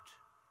adopt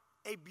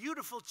a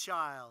beautiful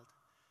child.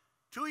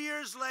 2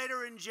 years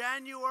later, in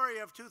January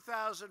of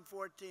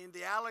 2014,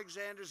 the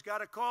Alexanders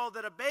got a call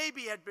that a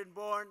baby had been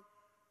born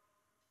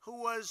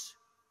who was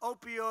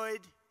opioid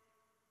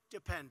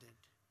dependent.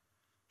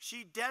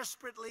 She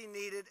desperately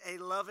needed a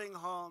loving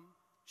home.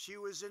 She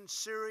was in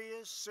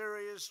serious,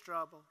 serious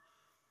trouble.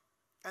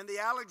 And the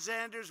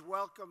Alexanders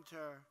welcomed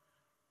her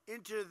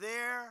into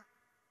their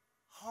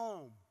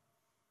home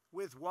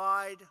with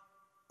wide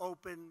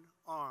open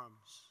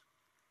arms.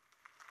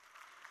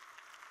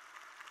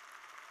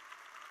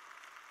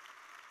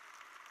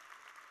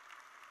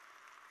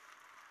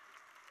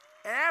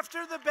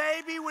 After the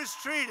baby was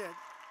treated,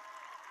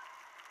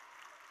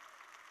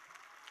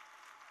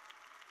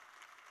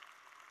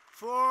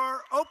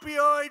 for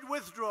opioid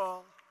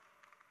withdrawal,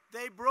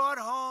 they brought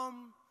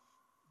home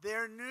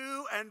their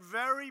new and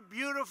very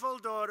beautiful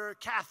daughter,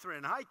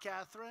 Catherine. Hi,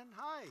 Catherine.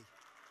 Hi.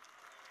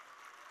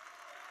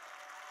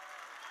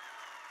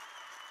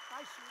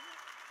 Hi, sweetie.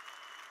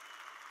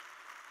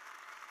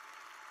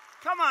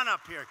 Come on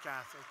up here,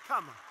 Catherine.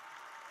 Come on.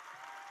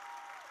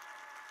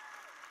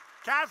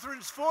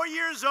 Catherine's 4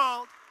 years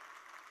old,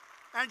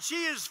 and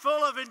she is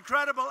full of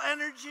incredible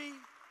energy,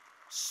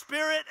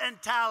 spirit,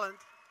 and talent.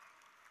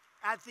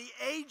 At the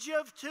age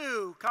of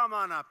 2, come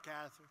on up,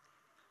 Catherine,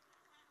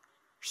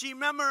 she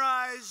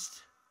memorized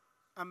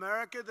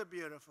America the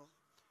Beautiful.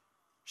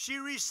 She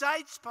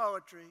recites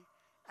poetry,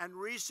 and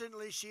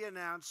recently she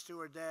announced to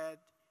her dad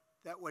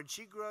that when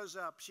she grows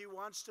up, she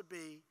wants to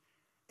be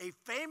a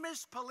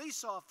famous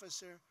police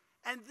officer,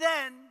 and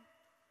then,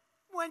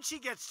 when she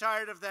gets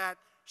tired of that,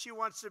 she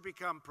wants to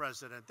become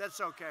president. That's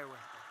okay with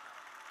her.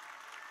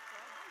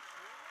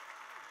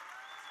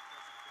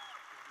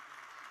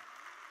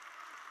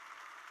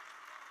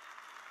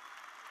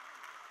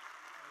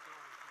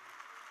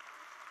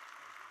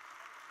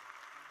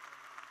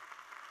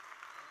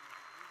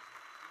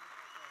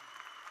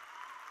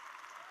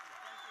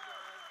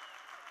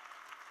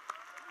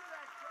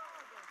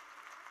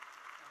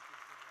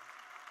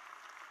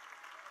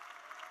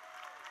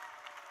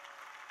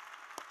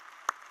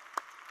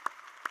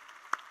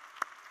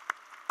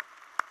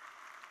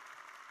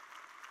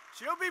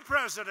 She'll be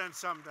president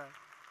someday.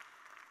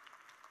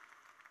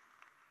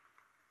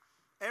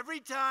 Every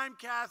time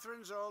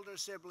Catherine's older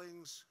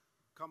siblings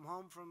come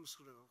home from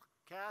school,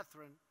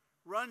 Catherine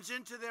runs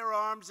into their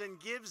arms and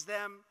gives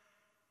them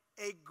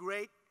a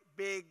great,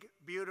 big,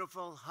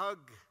 beautiful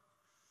hug.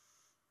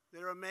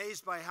 They're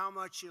amazed by how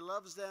much she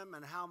loves them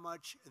and how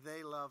much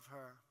they love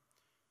her.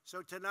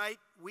 So tonight,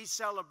 we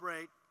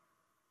celebrate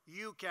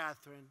you,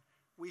 Catherine.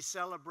 We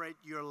celebrate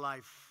your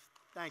life.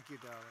 Thank you,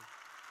 darling.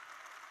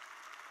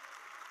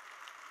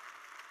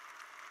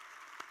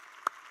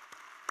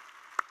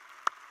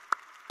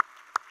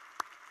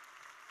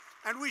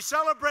 And we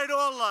celebrate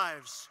all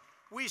lives.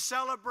 We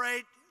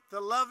celebrate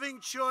the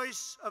loving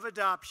choice of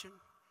adoption.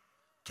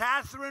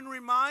 Catherine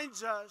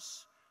reminds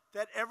us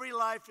that every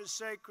life is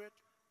sacred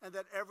and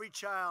that every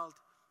child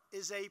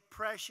is a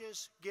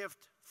precious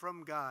gift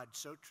from God.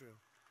 So true.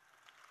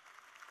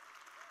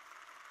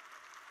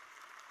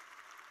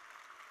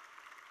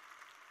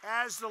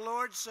 As the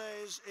Lord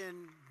says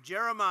in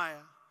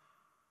Jeremiah,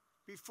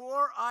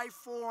 before I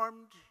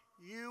formed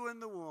you in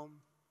the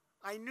womb,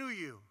 I knew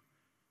you.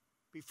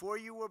 Before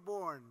you were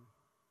born,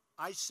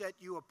 I set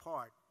you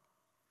apart.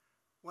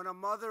 When a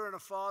mother and a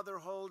father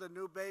hold a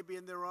new baby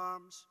in their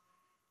arms,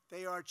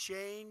 they are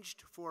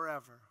changed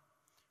forever.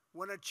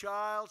 When a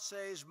child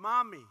says,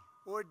 Mommy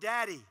or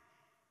Daddy,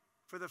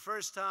 for the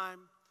first time,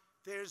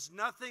 there's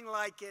nothing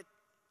like it.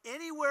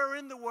 Anywhere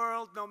in the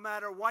world, no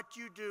matter what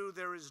you do,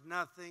 there is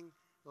nothing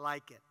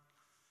like it.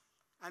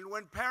 And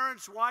when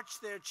parents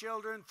watch their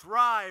children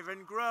thrive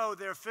and grow,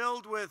 they're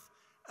filled with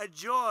a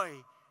joy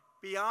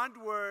beyond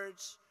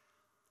words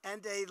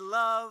and a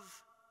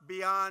love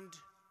beyond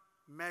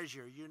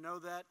measure. You know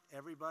that,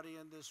 everybody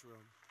in this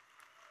room.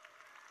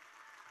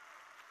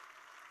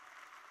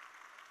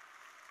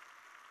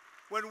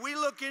 When we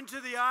look into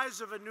the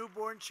eyes of a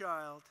newborn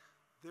child,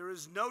 there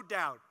is no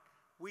doubt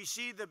we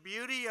see the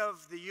beauty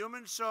of the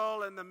human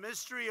soul and the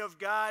mystery of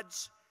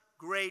God's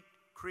great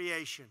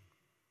creation.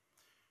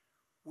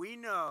 We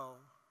know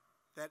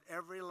that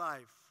every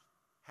life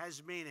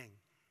has meaning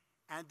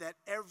and that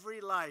every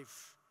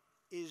life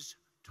is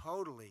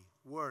totally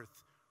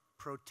worth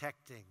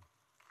protecting.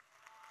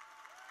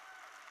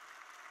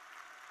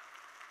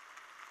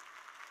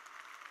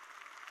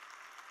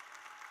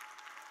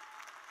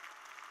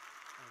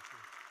 Thank you.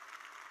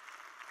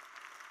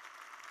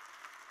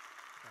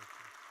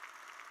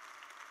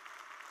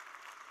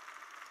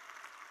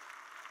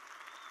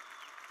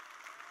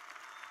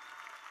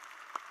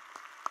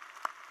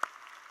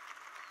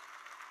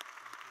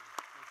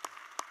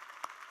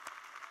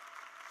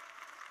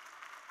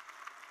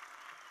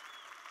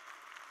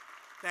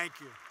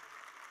 Thank you. Thank you.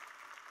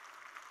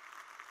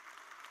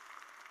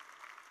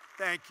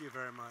 Thank you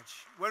very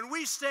much. When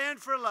we stand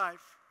for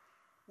life,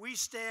 we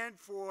stand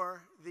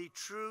for the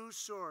true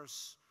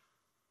source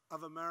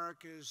of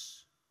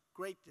America's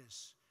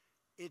greatness.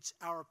 It's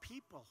our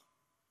people.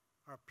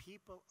 Our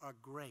people are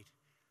great.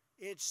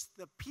 It's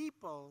the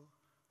people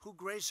who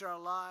grace our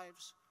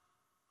lives,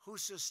 who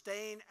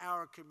sustain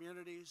our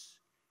communities,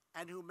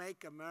 and who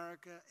make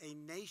America a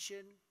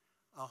nation,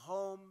 a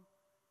home,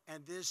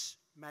 and this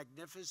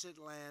magnificent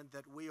land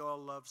that we all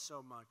love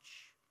so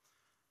much.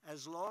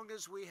 As long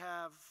as we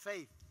have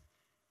faith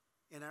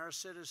in our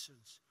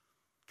citizens,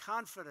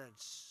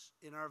 confidence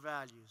in our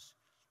values,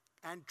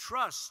 and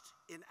trust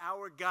in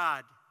our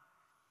God,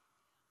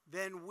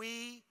 then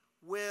we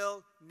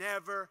will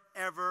never,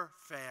 ever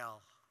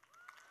fail.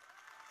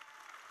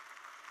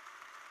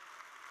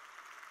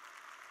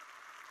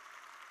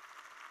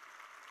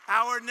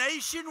 Our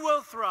nation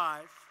will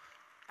thrive,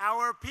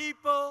 our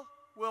people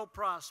will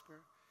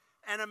prosper,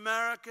 and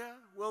America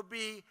will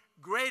be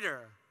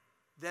greater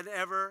than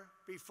ever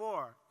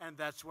before. And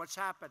that's what's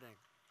happening.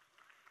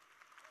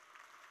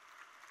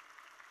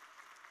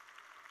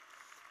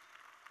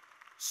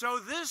 So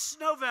this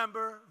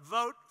November,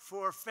 vote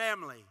for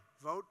family,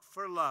 vote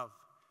for love,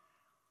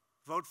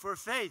 vote for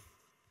faith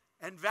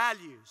and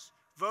values,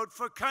 vote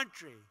for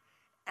country,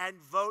 and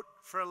vote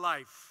for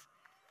life.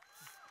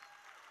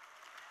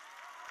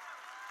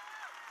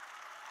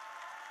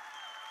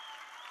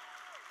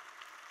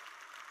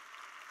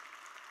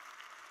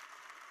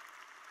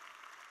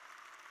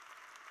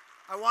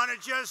 I want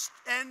to just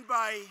end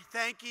by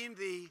thanking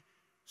the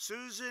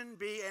Susan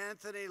B.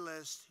 Anthony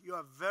list. You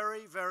are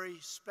very, very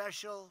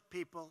special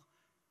people.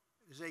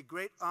 It is a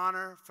great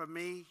honor for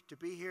me to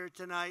be here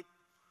tonight.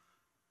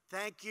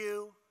 Thank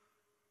you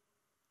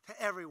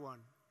to everyone.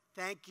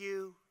 Thank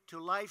you to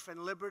Life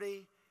and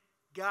Liberty.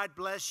 God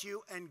bless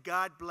you, and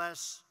God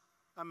bless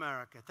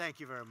America. Thank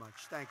you very much.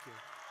 Thank you.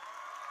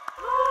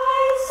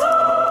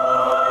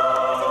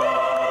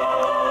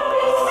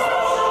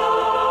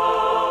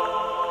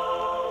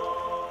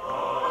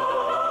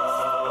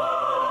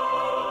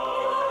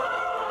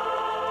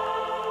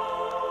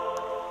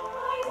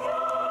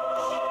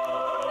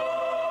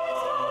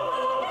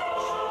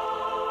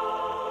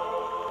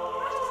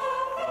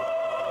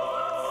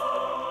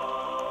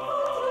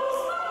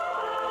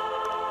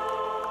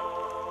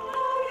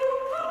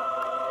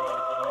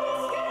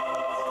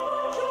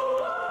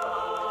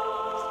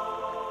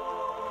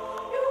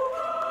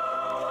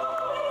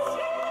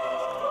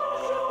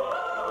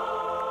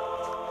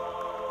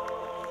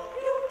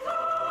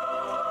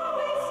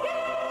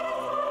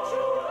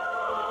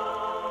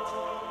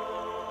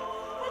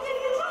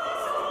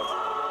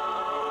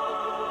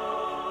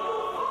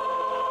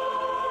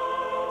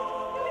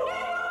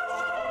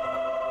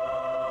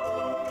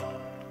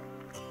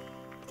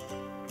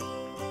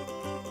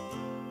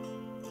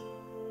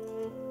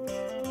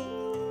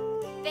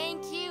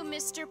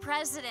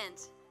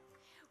 president.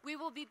 We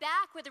will be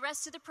back with the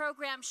rest of the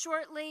program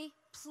shortly.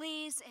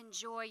 Please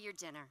enjoy your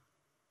dinner.